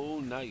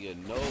know, now you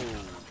know.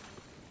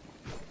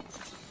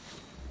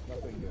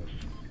 Nothing good.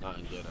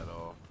 Nothing good at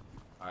all.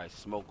 Alright,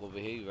 smoke over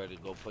here. You ready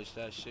to go push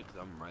that shit? Cause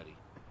I'm ready.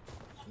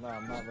 Nah,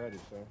 I'm not ready,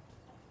 sir.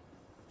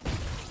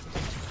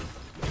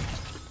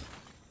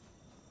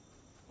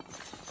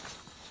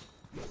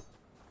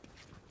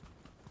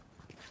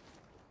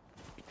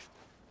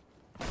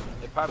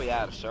 They probably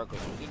out of circles.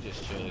 We can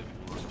just chill if you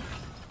want.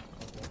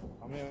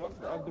 I mean,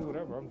 I'll do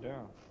whatever. I'm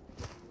down.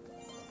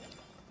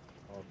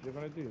 Well, if you're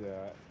gonna do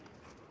that,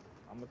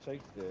 I'm gonna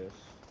take this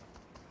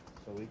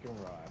so we can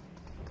ride.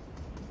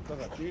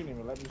 Look at you, didn't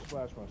even let me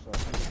splash myself.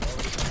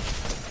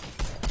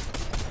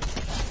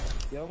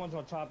 The other one's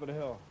on top of the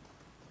hill.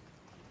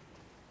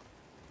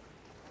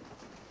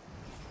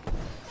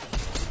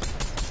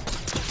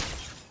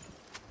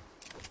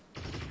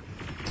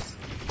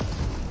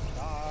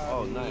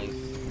 Oh, nice.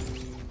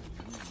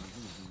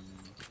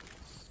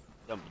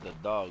 Dump the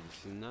dog. You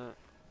seen that?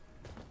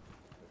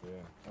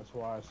 Yeah, that's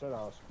why I said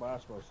I'll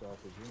splash myself,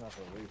 because you're not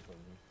gonna leave from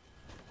me.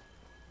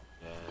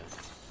 Yeah.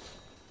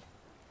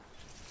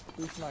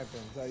 Who's sniping?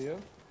 Is that you?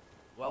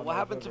 Well, Oh, what no,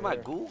 happened it's to over my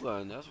here. ghoul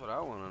gun? That's what I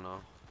want to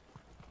know.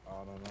 I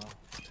don't know.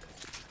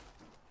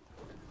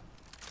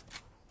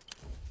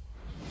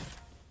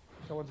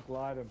 Someone's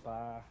gliding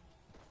by.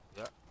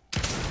 Yeah.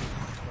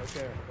 Right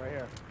there, right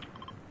here.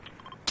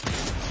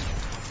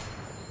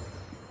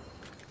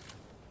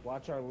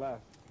 Watch our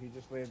left. He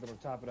just landed on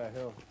top of that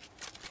hill.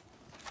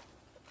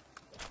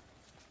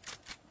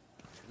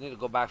 I need to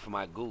go back for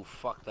my ghoul.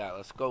 Fuck that.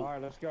 Let's go.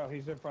 Alright, let's go.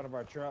 He's in front of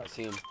our truck. I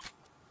see him.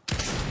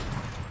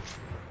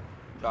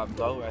 Drop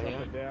low right Drop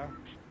here. it down.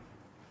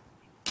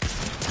 I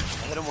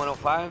hit him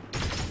 105.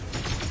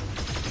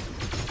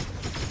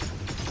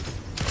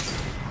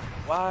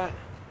 What?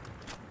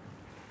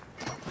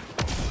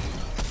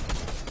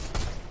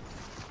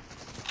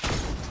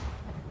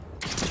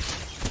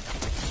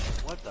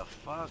 What the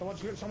fuck? Someone's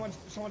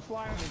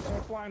flying on you.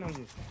 Someone's flying on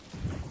you.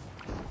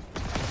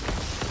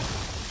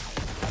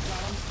 I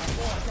got him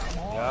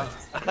hard. Yeah.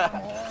 I got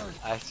him hard.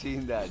 I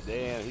seen that.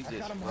 Damn, he I just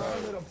got him hard,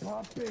 froze. little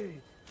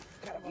puppy.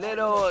 Got him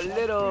hard,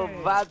 Little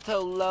puppy. Vato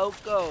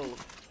Loco.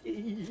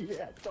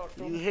 Yeah, talk to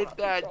You him, hit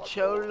puppy, that talk to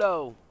him.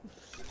 cholo.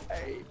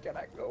 Hey, can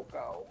I go?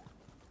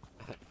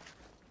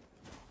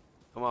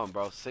 Come on,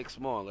 bro. 6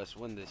 more. Let's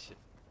win this shit.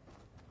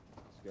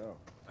 Let's go.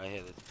 Right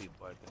here. There's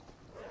people right there.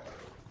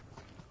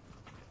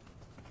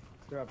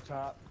 They're up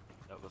top.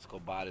 Yo, let's go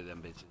body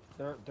them bitches.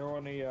 They're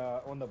on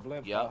the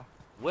blimp. Yep.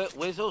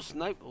 Where's those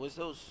sniper? Where's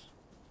those?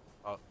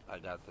 Oh, I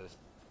got this.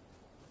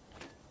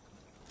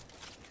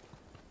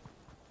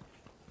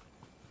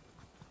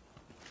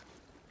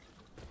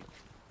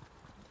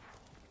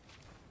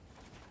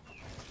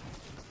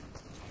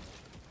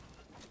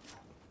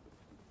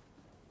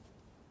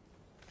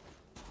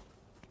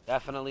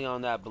 Definitely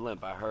on that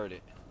blimp. I heard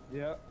it.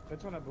 Yeah,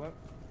 it's on that blimp.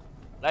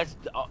 Let's.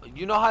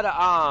 You know how to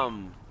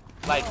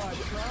like. No, I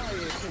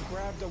tried to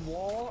grab the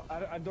wall.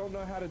 I don't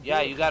know how to do it.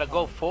 Yeah, you gotta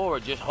go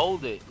forward. Just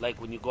hold it.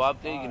 Like when you go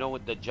up there, you know,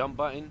 with the jump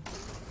button.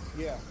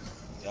 Yeah.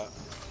 Yeah.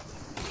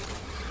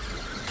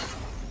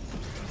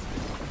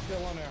 It's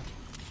still on there.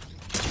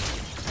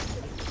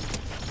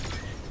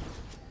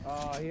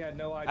 He had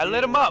no idea. I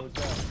lit him up.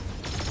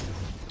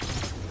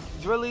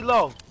 He's really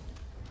low.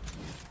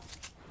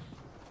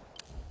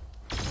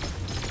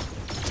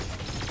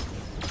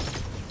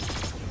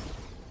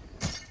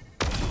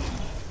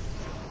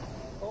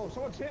 Oh,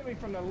 someone's hit me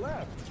from the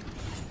left.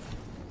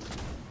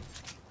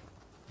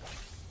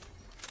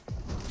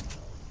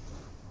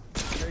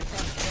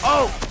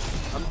 Oh!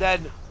 I'm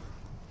dead.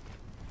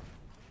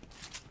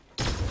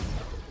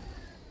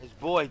 His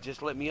boy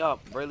just lit me up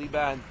really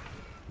bad.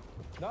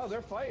 No,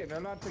 they're fighting.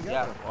 They're not together.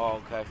 Yeah.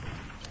 Oh, okay.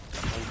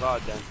 Thank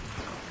God then.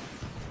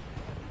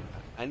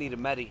 I need a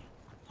medi.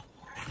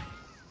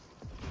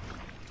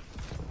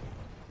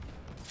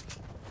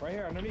 Right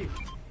here, underneath.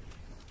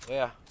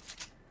 Where?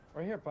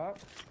 Right here, Pop.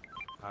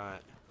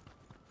 Alright.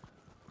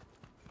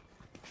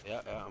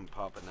 Yeah, I'm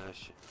popping that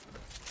shit.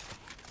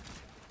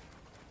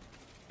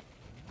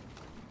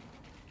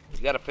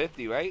 You got a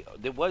 50, right?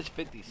 There was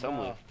 50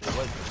 somewhere. No. There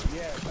was.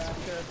 Yeah, back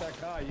there at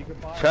that guy. You can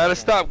buy Try to one.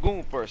 stop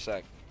going for a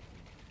sec.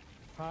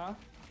 Huh?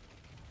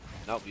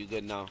 Nope, you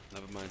good now.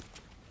 Never mind.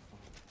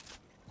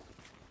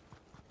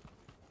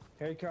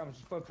 Here he comes.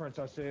 Footprints,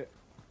 I see it.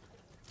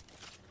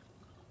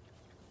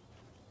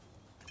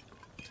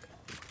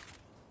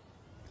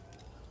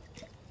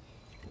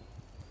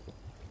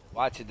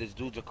 Watch it, this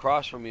dude's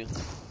across from you.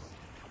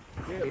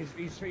 Yeah,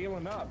 he's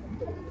healing up.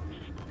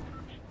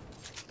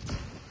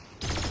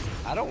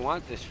 I don't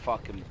want this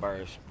fucking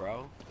burst,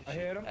 bro. I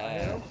hit him. I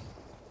hit him.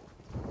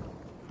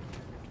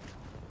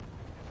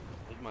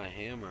 Where's my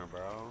hammer,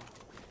 bro?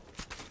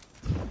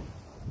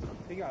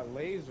 He got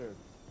lasered.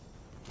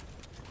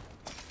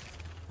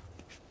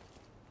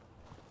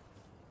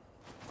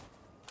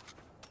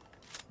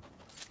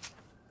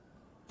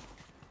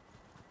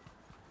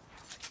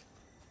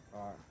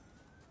 Alright.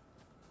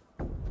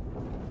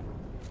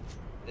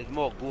 There's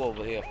more goo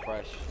over here,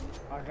 fresh.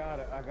 I got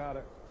it. I got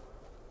it.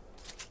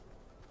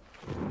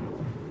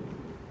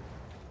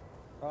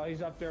 Oh,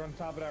 he's up there on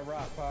top of that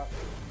rock, Pop.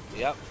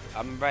 Yep,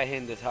 I'm right here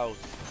in this house.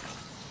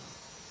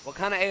 What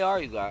kind of AR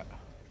you got?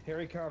 Here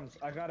he comes.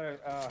 I got a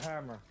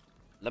hammer.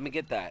 Let me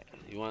get that.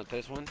 You want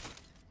this one?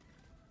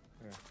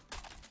 Yeah.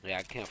 Yeah,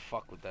 I can't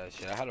fuck with that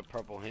shit. I had a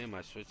purple hammer.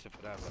 I switched it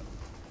for that, but...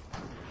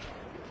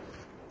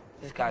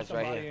 This guy's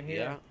right here. In here.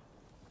 Yeah.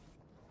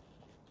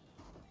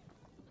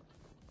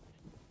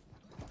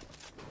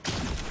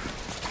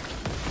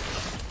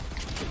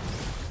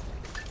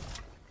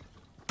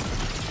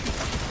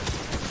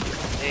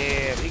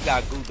 Damn, he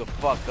got glued the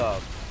fuck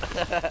up.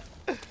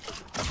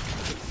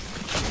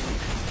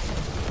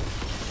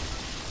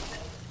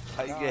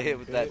 How you get hit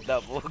with that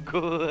double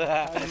goo?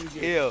 How you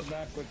get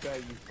smacked with that,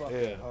 you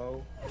fucking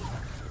hoe?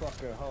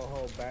 Fucking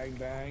ho bang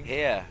bang.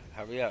 Yeah,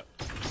 hurry up.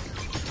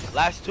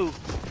 Last two.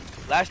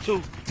 Last two.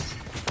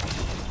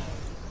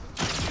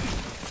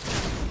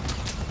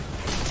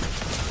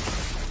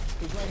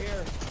 He's right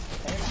here.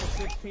 And for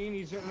 16,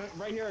 he's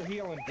right here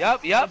healing.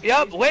 Yep.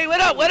 Wait,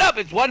 what up?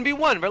 It's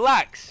 1v1,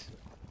 relax.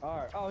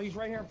 Alright. Oh, he's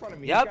right here in front of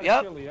me. Yep.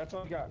 Chili. That's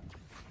all I got.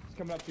 He's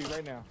coming up to you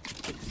right now.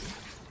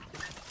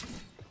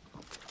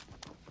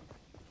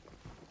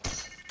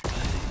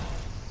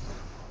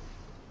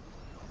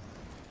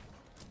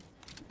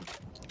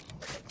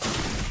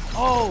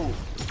 Oh!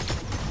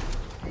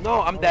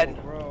 No, I'm dead.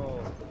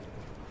 Bro.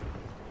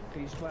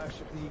 Can you splash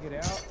it? Can you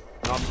get out?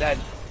 No, I'm dead.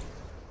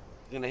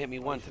 He's gonna hit me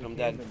once and I'm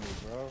dead. Me,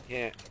 bro.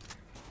 Can't.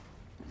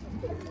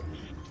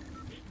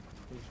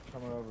 He's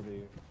coming over to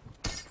you.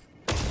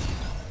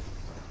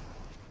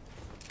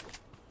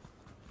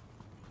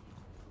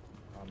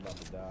 I'm about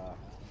to die.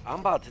 I'm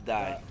about to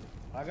die.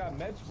 I got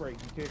med spray. You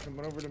can't come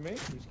over to me?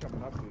 He's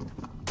coming up to you.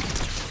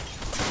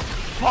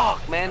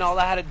 Fuck, man. All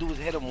I had to do was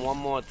hit him one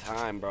more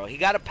time, bro. He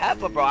got a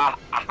pepper, bro.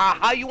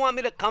 How you want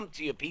me to come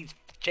to you if he's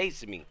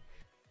chasing me?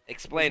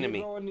 Explain to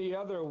me. Going the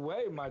other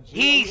way, my G.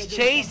 He's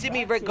chasing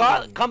me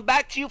regardless. Come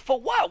back to you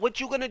for what? What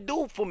you gonna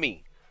do for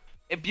me?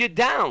 If you're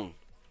down.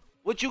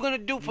 What you gonna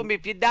do for me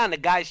if you're down? The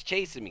guy's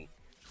chasing me.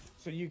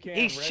 So you can't.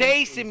 He's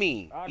chasing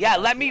me. Yeah,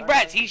 let me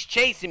res. He's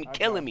chasing me,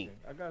 killing me.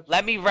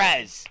 Let me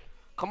res.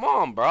 Come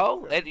on,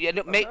 bro.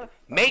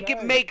 Make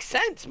it make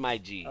sense, my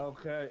G.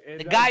 Okay.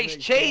 The guy's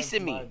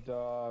chasing me.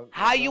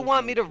 How you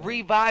want me to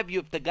revive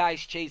you if the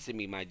guy's chasing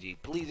me, my G?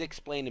 Please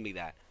explain to me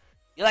that.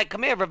 You're like,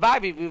 come here,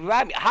 revive me,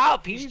 revive me. How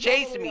if he's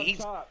chasing me?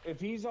 If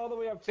he's all the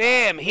way up top,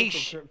 fam,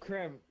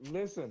 Crim,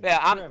 listen. Yeah,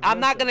 I'm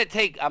not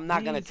listen. I'm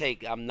not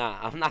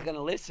gonna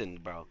listen,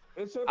 bro.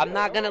 It's okay, I'm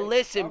not gonna alright,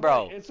 listen,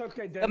 bro. It's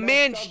okay. The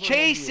man's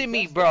chasing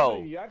me,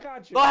 bro. I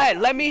got you. Go ahead,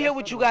 let me hear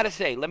what you gotta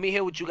say. Let me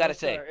hear what you gotta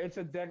say. It's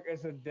a deck.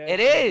 It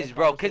is,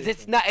 bro, because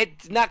it's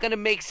not gonna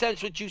make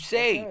sense what you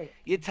say. Okay.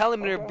 You're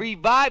telling me to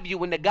revive you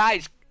when the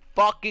guy's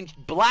fucking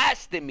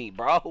blasting me,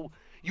 bro.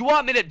 You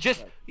want me to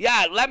just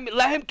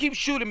let him keep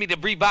shooting me to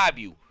revive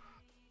you.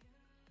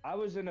 I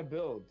was in a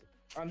build.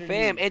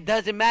 Fam, it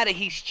doesn't matter.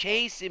 He's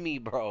chasing me,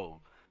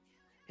 bro.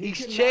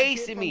 He's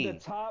chasing me. From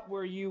the top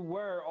where you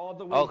were all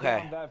the way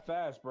down that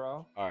fast,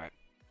 bro. All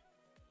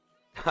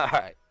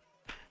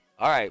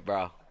right,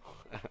 bro.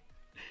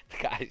 The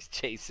guy's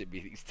chasing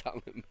me. He's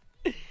telling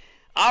me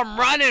I'm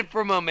running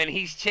from him, and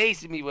he's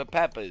chasing me with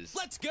peppers.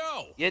 Let's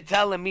go. You're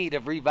telling me to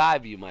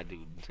revive you, my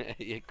dude.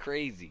 You're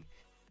crazy.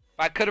 If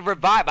I could have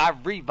revived,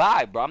 I'd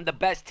revive, bro. I'm the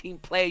best team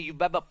player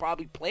you've ever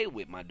probably played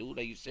with, my dude.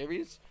 Are you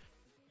serious?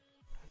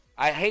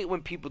 I hate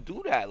when people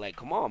do that. Like,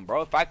 come on,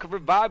 bro. If I could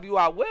revive you,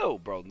 I will,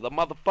 bro. The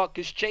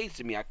motherfucker's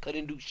chasing me. I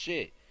couldn't do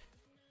shit.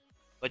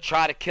 But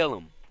try to kill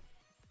him.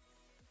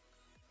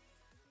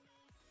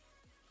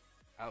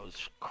 That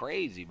was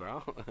crazy,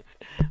 bro.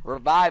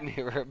 Revive me,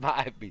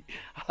 revive me.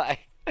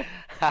 Like,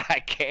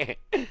 I can't.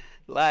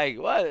 Like,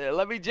 what?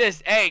 Let me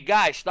just... Hey,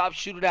 guys, stop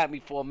shooting at me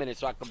for a minute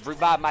so I can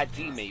revive my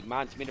teammate.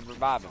 Wants me to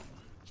revive him.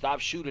 Stop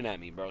shooting at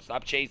me, bro.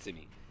 Stop chasing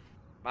me.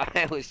 My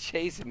man was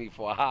chasing me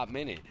for a hot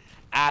minute.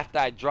 After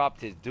I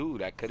dropped his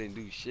dude, I couldn't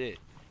do shit.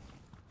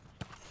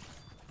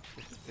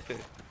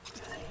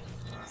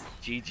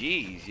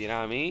 GG's, you know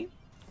what I mean?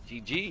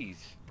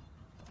 GG's.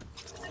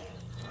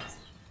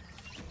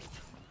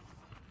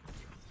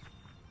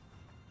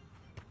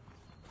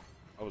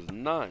 That was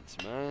nuts,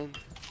 man.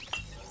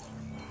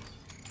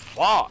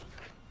 Fuck.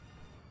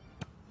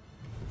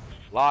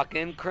 Lock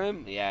in,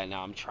 Crim? Yeah, no,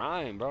 I'm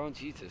trying, bro.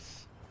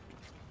 Jesus.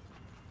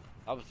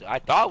 I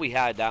thought we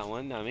had that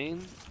one. I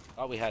mean,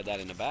 thought we had that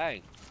in the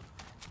bag.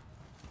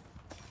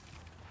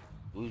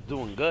 We was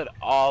doing good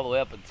all the way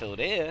up until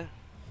there.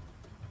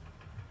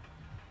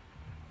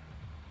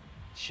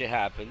 Shit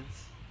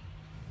happens.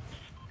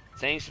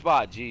 Same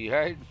spot, G, you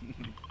heard?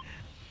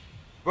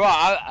 Bro,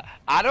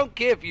 I don't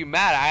care if you're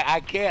mad. I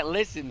can't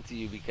listen to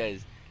you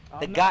because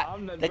the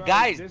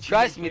guys,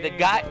 trust me, the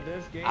guy.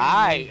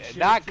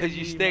 Not because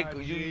you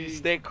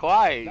stay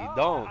quiet. You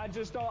don't. I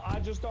just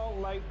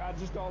don't like. I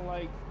don't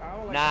like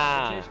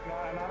nah. And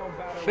I don't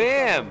battle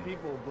Fam. with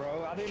people,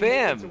 bro. I didn't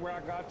Fam. get to where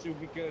I got to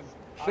because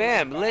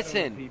Fam,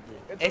 listen.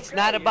 It's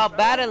not about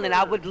battling.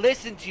 I would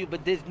listen to you,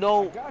 but there's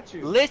no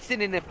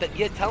listening. If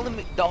you're telling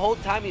me the whole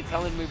time you're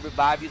telling me to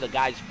revive you, the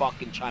guy's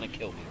fucking trying to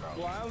kill me,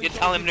 bro. You're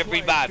telling me to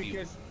revive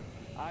you.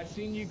 I've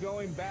seen you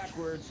going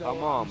backwards. So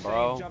come on,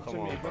 bro. Come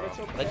on,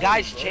 bro. The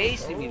guy's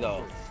chasing me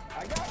though.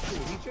 I got you.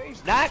 He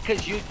chased me. Not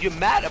because you're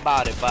mad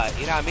about it, but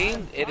you know what I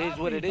mean. It is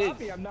what it is.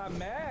 I'm not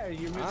mad.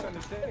 You're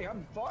misunderstanding.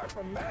 I'm far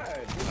from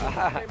mad.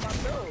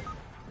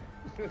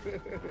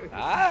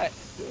 Alright.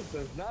 This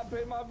does not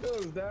pay my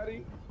bills,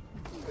 Daddy.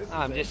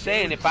 I'm just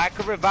saying, if I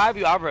could revive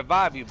you, I'll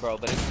revive you, bro.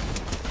 But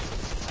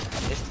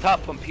it's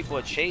tough when people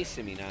are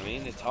chasing me. You know what I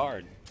mean? It's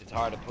hard. It's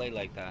hard to play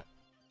like that.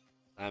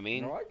 I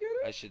mean, no, I get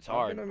it. That shit's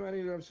hard. I've been in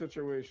many of them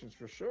situations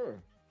for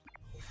sure.